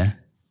findings there?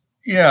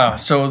 Yeah.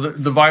 So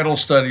the VITAL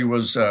study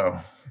was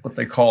what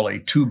they call a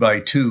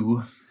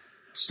 2x2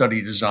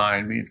 study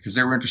design, because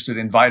they were interested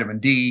in vitamin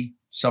D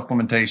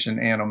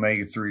supplementation and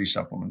omega-3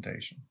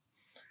 supplementation.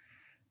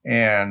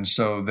 And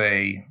so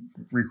they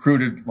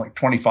recruited like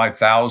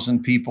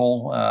 25,000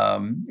 people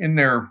in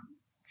their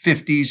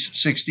 50s,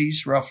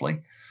 60s,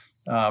 roughly,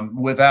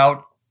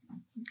 without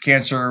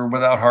cancer,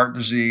 without heart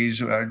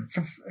disease,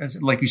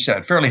 like you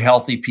said, fairly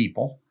healthy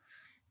people,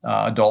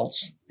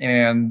 adults.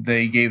 And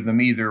they gave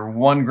them either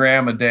 1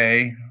 gram a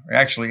day, or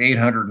actually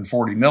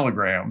 840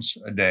 milligrams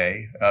a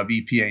day of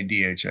EPA and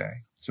DHA.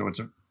 So it's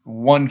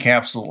one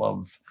capsule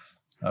of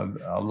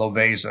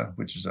Lovesa,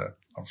 which is a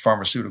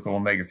pharmaceutical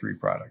omega-3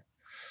 product.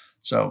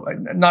 So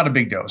not a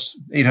big dose,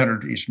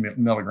 800 each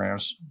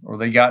milligrams, or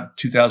they got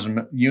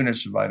 2,000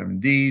 units of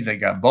vitamin D. They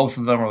got both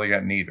of them, or they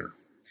got neither.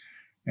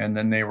 And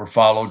then they were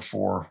followed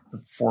for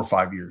 4 or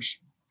 5 years.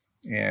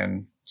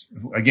 And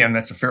again,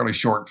 that's a fairly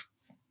short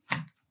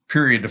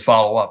period to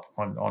follow up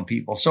on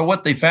people. So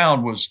what they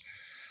found was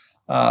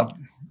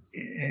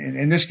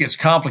and this gets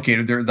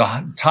complicated.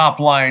 The top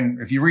line,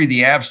 if you read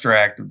the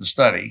abstract of the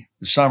study,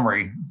 the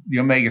summary, the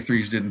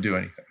omega-3s didn't do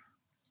anything.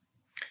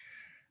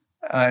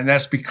 And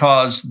that's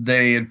because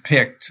they had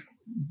picked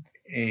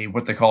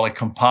what they call a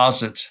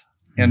composite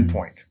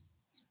endpoint.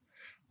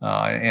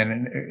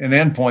 And an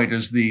endpoint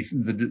is the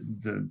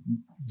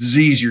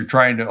disease you're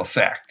trying to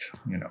affect,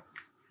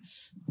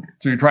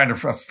 So you're trying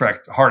to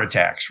affect heart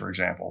attacks, for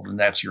example, and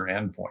that's your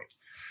endpoint.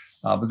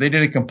 But they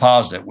did a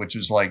composite, which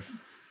is like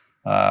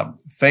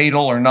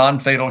fatal or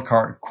non-fatal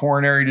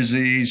coronary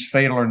disease,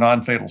 fatal or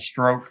non-fatal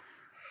stroke.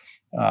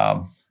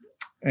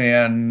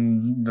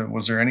 And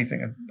was there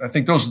anything? I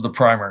think those are the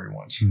primary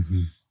ones.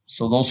 Mm-hmm.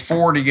 So those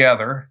four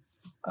together.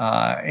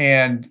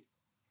 And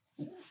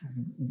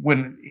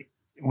when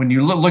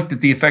you looked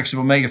at the effects of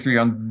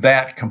omega-3 on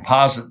that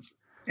composite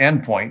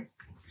endpoint,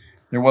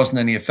 there wasn't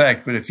any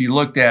effect. But if you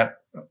looked at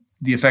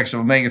the effects of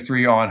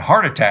omega-3 on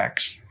heart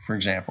attacks, for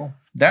example,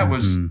 that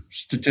was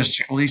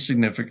statistically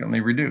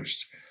significantly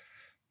reduced.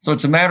 So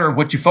it's a matter of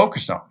what you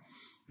focus on.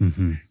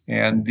 Mm-hmm.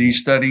 And these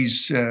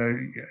studies,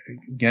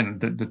 again,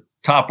 the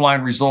top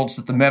line results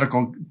that the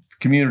medical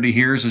community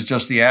hears is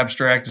just the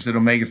abstract, is that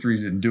omega-3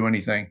 didn't do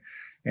anything.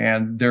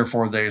 And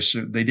therefore, they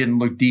didn't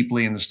look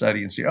deeply in the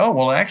study and say, oh,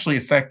 well, it actually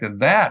affected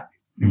that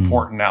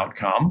important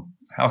outcome.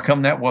 How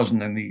come that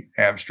wasn't in the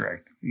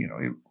abstract?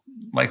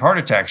 Like heart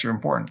attacks are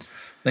important.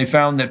 They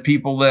found that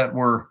people that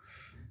were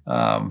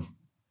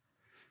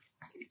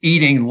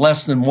eating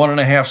less than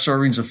 1.5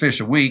 servings of fish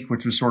a week,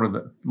 which was sort of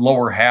the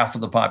lower half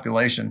of the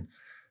population,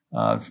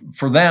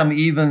 for them,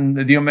 even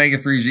the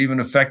omega-3s even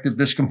affected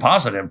this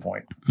composite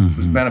endpoint. It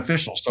was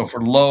beneficial. So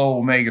for low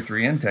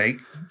omega-3 intake,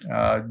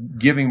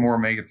 giving more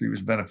omega-3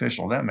 was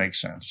beneficial. That makes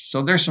sense.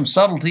 So there's some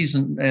subtleties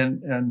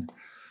and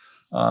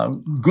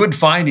good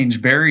findings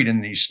buried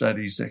in these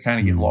studies that kind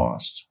of get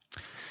lost.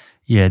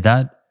 Yeah,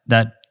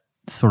 that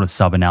sort of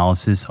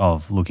sub-analysis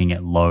of looking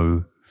at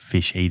low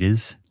fish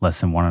eaters,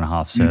 less than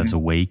 1.5 serves a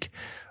week,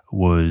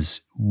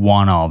 was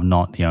one of,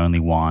 not the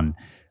only one,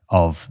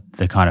 of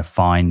the kind of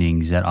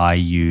findings that I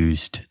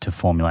used to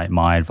formulate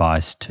my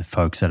advice to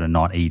folks that are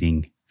not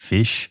eating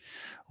fish.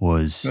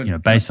 Was,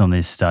 based on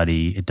this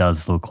study, it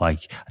does look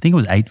like, I think it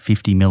was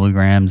 850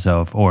 milligrams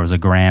or it was a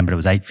gram, but it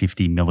was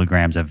 850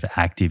 milligrams of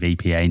active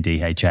EPA and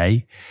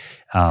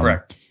DHA.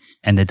 Correct.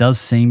 And there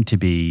does seem to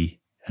be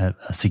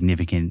a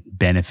significant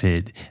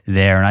benefit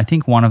there. And I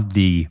think one of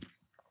the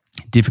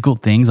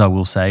difficult things I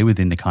will say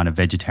within the kind of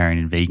vegetarian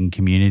and vegan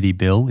community,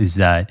 Bill, is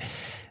that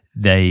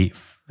they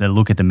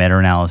look at the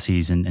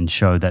meta-analyses and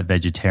show that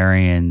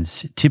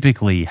vegetarians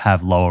typically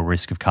have lower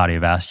risk of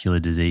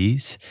cardiovascular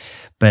disease.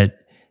 But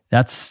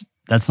that's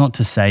not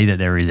to say that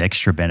there is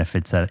extra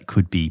benefits that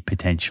could be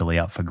potentially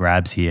up for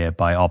grabs here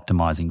by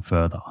optimizing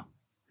further.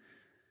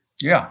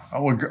 Yeah,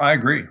 I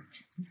agree.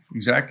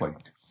 Exactly.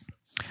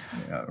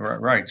 Yeah,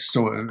 right.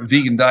 So a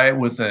vegan diet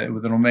with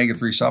an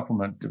omega-3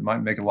 supplement, it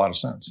might make a lot of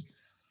sense.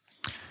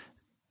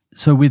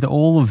 So with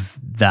all of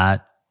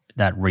that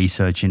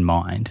research in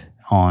mind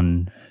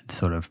on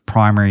sort of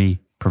primary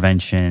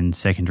prevention,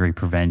 secondary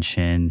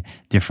prevention,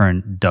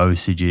 different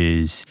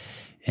dosages,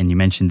 and you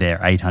mentioned there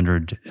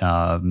 800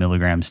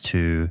 milligrams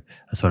to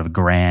a sort of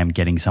gram,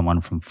 getting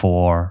someone from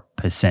 4%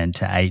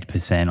 to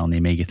 8% on the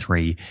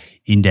omega-3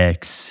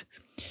 index.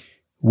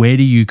 Where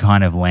do you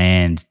kind of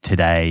land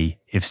today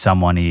if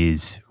someone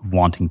is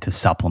wanting to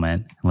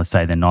supplement, and let's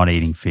say they're not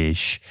eating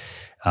fish?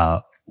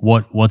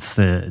 What's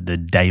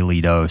the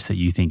daily dose that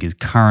you think is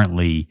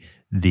currentently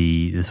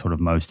the sort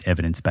of most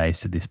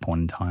evidence-based at this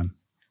point in time?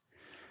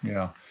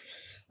 Yeah.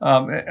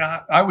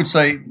 I would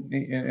say,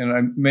 and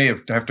I may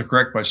have to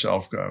correct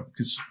myself,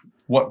 because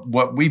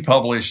what we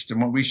published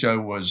and what we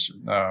showed was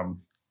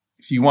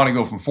if you want to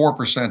go from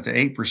 4% to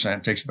 8%,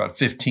 it takes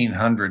about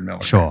 1,500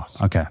 milligrams. Sure.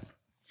 Okay.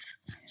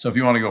 So if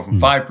you want to go from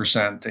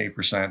 5% to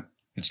 8%,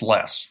 it's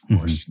less. Of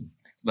course,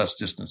 less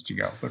distance to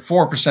go. But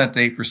 4%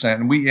 to 8%,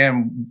 and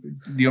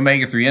the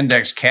omega-3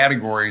 index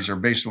categories are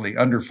basically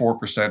under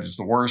 4% is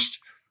the worst,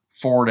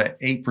 4 to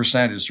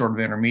 8% is sort of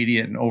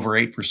intermediate, and over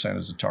 8%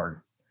 is the target.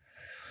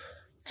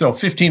 So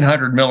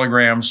 1,500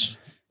 milligrams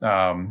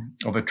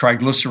of a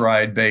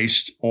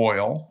triglyceride-based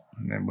oil,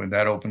 and then when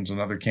that opens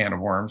another can of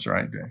worms,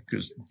 right?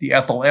 Because the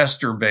ethyl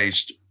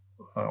ester-based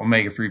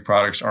omega-3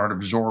 products aren't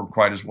absorbed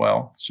quite as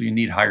well, so you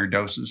need higher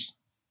doses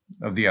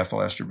of the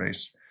ethyl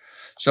ester-based.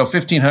 So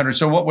 1,500.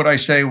 So what would I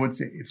say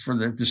for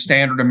the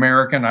standard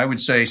American? I would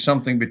say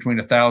something between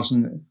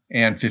 1,000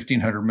 and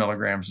 1,500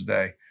 milligrams a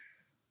day.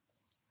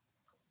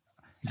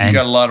 You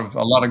got a lot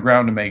of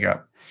ground to make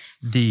up.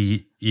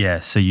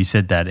 So you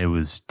said that it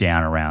was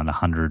down around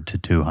 100 to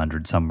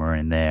 200, somewhere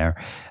in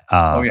there.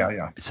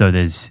 Yeah. So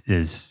there's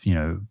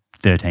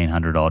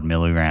 1,300 odd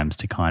milligrams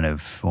to kind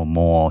of, or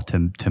more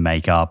to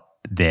make up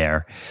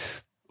there.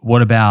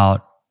 What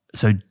about,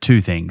 so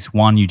two things.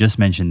 One, you just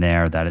mentioned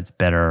there that it's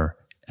better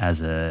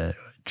as a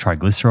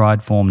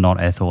triglyceride form,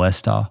 not ethyl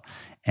ester.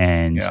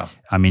 And Yeah.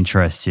 I'm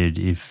interested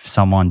if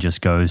someone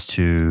just goes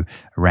to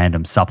a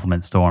random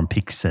supplement store and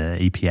picks a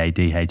EPA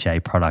DHA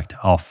product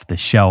off the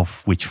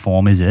shelf, which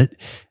form is it?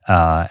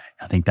 I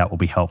think that will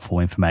be helpful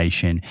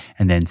information.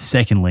 And then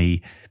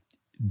secondly,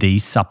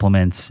 these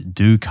supplements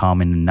do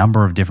come in a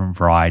number of different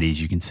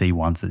varieties. You can see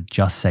ones that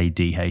just say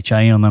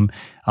DHA on them.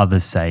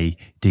 Others say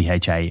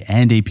DHA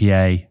and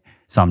EPA.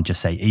 Some just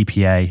say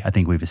EPA. I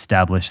think we've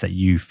established that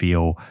you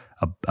feel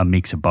a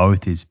mix of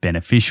both is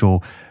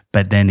beneficial.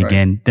 But then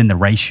again, then the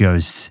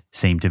ratios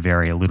seem to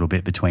vary a little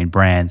bit between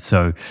brands.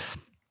 So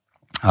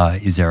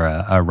is there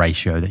a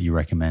ratio that you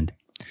recommend?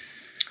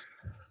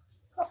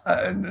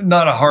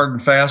 Not a hard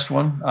and fast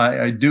one.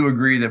 I do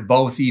agree that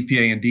both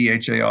EPA and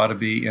DHA ought to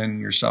be in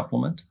your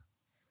supplement.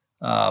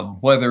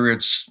 Whether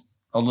it's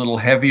a little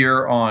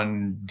heavier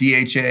on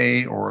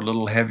DHA or a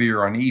little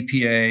heavier on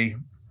EPA,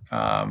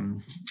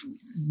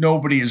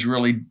 nobody has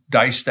really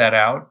diced that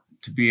out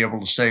to be able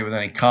to say with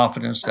any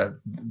confidence that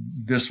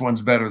this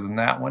one's better than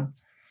that one.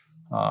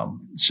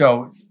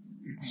 So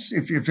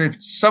if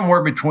it's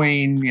somewhere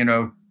between,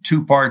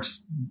 2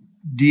 parts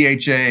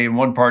DHA and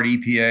 1 part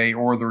EPA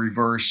or the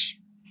reverse,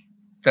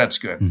 that's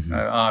good.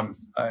 Mm-hmm.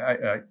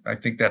 I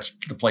think that's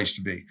the place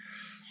to be.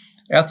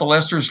 Ethyl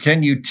esters,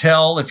 can you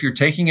tell if you're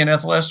taking an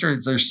ethyl ester?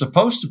 They're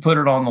supposed to put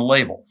it on the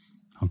label.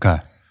 Okay.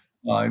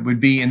 It would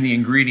be in the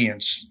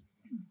ingredients.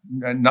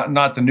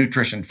 Not the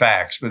nutrition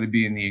facts, but it'd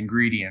be in the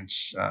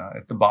ingredients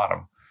at the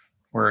bottom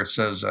where it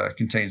says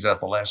contains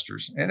ethyl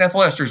esters. And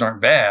ethyl esters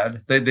aren't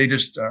bad. They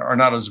just are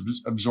not as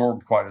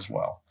absorbed quite as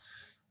well.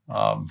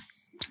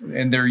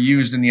 And they're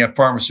used in the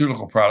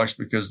pharmaceutical products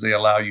because they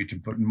allow you to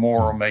put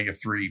more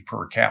omega-3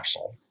 per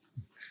capsule.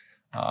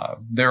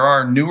 There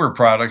are newer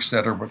products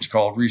that are what's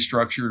called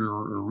restructured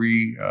or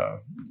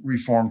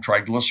reformed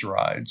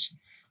triglycerides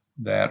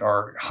that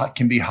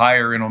can be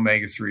higher in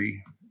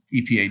omega-3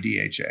 EPA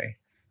DHA.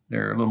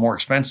 They're a little more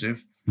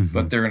expensive,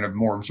 but they're in a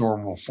more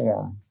absorbable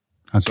form.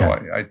 Okay. So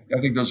I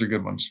think those are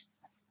good ones.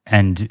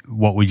 And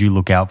what would you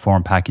look out for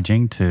in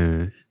packaging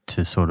to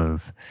sort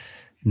of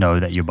know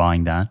that you're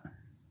buying that?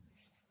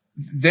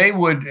 They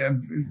would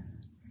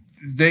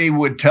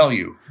tell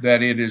you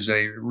that it is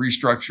a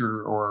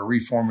restructured or a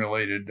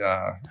reformulated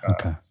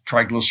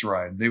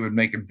triglyceride. They would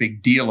make a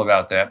big deal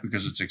about that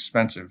because it's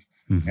expensive.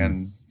 Mm-hmm.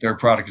 And their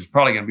product is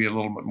probably going to be a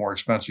little bit more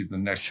expensive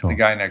than the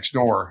guy next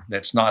door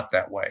that's not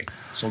that way.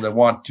 So they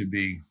want to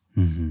be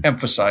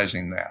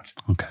emphasizing that.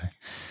 Okay.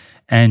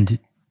 And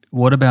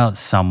what about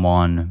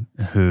someone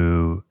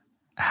who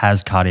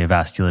has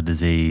cardiovascular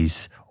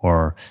disease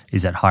or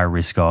is at high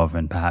risk of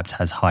and perhaps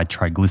has high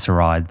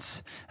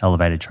triglycerides,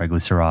 elevated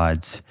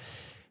triglycerides?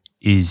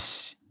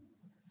 Is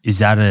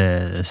that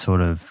a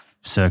sort of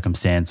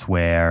circumstance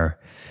where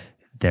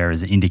there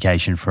is an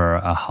indication for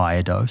a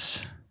higher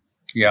dose?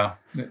 Yeah.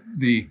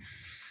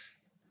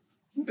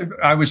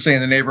 I would say in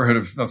the neighborhood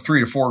of 3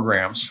 to 4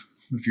 grams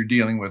if you're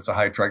dealing with the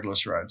high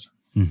triglycerides.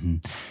 Mm-hmm.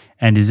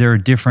 And is there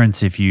a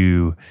difference if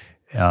you,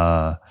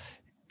 and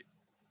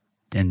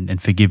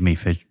forgive me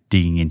for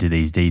digging into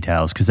these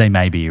details because they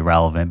may be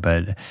irrelevant,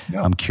 but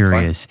I'm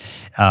curious.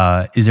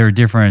 Is there a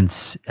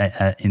difference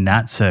in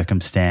that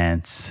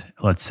circumstance,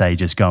 let's say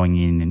just going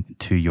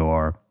into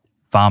your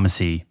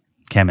pharmacy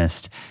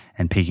chemist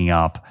and picking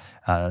up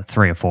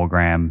 3 or 4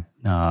 gram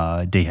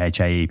DHA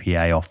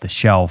EPA off the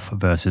shelf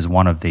versus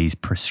one of these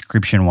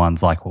prescription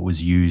ones like what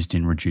was used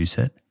in Reduce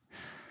It?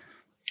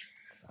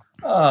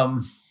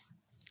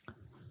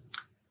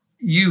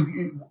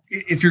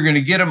 If you're going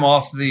to get them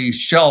off the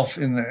shelf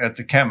at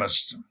the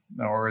chemist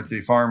or at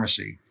the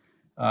pharmacy,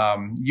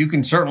 you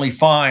can certainly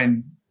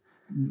find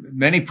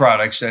many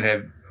products that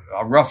have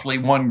roughly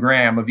 1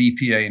 gram of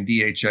EPA and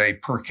DHA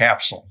per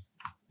capsule,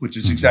 which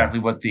is exactly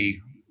what the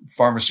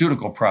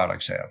pharmaceutical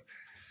products have.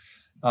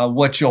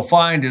 What you'll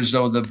find is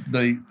though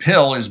the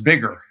pill is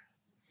bigger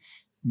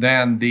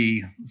than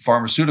the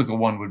pharmaceutical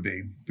one would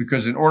be,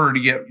 because in order to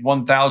get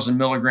 1,000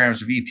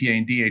 milligrams of EPA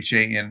and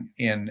DHA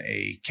in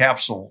a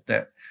capsule,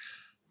 that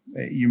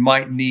you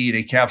might need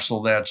a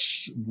capsule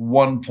that's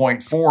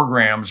 1.4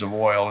 grams of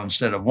oil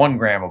instead of 1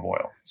 gram of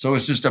oil. So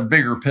it's just a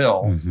bigger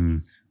pill. Mm-hmm.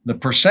 The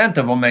percent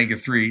of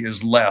omega-3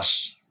 is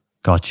less.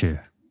 Got you.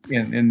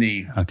 In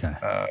the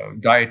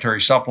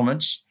dietary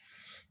supplements,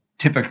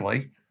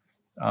 typically.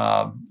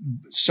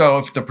 So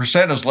if the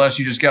percent is less,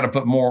 you just got to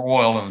put more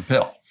oil in the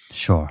pill.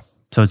 Sure.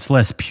 So it's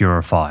less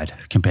purified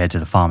compared to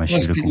the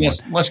pharmaceutical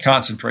less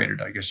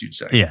concentrated, I guess you'd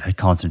say. Yeah,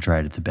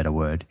 concentrated is a better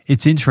word.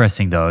 It's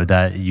interesting, though,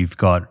 that you've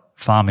got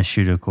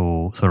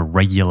pharmaceutical sort of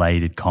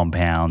regulated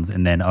compounds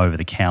and then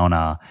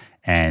over-the-counter,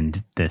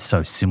 and they're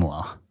so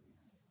similar.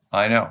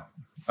 I know.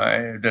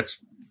 That's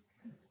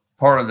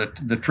part of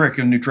the trick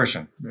in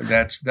nutrition.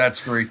 That's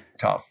very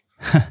tough.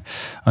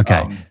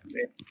 Okay.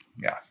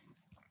 Yeah.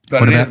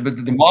 But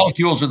the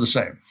molecules are the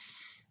same.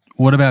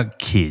 What about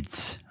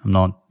kids?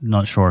 I'm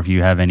not sure if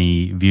you have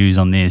any views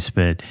on this,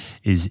 but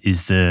is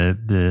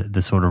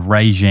the sort of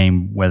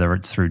regime, whether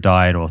it's through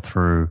diet or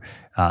through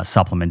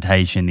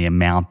supplementation, the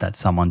amount that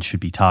someone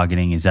should be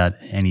targeting, is that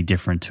any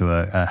different to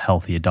a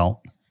healthy adult?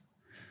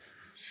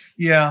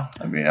 Yeah,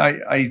 I mean,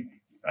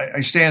 I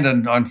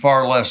stand on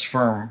far less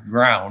firm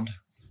ground,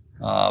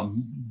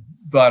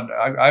 but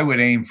I would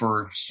aim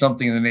for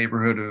something in the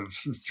neighborhood of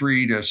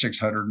 300 to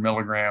 600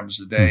 milligrams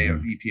a day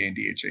of EPA and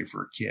DHA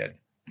for a kid.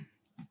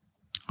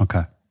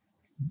 Okay.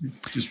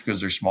 Just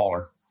because they're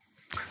smaller.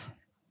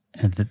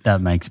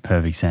 That makes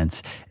perfect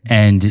sense.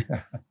 And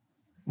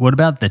what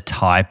about the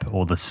type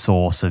or the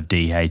source of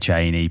DHA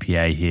and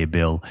EPA here,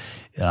 Bill?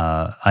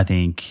 I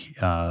think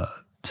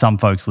some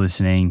folks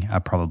listening are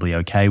probably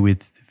okay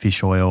with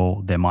fish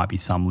oil. There might be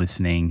some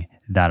listening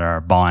that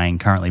are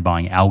currently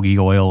buying algae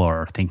oil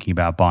or thinking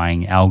about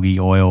buying algae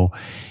oil.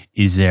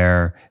 Is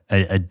there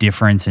a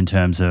difference in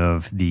terms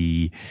of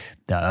the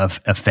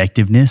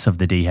effectiveness of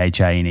the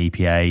DHA and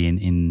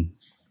EPA in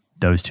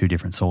those two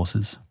different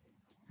sources?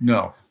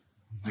 No,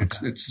 it's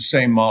the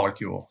same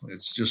molecule.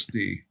 It's just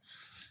the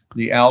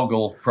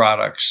algal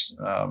products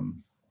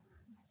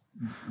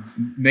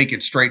make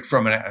it straight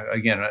from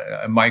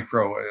a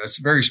micro. It's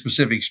a very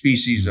specific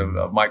species of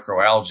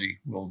microalgae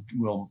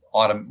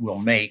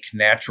will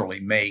naturally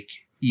make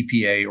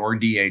EPA or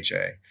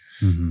DHA,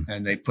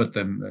 and they put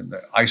them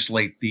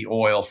isolate the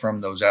oil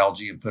from those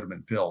algae and put them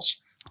in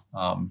pills.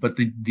 But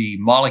the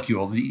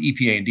molecule, the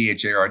EPA and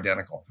DHA are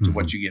identical to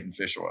what you get in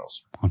fish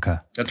oils. Okay.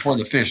 That's where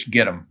the fish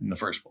get them in the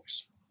first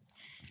place.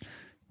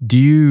 Do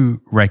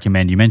you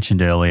recommend, you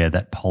mentioned earlier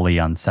that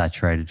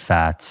polyunsaturated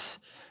fats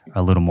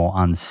are a little more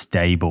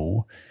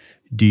unstable.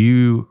 Do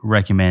you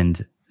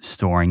recommend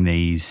storing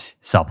these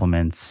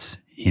supplements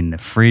in the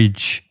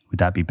fridge? Would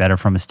that be better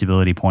from a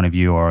stability point of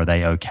view, or are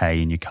they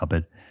okay in your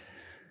cupboard?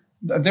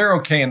 They're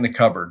okay in the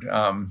cupboard.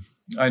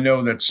 I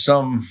know that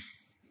some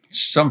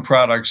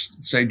products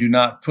say do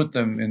not put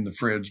them in the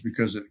fridge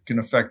because it can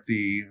affect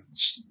the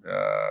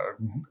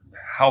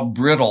how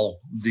brittle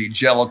the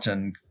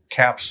gelatin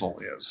capsule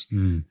is,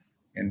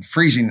 and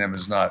freezing them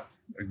is not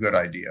a good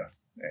idea.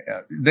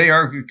 They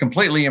are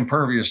completely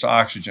impervious to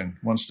oxygen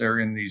once they're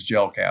in these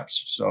gel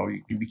caps, so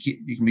you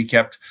can be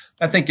kept,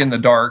 I think, in the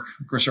dark.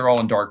 Of course, they're all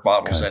in dark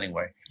bottles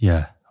anyway.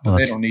 Yeah, well,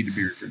 they don't need to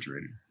be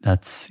refrigerated.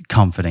 That's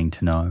comforting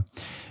to know.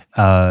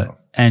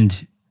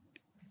 And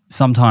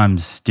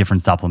sometimes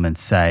different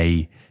supplements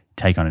say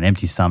take on an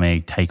empty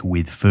stomach, take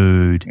with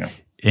food. Yeah.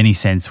 Any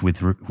sense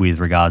with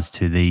regards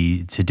to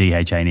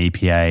DHA and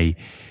EPA,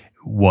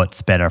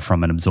 what's better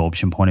from an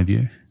absorption point of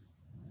view?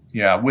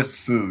 Yeah, with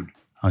food.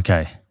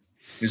 Okay.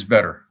 Is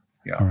better.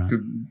 Yeah. Right.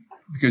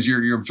 Because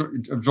you're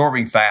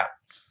absorbing fat.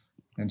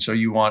 And so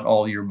you want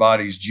all your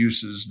body's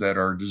juices that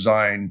are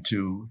designed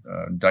to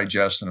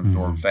digest and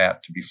absorb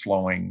fat to be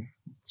flowing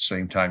at the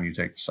same time you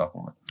take the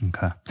supplement.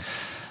 Okay.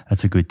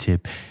 That's a good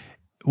tip.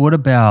 What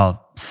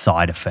about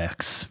side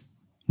effects?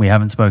 We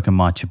haven't spoken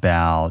much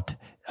about,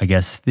 I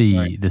guess,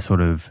 the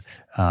sort of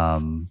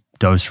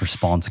dose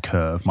response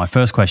curve. My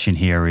first question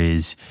here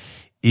is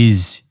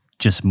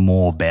just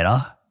more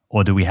better?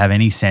 Or do we have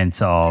any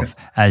sense of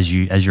as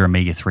your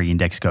omega-3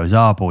 index goes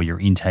up or your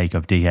intake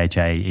of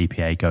DHA,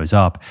 EPA goes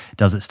up,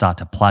 does it start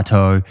to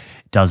plateau?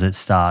 Does it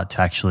start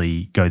to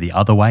actually go the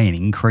other way and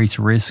increase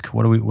risk?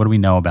 What do we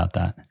know about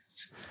that?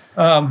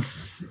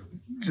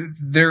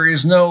 There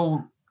is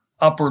no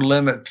upper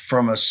limit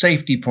from a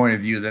safety point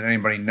of view that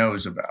anybody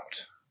knows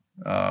about.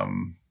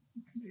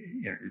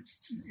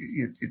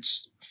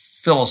 It's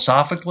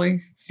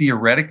philosophically,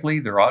 theoretically,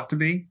 there ought to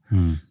be.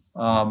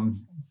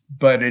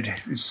 But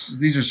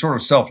these are sort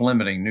of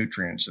self-limiting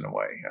nutrients in a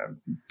way.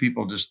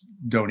 People just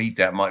don't eat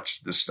that much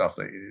of this stuff.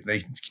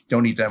 They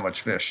don't eat that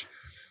much fish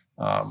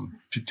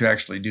to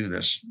actually do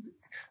this.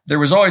 There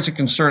was always a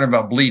concern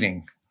about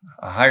bleeding,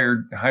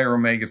 higher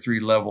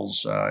omega-3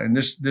 levels, and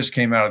this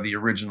came out of the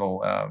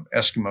original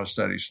Eskimo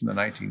studies from the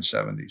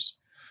 1970s,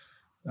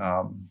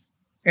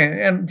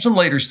 and some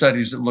later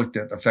studies that looked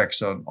at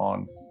effects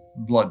on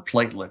blood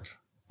platelet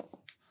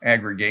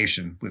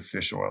aggregation with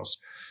fish oils.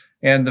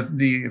 And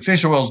the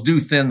fish oils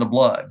do thin the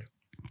blood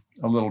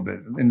a little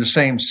bit in the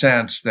same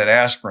sense that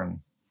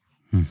aspirin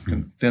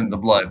can thin the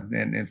blood.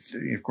 And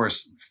of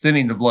course,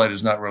 thinning the blood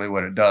is not really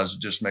what it does. It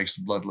just makes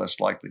the blood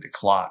less likely to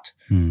clot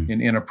in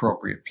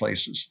inappropriate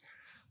places.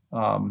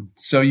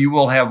 So you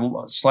will have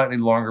slightly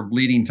longer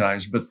bleeding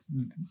times, but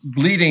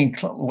bleeding,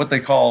 what they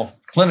call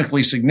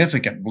clinically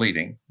significant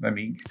bleeding, I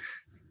mean,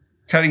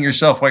 cutting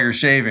yourself while you're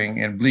shaving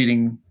and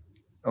bleeding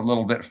a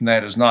little bit from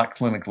that is not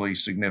clinically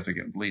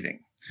significant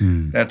bleeding.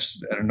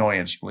 That's an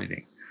annoyance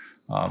bleeding.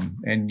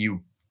 And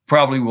you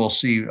probably will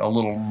see a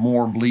little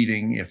more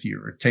bleeding if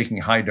you're taking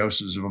high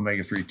doses of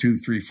omega-3, 2,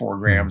 3, 4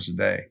 grams a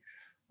day.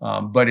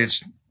 But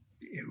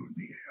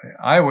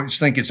I always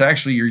think it's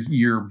actually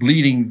you're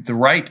bleeding the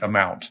right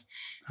amount.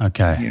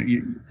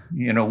 Okay.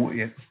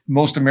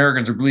 Most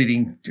Americans are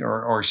bleeding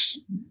or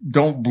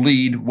don't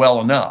bleed well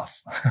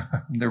enough.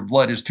 Their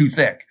blood is too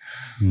thick.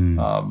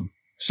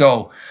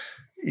 So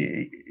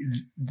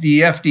the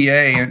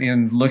FDA,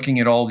 in looking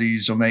at all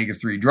these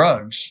omega-3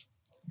 drugs,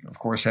 of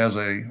course,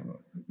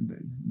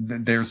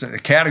 there's a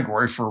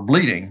category for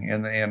bleeding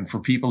and for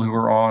people who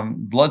are on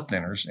blood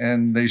thinners.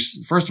 And they,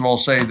 first of all,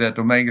 say that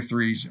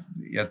omega-3s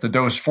at the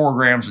dose 4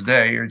 grams a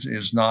day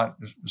is not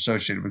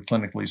associated with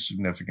clinically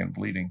significant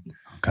bleeding.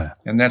 Okay.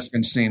 And that's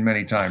been seen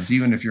many times,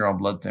 even if you're on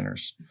blood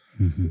thinners.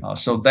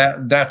 So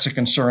that's a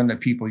concern that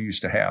people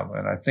used to have.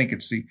 And I think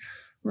it's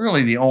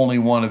really the only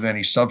one of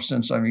any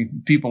substance. I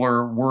mean, people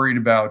are worried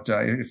about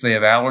if they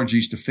have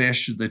allergies to fish,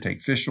 should they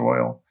take fish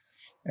oil?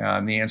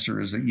 And the answer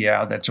is that,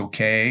 yeah, that's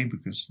okay,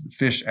 because the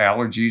fish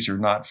allergies are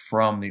not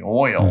from the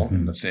oil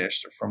in the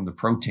fish, they're from the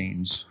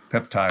proteins,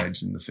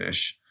 peptides in the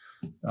fish,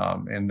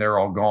 and they're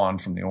all gone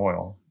from the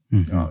oil.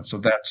 So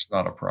that's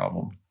not a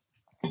problem.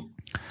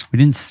 We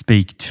didn't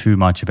speak too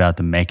much about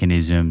the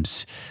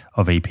mechanisms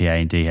of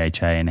EPA and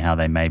DHA and how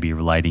they may be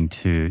relating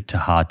to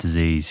heart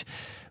disease,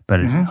 but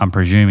I'm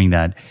presuming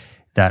that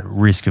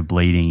risk of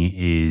bleeding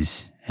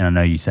is, and I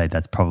know you say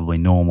that's probably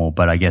normal,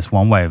 but I guess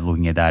one way of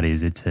looking at that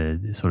is it's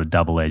a sort of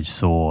double-edged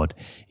sword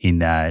in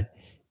that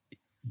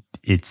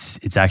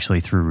it's actually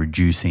through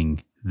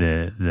reducing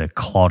the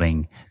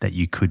clotting that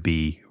you could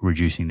be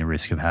reducing the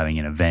risk of having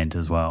an event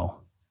as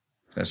well.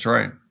 That's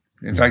right.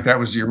 In fact, that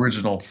was the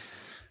original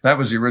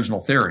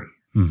theory,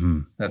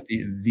 that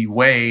the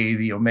way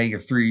the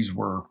omega-3s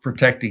were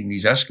protecting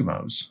these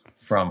Eskimos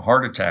from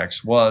heart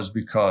attacks was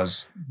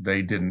because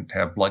they didn't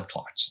have blood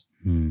clots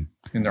in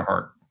their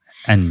heart.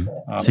 And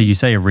so you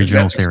say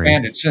original theory.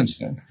 Expanded since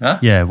then, huh?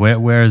 Yeah.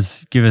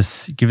 Whereas, give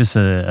us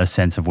a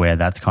sense of where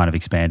that's kind of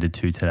expanded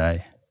to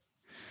today.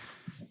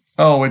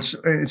 Oh, it's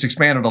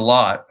expanded a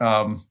lot.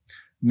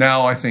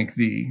 Now I think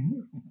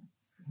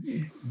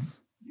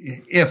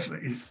if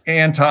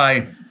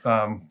anti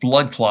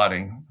blood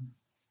clotting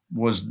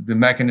was the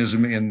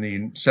mechanism in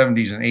the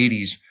 70s and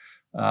 80s,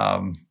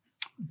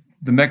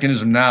 the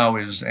mechanism now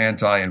is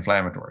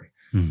anti-inflammatory.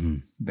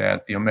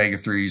 That the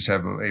omega-3s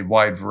have a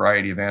wide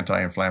variety of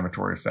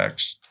anti-inflammatory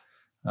effects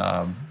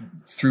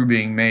through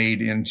being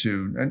made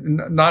into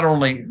not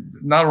only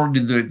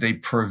do they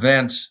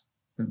prevent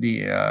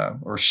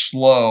or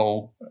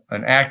slow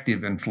an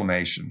active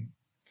inflammation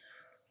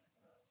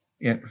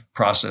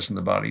process in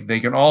the body,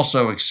 they can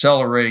also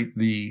accelerate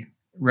the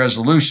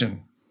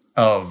resolution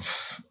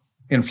of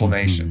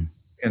inflammation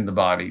in the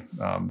body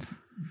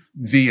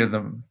via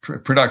the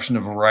production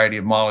of a variety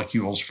of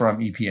molecules from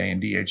EPA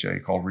and DHA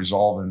called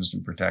resolvins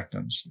and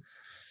protectants.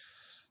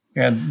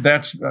 And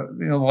that's,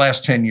 the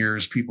last 10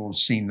 years, people have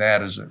seen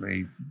that as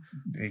a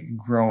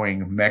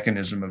growing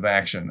mechanism of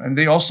action. And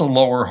they also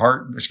lower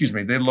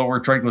they lower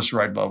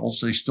triglyceride levels.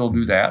 They still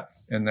do that,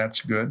 and that's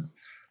good.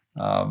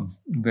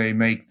 They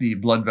make the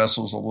blood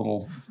vessels a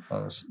little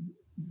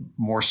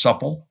more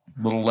supple,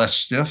 a little less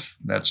stiff.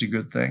 That's a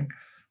good thing.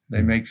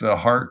 They make the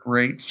heart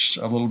rates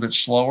a little bit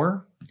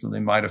slower, so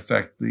they might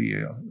affect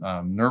the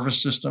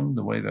nervous system,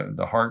 the way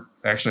the heart,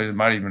 actually they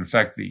might even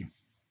affect the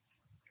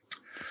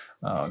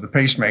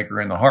pacemaker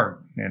in the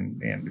heart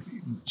and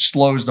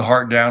slows the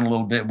heart down a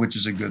little bit, which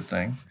is a good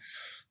thing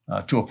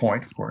to a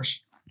point, of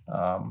course.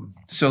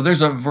 So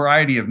there's a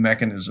variety of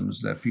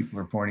mechanisms that people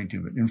are pointing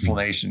to. But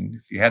inflammation,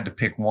 if you had to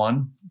pick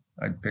one,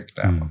 I'd pick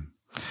that one.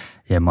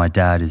 Yeah, my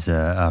dad is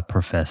a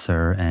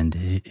professor,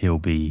 and he'll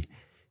be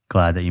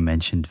glad that you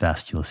mentioned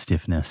vascular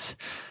stiffness.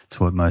 It's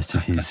what most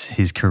of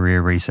his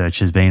career research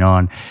has been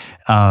on.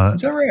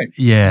 Is that right?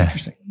 Yeah.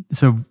 Interesting.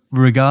 So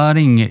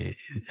regarding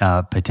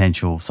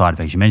potential side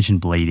effects, you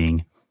mentioned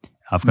bleeding.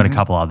 I've got a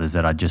couple others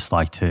that I'd just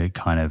like to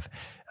kind of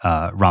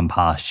run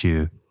past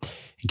you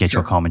and get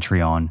your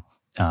commentary on.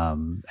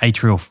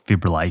 Atrial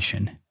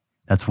fibrillation.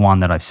 That's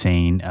one that I've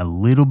seen a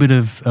little bit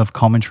of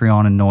commentary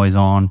on and noise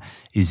on.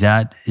 Is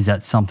that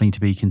something to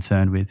be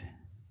concerned with?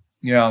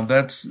 Yeah,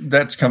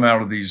 that's come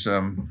out of these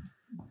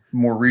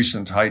more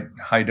recent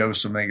high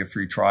dose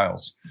omega-3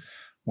 trials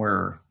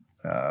where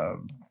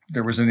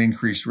there was an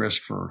increased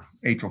risk for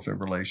atrial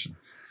fibrillation.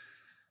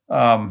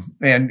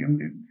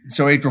 And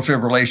so atrial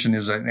fibrillation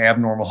is an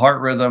abnormal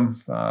heart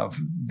rhythm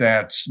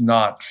that's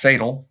not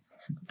fatal.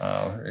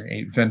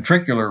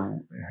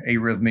 Ventricular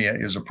arrhythmia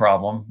is a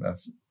problem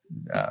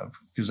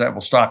because that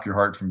will stop your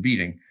heart from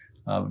beating.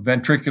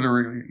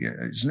 Ventricular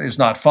is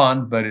not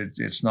fun, but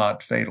it's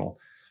not fatal.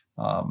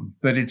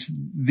 But it's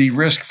the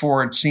risk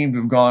for it seemed to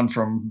have gone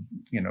from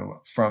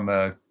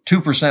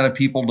 2% of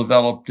people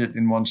developed it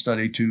in one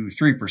study to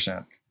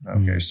 3%.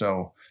 Okay,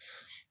 so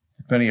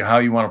depending on how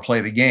you want to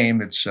play the game,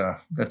 that's a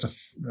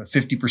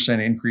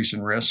 50% increase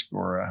in risk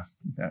or a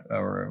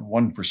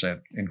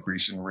 1%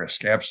 increase in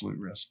risk, absolute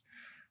risk.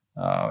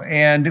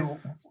 And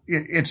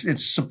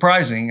it's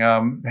surprising.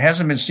 It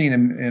hasn't been seen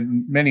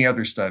in many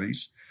other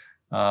studies,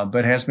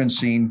 but has been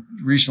seen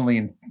recently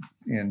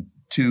in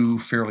two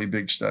fairly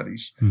big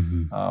studies.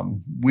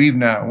 We're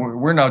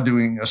now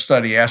doing a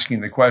study asking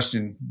the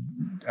question,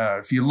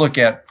 if you look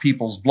at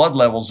people's blood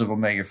levels of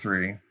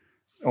omega-3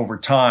 over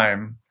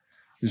time,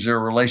 is there a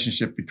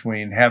relationship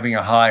between having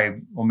a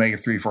high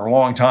omega-3 for a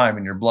long time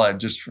in your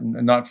blood,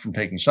 not from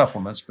taking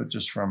supplements, but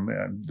just from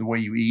the way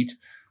you eat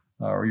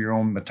or your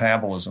own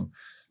metabolism?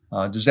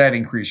 Does that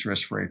increase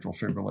risk for atrial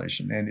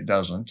fibrillation? And it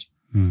doesn't.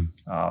 In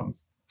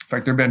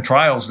fact, there have been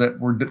trials that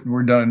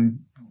were done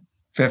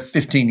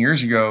 15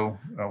 years ago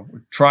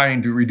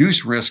trying to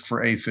reduce risk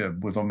for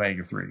AFib with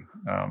omega-3.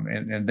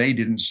 And they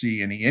didn't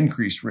see any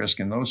increased risk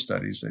in those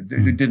studies. It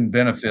didn't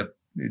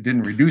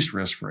reduce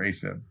risk for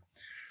AFib.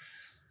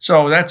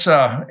 So that's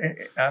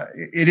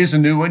it is a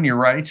new one. You're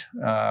right.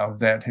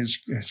 That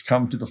has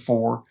come to the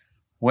fore.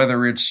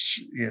 Whether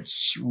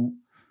it's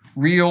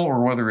real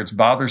or whether it's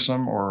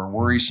bothersome or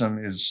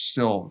worrisome is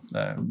still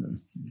the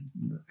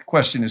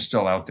question is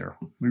still out there.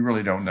 We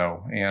really don't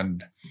know.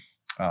 And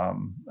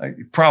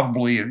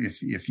probably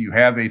if you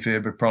have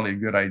AFib, it's probably a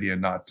good idea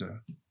not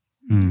to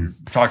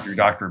talk to your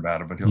doctor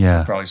about it. But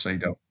he'll probably say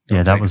don't.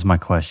 Yeah, that was my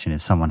question.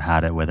 If someone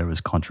had it, whether it was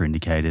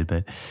contraindicated,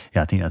 but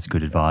I think that's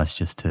good advice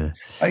just to.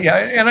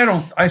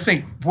 And I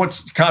think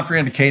what's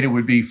contraindicated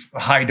would be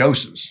high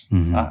doses.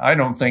 I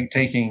don't think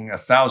taking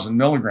 1,000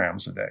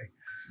 milligrams a day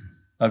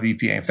of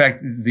EPA. In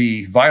fact,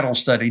 the VITAL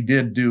study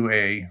did do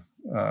a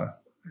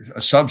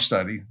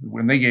sub-study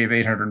when they gave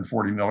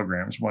 840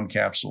 milligrams, one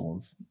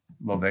capsule of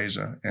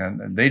Loveza,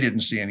 and they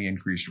didn't see any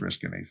increased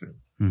risk in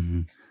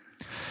AFib.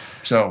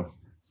 So.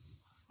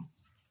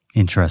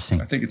 Interesting.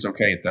 I think it's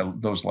okay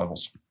at those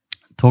levels.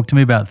 Talk to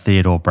me about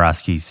Theodore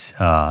Brasky's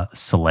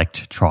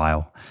SELECT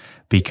trial,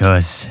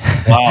 because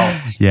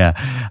wow,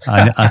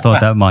 I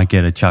thought that might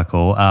get a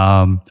chuckle.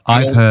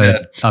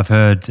 I've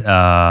heard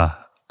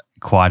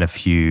quite a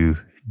few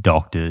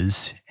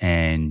doctors,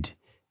 and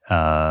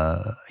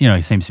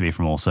it seems to be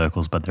from all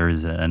circles, but there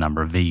is a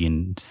number of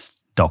vegan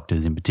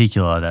doctors in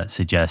particular that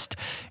suggest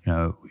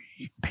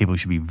people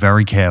should be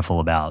very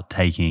careful about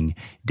taking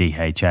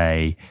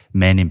DHA,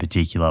 men in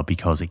particular,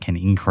 because it can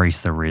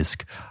increase the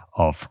risk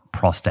of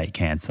prostate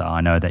cancer. I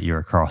know that you're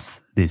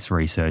across this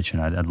research,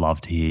 and I'd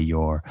love to hear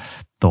your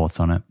thoughts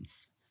on it.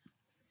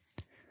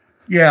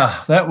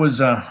 Yeah, that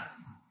was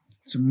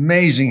it's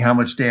amazing how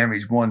much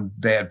damage one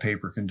bad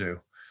paper can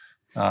do.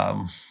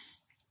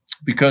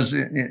 Because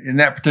in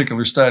that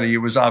particular study, it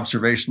was an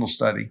observational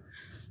study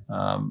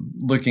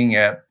looking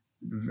at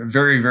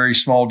very, very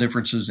small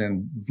differences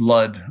in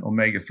blood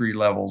omega-3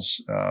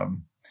 levels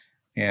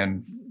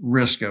and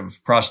risk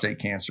of prostate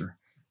cancer.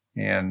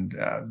 And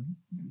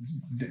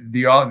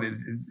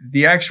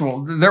the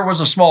actual, there was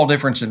a small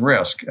difference in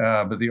risk,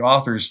 but the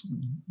authors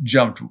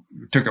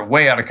took it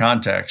way out of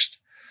context.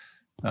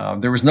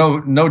 There was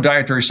no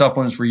dietary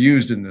supplements were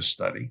used in this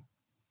study.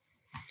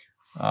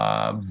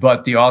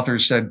 But the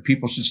authors said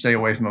people should stay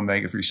away from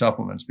omega-3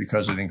 supplements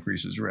because it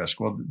increases risk.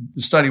 Well,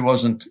 the study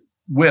wasn't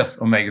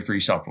with omega-3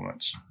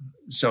 supplements.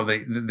 So they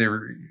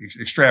were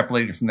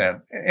extrapolated from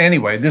that.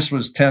 Anyway, this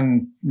was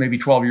 10, maybe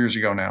 12 years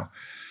ago now.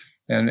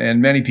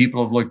 And many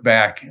people have looked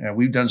back.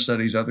 We've done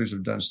studies, others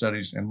have done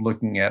studies, and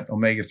looking at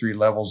omega-3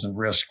 levels and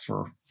risk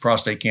for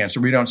prostate cancer.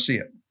 We don't see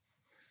it.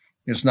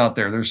 It's not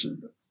there. There's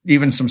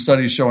even some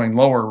studies showing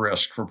lower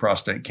risk for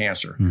prostate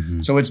cancer.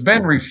 So it's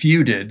been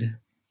refuted,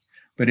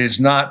 but it's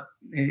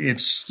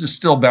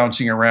still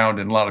bouncing around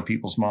in a lot of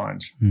people's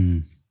minds.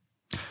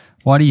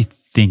 Why do you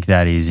think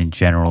that is in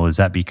general? Is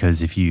that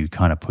because if you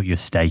kind of put your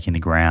stake in the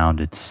ground,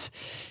 it's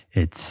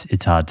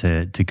hard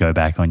to go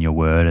back on your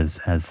word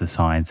as the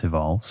science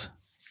evolves?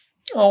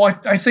 Oh,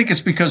 I think it's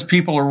because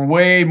people are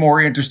way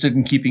more interested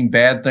in keeping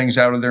bad things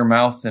out of their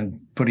mouth than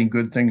putting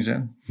good things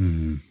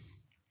in.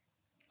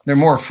 They're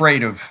more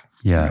afraid of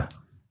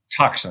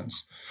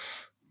toxins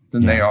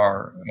than they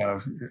are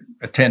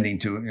attending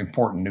to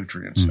important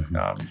nutrients.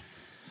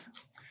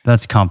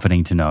 That's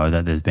comforting to know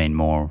that there's been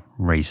more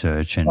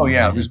research. And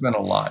there's been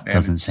a lot. It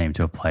doesn't seem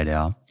to have played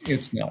out.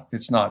 It's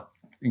not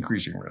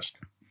increasing risk.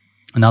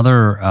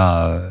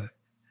 Another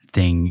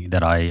thing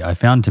that I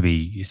found to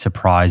be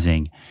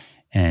surprising,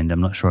 and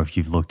I'm not sure if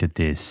you've looked at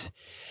this,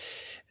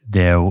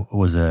 there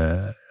was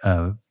a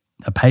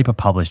paper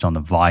published on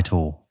the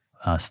VITAL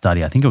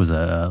study. I think it was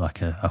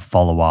a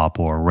follow-up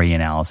or a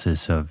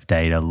reanalysis of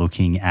data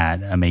looking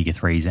at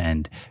omega-3s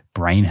and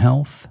brain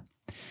health.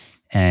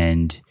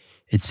 And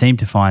it seemed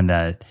to find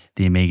that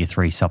the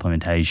omega-3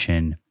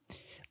 supplementation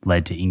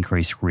led to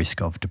increased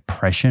risk of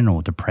depression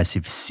or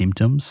depressive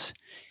symptoms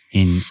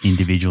in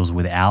individuals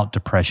without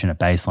depression at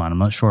baseline. I'm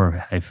not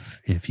sure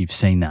if you've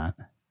seen that.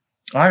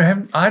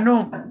 I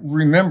don't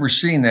remember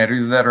seeing that,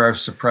 either that or I've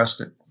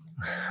suppressed it.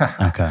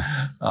 Okay.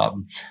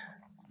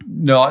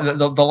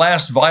 No, the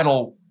last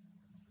VITAL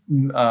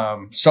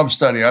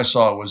sub-study I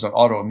saw was on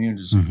autoimmune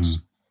disease,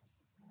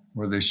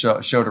 where they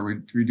showed a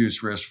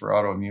reduced risk for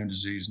autoimmune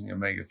disease in the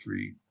omega-3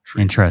 treatment.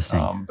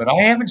 Interesting. But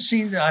I haven't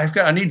seen that.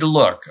 I need to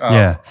look.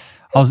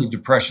 The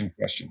depression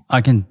question.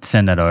 I can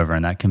send that over,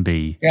 and that can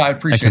be I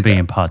appreciate that. Can be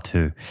in part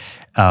 2.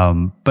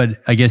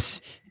 But I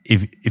guess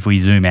if we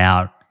zoom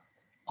out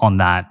on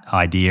that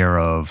idea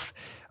of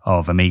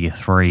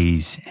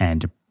omega-3s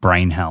and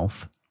brain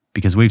health,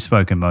 because we've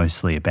spoken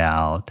mostly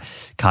about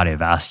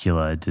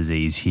cardiovascular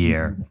disease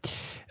here,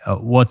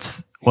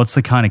 what's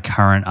the kind of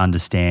current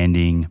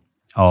understanding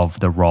of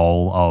the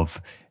role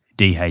of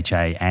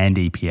DHA and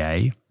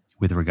EPA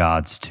with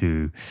regards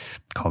to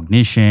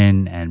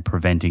cognition and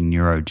preventing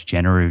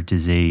neurodegenerative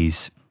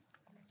disease?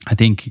 I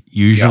think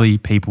usually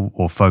people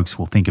or folks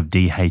will think of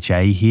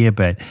DHA here,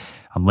 but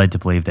I'm led to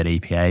believe that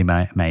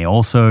EPA may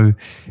also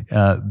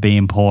be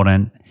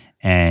important.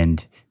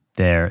 And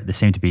there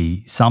seem to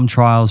be some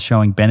trials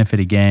showing benefit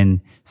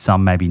again,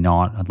 some maybe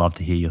not. I'd love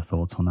to hear your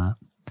thoughts on that.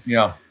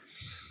 Yeah.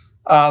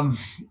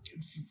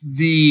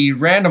 The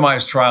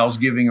randomized trials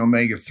giving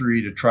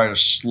omega-3 to try to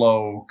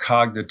slow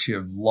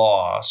cognitive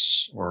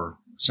loss or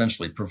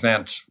essentially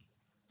prevent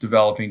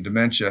developing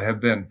dementia have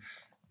been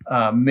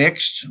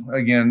mixed.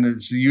 Again,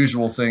 it's the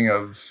usual thing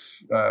of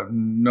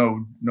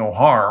no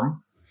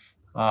harm,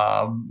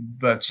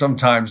 but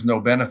sometimes no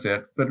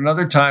benefit. But in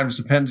other times,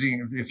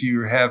 depending if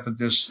you have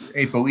this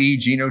ApoE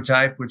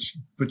genotype, which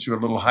puts you a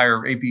little higher,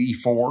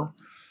 ApoE4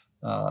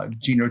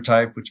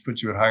 genotype, which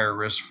puts you at higher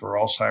risk for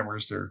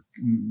Alzheimer's, there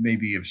may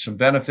be some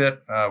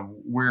benefit.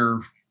 We're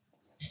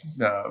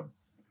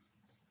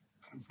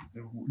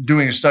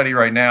doing a study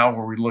right now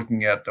where we're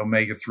looking at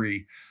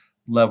omega-3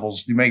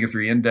 levels, the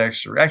omega-3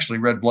 index, or actually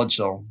red blood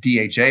cell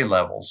DHA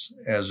levels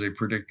as a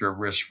predictor of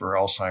risk for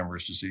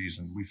Alzheimer's disease.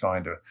 And we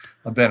find a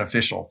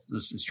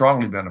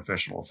strongly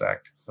beneficial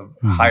effect of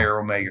higher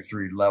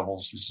omega-3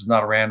 levels. This is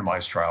not a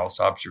randomized trial, it's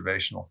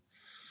observational.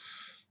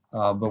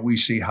 But we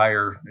see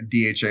higher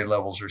DHA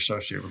levels are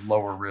associated with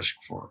lower risk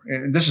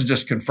and this is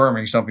just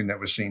confirming something that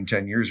was seen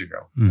 10 years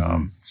ago.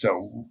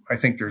 So I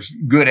think there's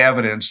good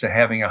evidence to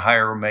having a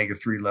higher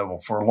omega-3 level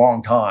for a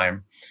long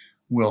time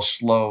will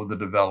slow the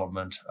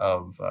development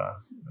of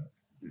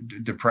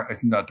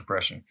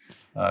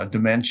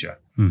dementia.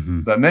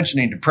 But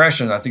mentioning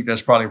depression, I think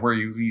that's probably where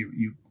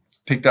you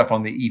picked up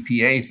on the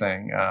EPA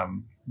thing.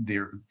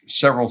 There are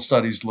several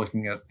studies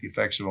looking at the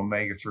effects of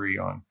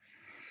omega-3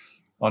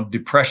 on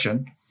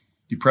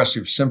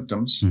depressive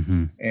symptoms,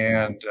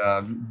 and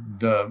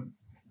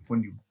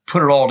when you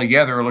put it all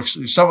together, it looks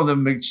some of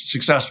them are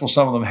successful,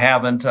 some of them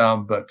haven't.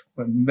 But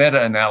when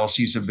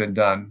meta-analyses have been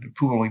done,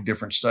 pooling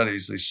different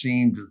studies, they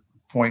seem to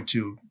point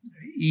to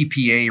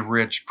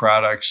EPA-rich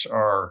products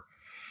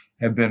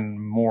have been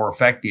more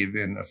effective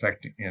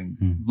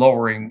in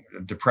lowering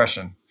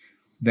depression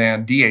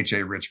than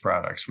DHA-rich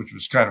products, which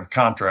was kind of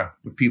contra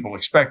what people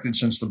expected,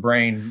 since the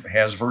brain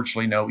has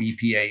virtually no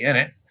EPA in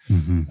it,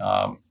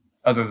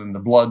 other than the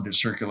blood that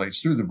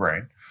circulates through the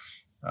brain.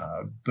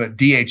 But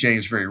DHA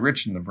is very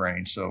rich in the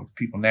brain, so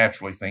people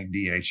naturally think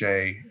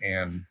DHA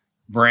and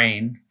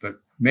brain, but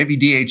maybe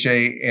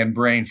DHA and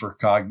brain for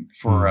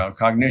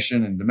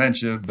cognition and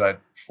dementia,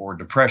 but for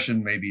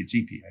depression, maybe it's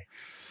EPA.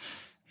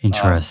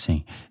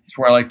 Interesting. That's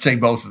where I like to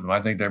take both of them.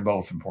 I think they're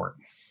both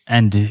important.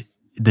 And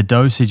the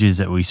dosages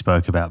that we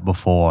spoke about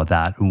before,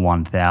 that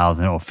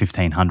 1,000 or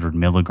 1,500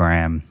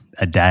 milligram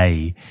a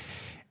day,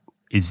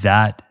 is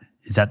that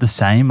the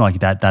same? Like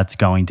that's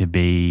going to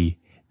be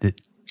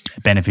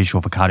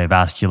beneficial for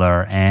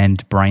cardiovascular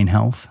and brain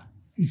health?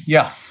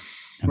 Yeah.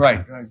 Okay.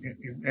 Right.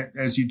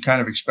 As you'd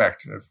kind of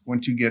expect.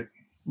 Once you get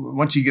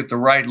the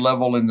right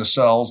level in the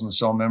cells and the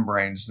cell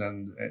membranes,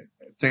 then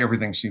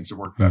everything seems to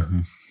work better.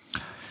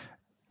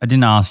 I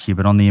didn't ask you,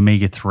 but on the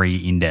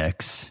omega-3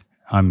 index,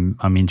 I'm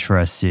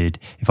interested.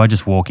 If I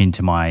just walk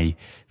into my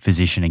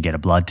physician and get a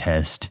blood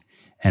test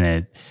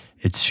and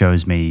it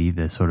shows me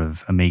the sort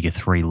of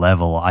omega-3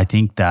 level, I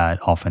think that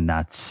often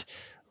that's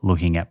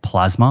looking at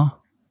plasma,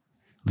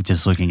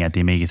 just looking at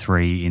the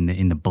omega-3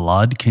 in the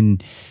blood.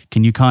 Can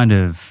you kind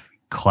of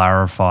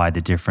clarify the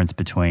difference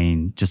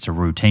between just a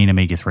routine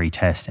omega-3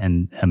 test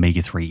and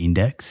omega-3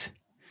 index?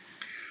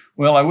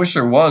 Well, I wish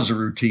there was a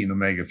routine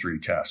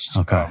omega-3 test.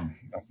 Okay.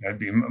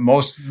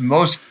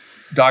 Most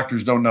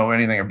doctors don't know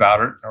anything about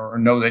it or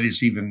know that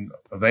it's even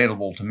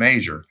available to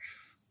measure.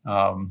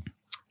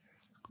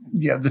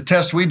 The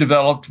test we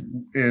developed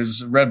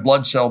is red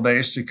blood cell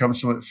based. It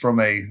comes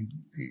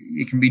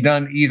it can be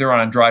done either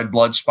on a dried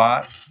blood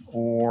spot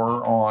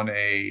or on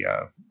a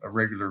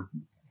regular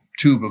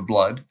tube of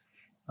blood.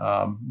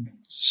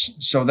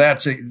 So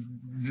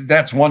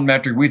that's one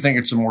metric. We think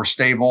it's the more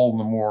stable,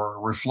 the more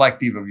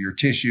reflective of your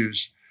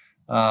tissues.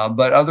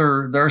 But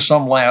there are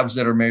some labs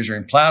that are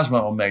measuring plasma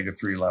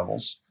omega-3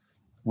 levels,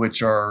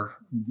 which are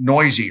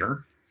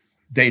noisier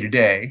day to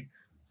day.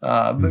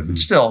 But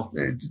still,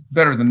 it's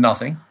better than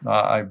nothing.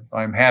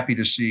 I'm happy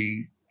to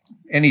see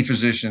any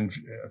physician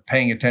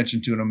paying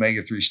attention to an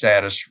omega-3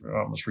 status,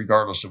 almost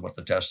regardless of what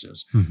the test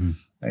is,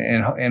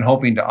 and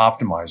hoping to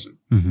optimize it.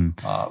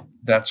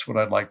 That's what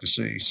I'd like to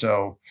see.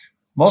 So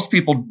most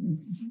people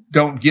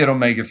don't get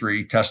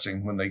omega-3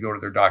 testing when they go to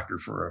their doctor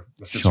for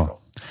a physical.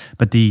 Sure.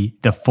 But the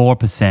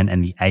 4%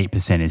 and the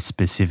 8% is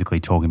specifically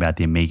talking about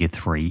the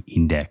omega-3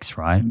 index,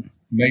 right?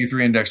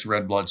 Omega-3 index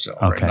red blood cell,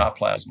 okay. Right? Not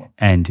plasma.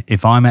 And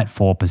if I'm at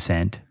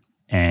 4%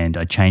 and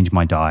I change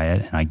my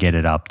diet and I get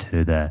it up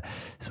to the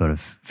sort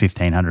of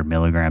 1,500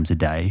 milligrams a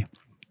day,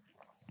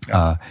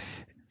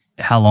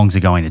 how long is it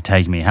going to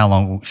take me? How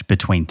long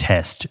between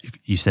tests?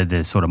 You said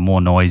there's sort of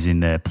more noise in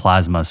the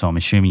plasma, so I'm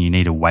assuming you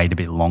need to wait a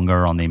bit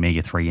longer on the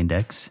omega-3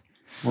 index.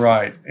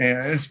 Right.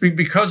 And it's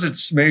because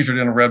it's measured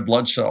in a red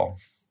blood cell.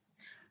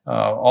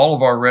 All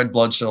of our red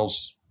blood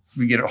cells,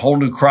 we get a whole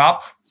new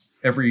crop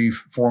every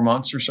 4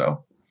 months or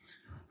so.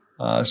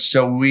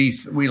 So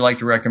we like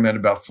to recommend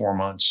about 4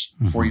 months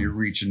before you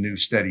reach a new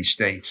steady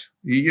state.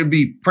 You'd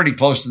be pretty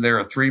close to there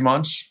at 3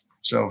 months.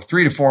 So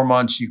 3 to 4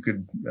 months, you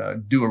could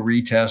do a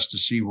retest to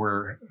see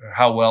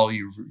how well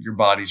your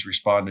body's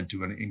responded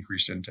to an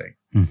increased intake.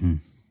 Mm-hmm.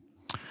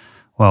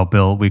 Well,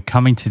 Bill, we're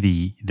coming to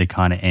the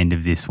kind of end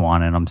of this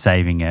one, and I'm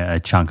saving a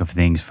chunk of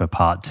things for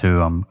part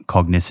 2. I'm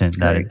cognizant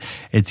that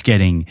it's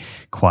getting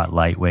quite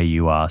late where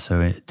you are.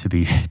 So to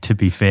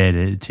be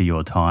fair to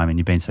your time, and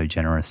you've been so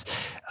generous,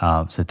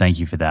 so thank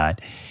you for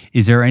that.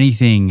 Is there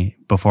anything,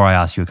 before I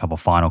ask you a couple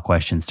of final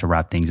questions to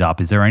wrap things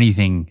up, is there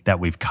anything that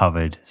we've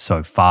covered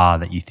so far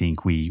that you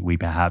think we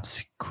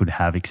perhaps could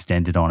have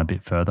extended on a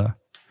bit further?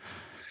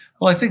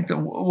 Well, I think the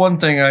one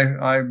thing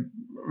I'm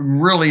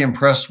really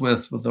impressed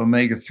with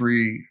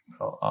omega-3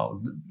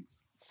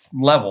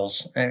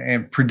 levels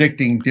and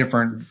predicting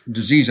different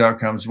disease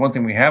outcomes. One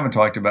thing we haven't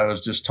talked about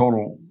is just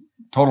total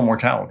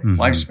mortality,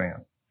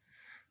 lifespan.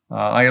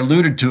 I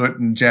alluded to it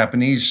in the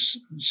Japanese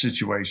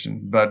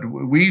situation, but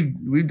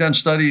we've done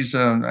studies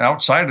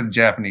outside of the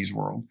Japanese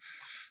world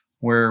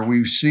where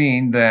we've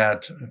seen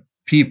that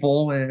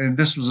people, and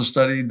this was a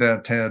study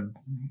that had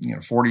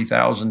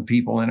 40,000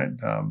 people in it,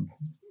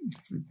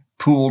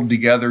 pooled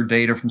together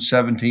data from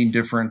 17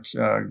 different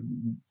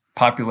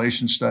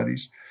population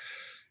studies.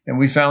 And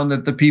we found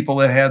that the people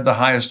that had the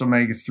highest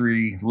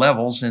omega-3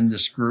 levels in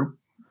this group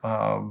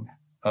of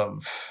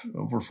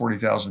over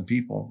 40,000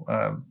 people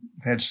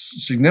had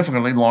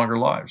significantly longer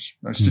lives,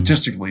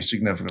 statistically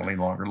significantly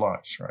longer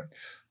lives, right?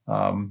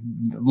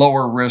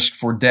 Lower risk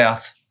for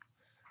death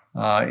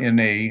in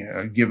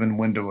a given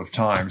window of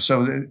time.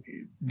 So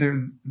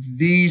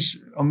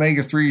these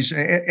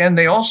omega-3s, and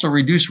they also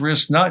reduce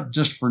risk not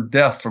just for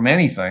death from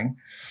anything,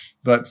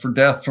 but for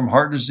death from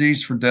heart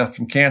disease, for death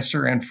from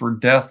cancer, and for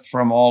death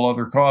from all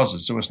other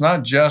causes. So it's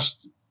not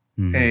just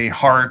a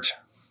heart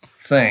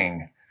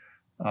thing.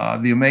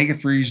 The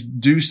omega-3s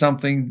do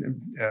something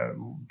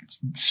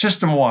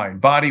system-wide,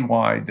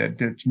 body-wide,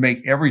 that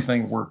make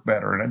everything work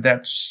better. And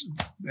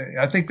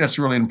I think that's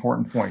a really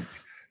important point.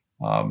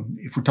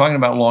 If we're talking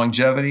about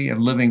longevity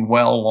and living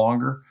well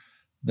longer,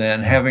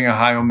 then having a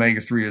high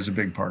omega-3 is a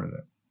big part of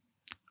that.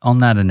 On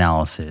that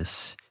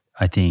analysis,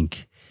 I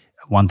think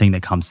one thing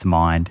that comes to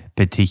mind,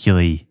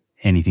 particularly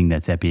anything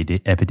that's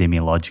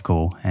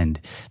epidemiological, and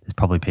there's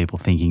probably people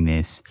thinking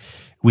this,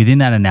 within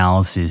that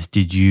analysis,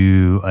 did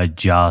you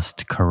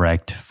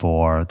correct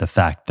for the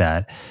fact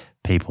that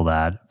people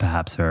that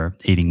perhaps are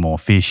eating more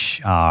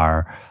fish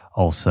are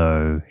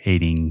also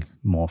eating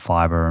more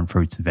fiber and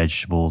fruits and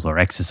vegetables, or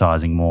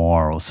exercising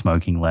more, or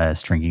smoking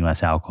less, drinking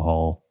less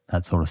alcohol,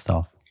 that sort of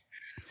stuff?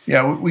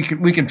 Yeah,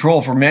 we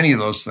control for many of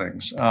those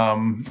things.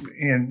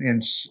 In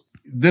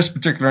this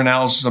particular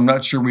analysis, I'm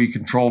not sure we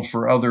controlled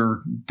for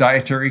other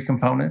dietary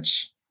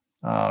components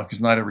because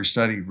not every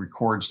study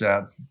records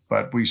that,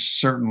 but we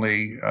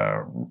certainly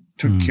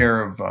took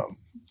care of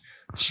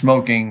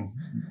smoking,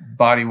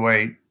 body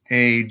weight,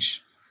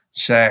 age,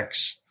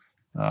 sex,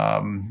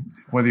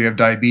 whether you have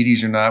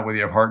diabetes or not, whether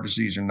you have heart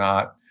disease or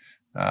not,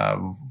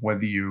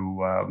 whether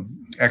you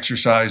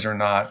exercise or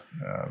not,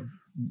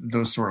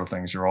 those sort of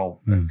things are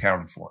all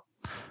accounted for.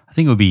 I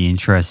think it would be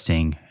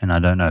interesting, and I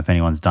don't know if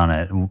anyone's done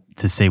it,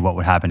 to see what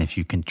would happen if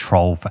you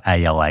control for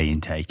ALA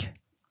intake.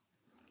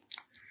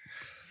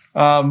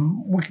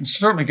 We can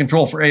certainly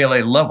control for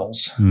ALA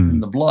levels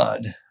in the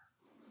blood,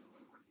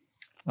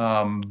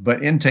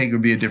 but intake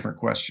would be a different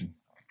question.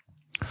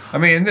 I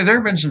mean, there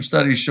have been some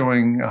studies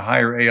showing a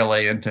higher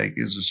ALA intake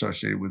is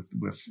associated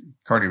with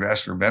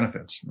cardiovascular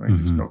benefits, right?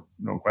 There's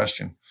no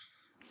question.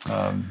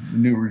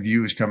 New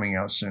review is coming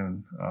out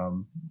soon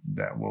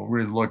that will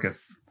really look at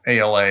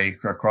ALA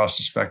across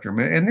the spectrum,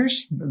 and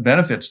there's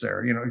benefits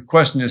there. The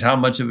question is how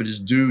much of it is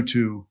due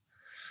to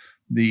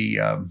the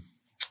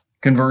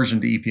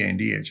conversion to EPA and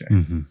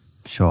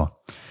DHA. Sure.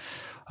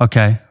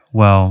 Okay.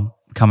 Well,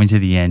 coming to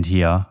the end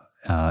here,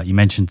 you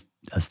mentioned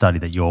a study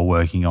that you're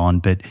working on,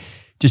 but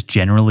just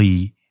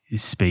generally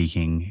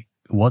speaking,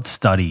 what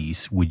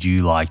studies would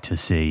you like to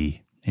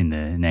see in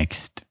the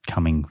next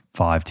coming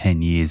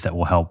 5-10 years that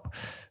will help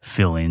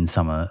fill in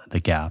some of the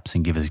gaps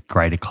and give us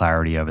greater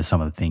clarity over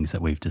some of the things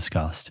that we've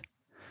discussed?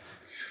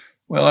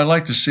 Well, I'd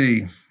like to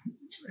see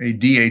a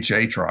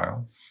DHA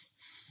trial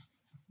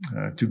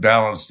to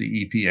balance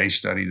the EPA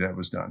study that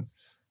was done.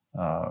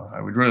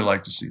 I would really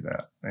like to see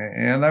that.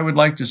 And I would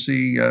like to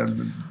see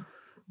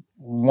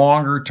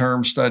longer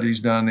term studies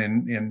done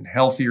in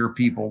healthier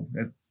people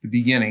at the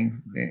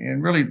beginning,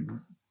 and really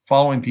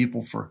following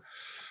people for,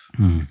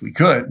 if we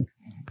could,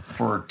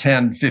 for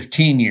 10,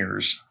 15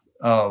 years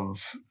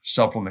of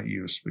supplement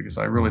use, because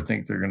I really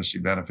think they're going to see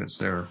benefits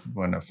there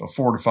when a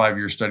 4 to 5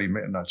 year study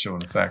may not show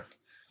an effect,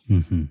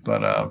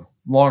 but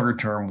longer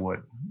term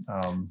would.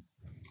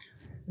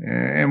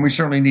 And we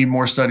certainly need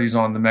more studies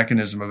on the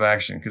mechanism of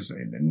action, because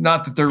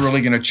not that they're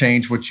really going to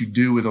change what you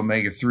do with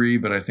omega-3,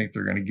 but I think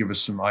they're going to give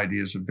us some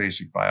ideas of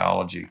basic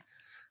biology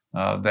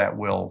that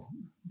will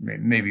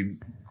maybe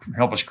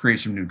help us create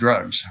some new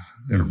drugs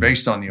that are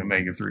based on the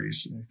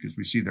omega-3s, because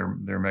we see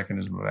their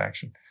mechanism of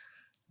action.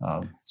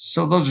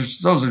 So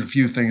those are a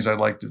few things I'd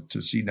like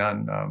to see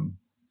done.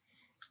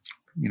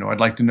 I'd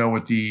like to know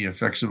what the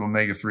effects of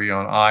omega-3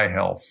 on eye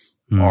health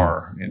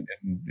are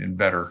in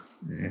better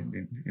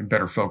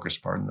focus,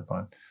 pardon the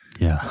pun.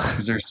 Yeah.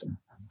 Because there's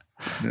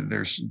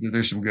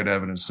some good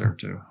evidence there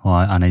too. Well,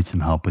 I need some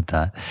help with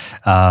that.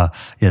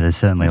 There's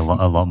certainly a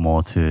lot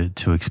more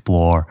to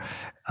explore.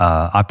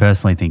 I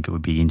personally think it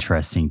would be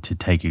interesting to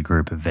take a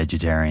group of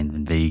vegetarians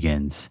and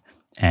vegans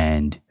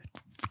and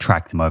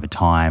track them over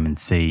time and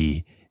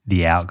see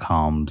the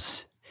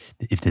outcomes,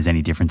 if there's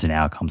any difference in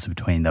outcomes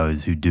between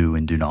those who do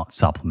and do not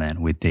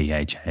supplement with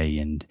DHA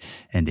and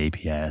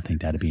EPA. I think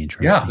that'd be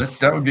interesting. Yeah,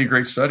 that would be a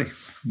great study.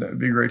 That would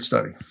be a great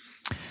study.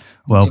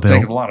 Well, It'll Bill,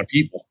 take a lot of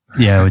people.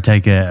 Yeah, it would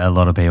take a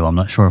lot of people. I'm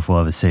not sure if we'll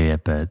ever see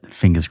it, but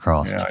fingers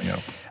crossed. Yeah, I know.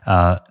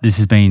 This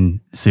has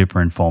been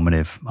super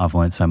informative. I've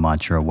learned so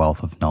much. You're a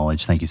wealth of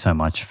knowledge. Thank you so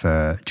much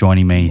for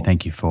joining me.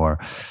 Thank you for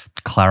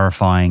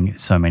clarifying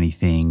so many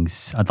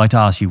things. I'd like to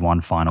ask you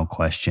one final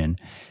question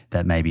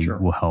that maybe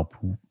will help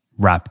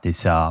wrap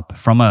this up.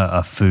 From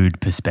a food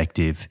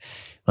perspective,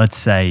 let's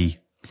say,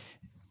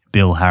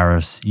 Bill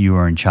Harris, you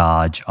are in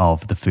charge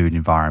of the food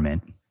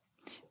environment.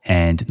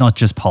 And not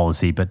just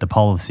policy, but the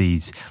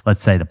policies,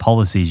 let's say the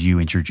policies you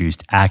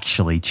introduced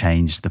actually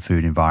changed the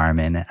food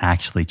environment and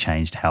actually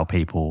changed how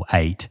people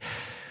ate.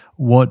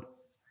 What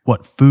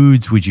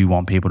foods would you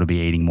want people to be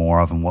eating more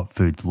of and what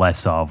foods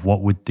less of?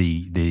 What would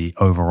the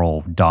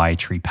overall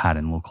dietary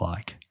pattern look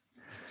like?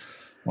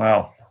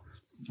 Wow.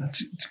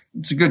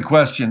 It's a good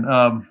question.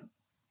 And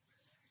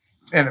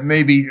it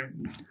may be,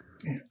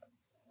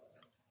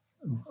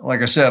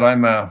 like I said,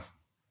 I'm a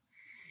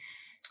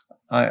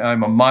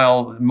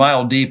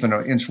mile deep and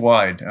an inch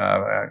wide.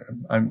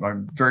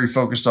 I'm very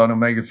focused on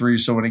omega-3.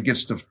 So when it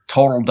gets to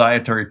total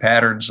dietary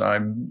patterns,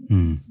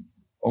 I'm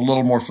a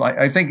little more.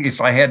 I think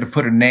if I had to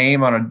put a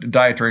name on a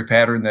dietary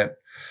pattern that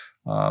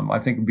I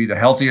think would be the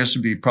healthiest,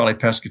 would be probably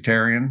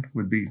pescatarian.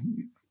 Would be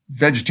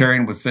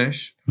vegetarian with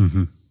fish,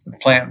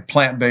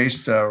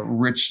 plant-based,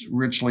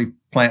 richly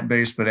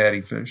plant-based, but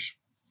adding fish.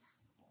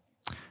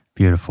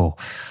 Beautiful.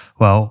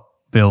 Well,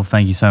 Bill,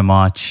 thank you so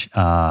much.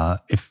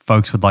 If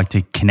folks would like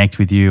to connect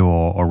with you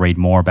or read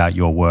more about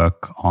your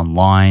work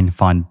online,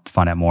 find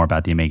out more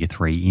about the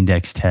omega-3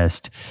 index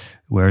test,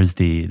 where is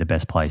the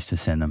best place to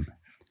send them?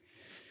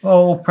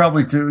 Oh,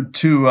 probably to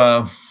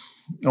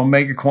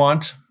Omega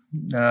Quant,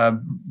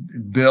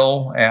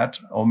 Bill at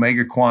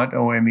OmegaQuant,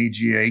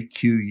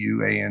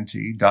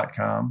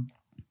 OmegaQuant.com.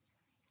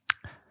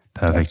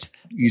 Perfect. That's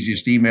the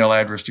easiest email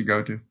address to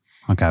go to.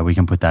 Okay, we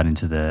can put that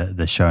into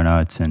the show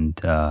notes, and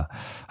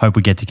hope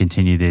we get to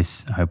continue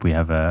this. I hope we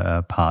have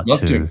a part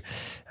Love two.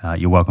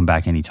 You're welcome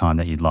back anytime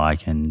that you'd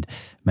like, and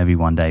maybe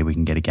one day we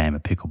can get a game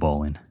of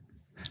pickleball in.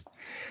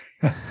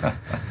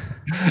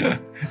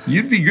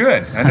 You'd be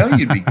good. I know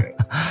you'd be good.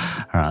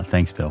 All right,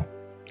 thanks, Bill.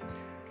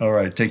 All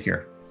right, take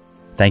care.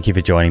 Thank you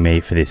for joining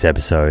me for this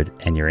episode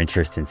and your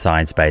interest in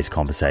science-based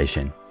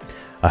conversation.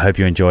 I hope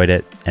you enjoyed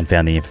it and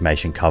found the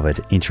information covered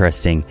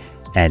interesting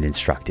and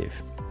instructive.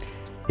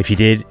 If you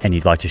did and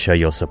you'd like to show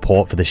your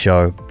support for the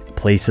show,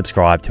 please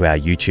subscribe to our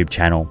YouTube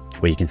channel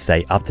where you can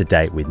stay up to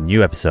date with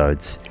new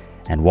episodes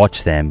and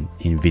watch them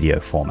in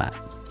video format.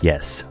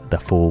 Yes, the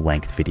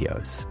full-length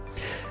videos.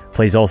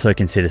 Please also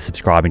consider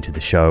subscribing to the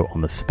show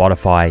on the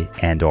Spotify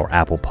and/or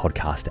Apple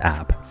Podcast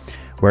app,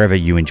 wherever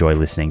you enjoy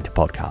listening to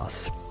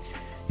podcasts.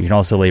 You can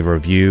also leave a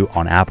review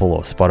on Apple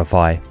or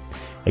Spotify.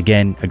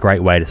 Again, a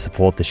great way to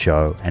support the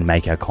show and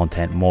make our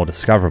content more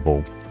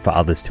discoverable for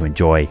others to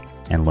enjoy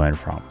and learn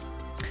from.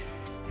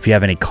 If you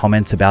have any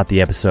comments about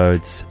the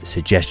episodes,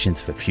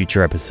 suggestions for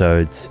future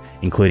episodes,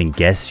 including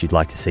guests you'd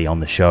like to see on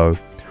the show,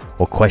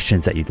 or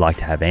questions that you'd like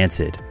to have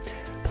answered,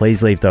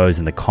 please leave those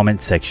in the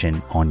comments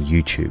section on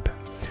YouTube.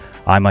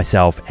 I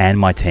myself and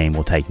my team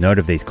will take note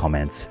of these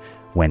comments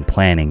when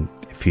planning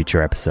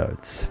future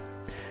episodes.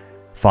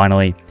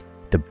 Finally,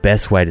 the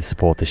best way to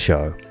support the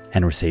show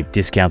and receive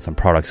discounts on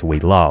products we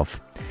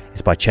love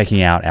is by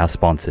checking out our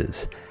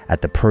sponsors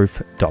at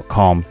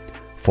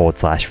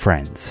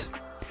theproof.com/friends.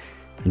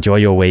 Enjoy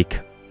your week,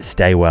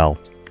 stay well,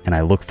 and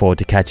I look forward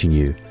to catching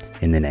you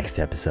in the next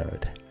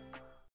episode.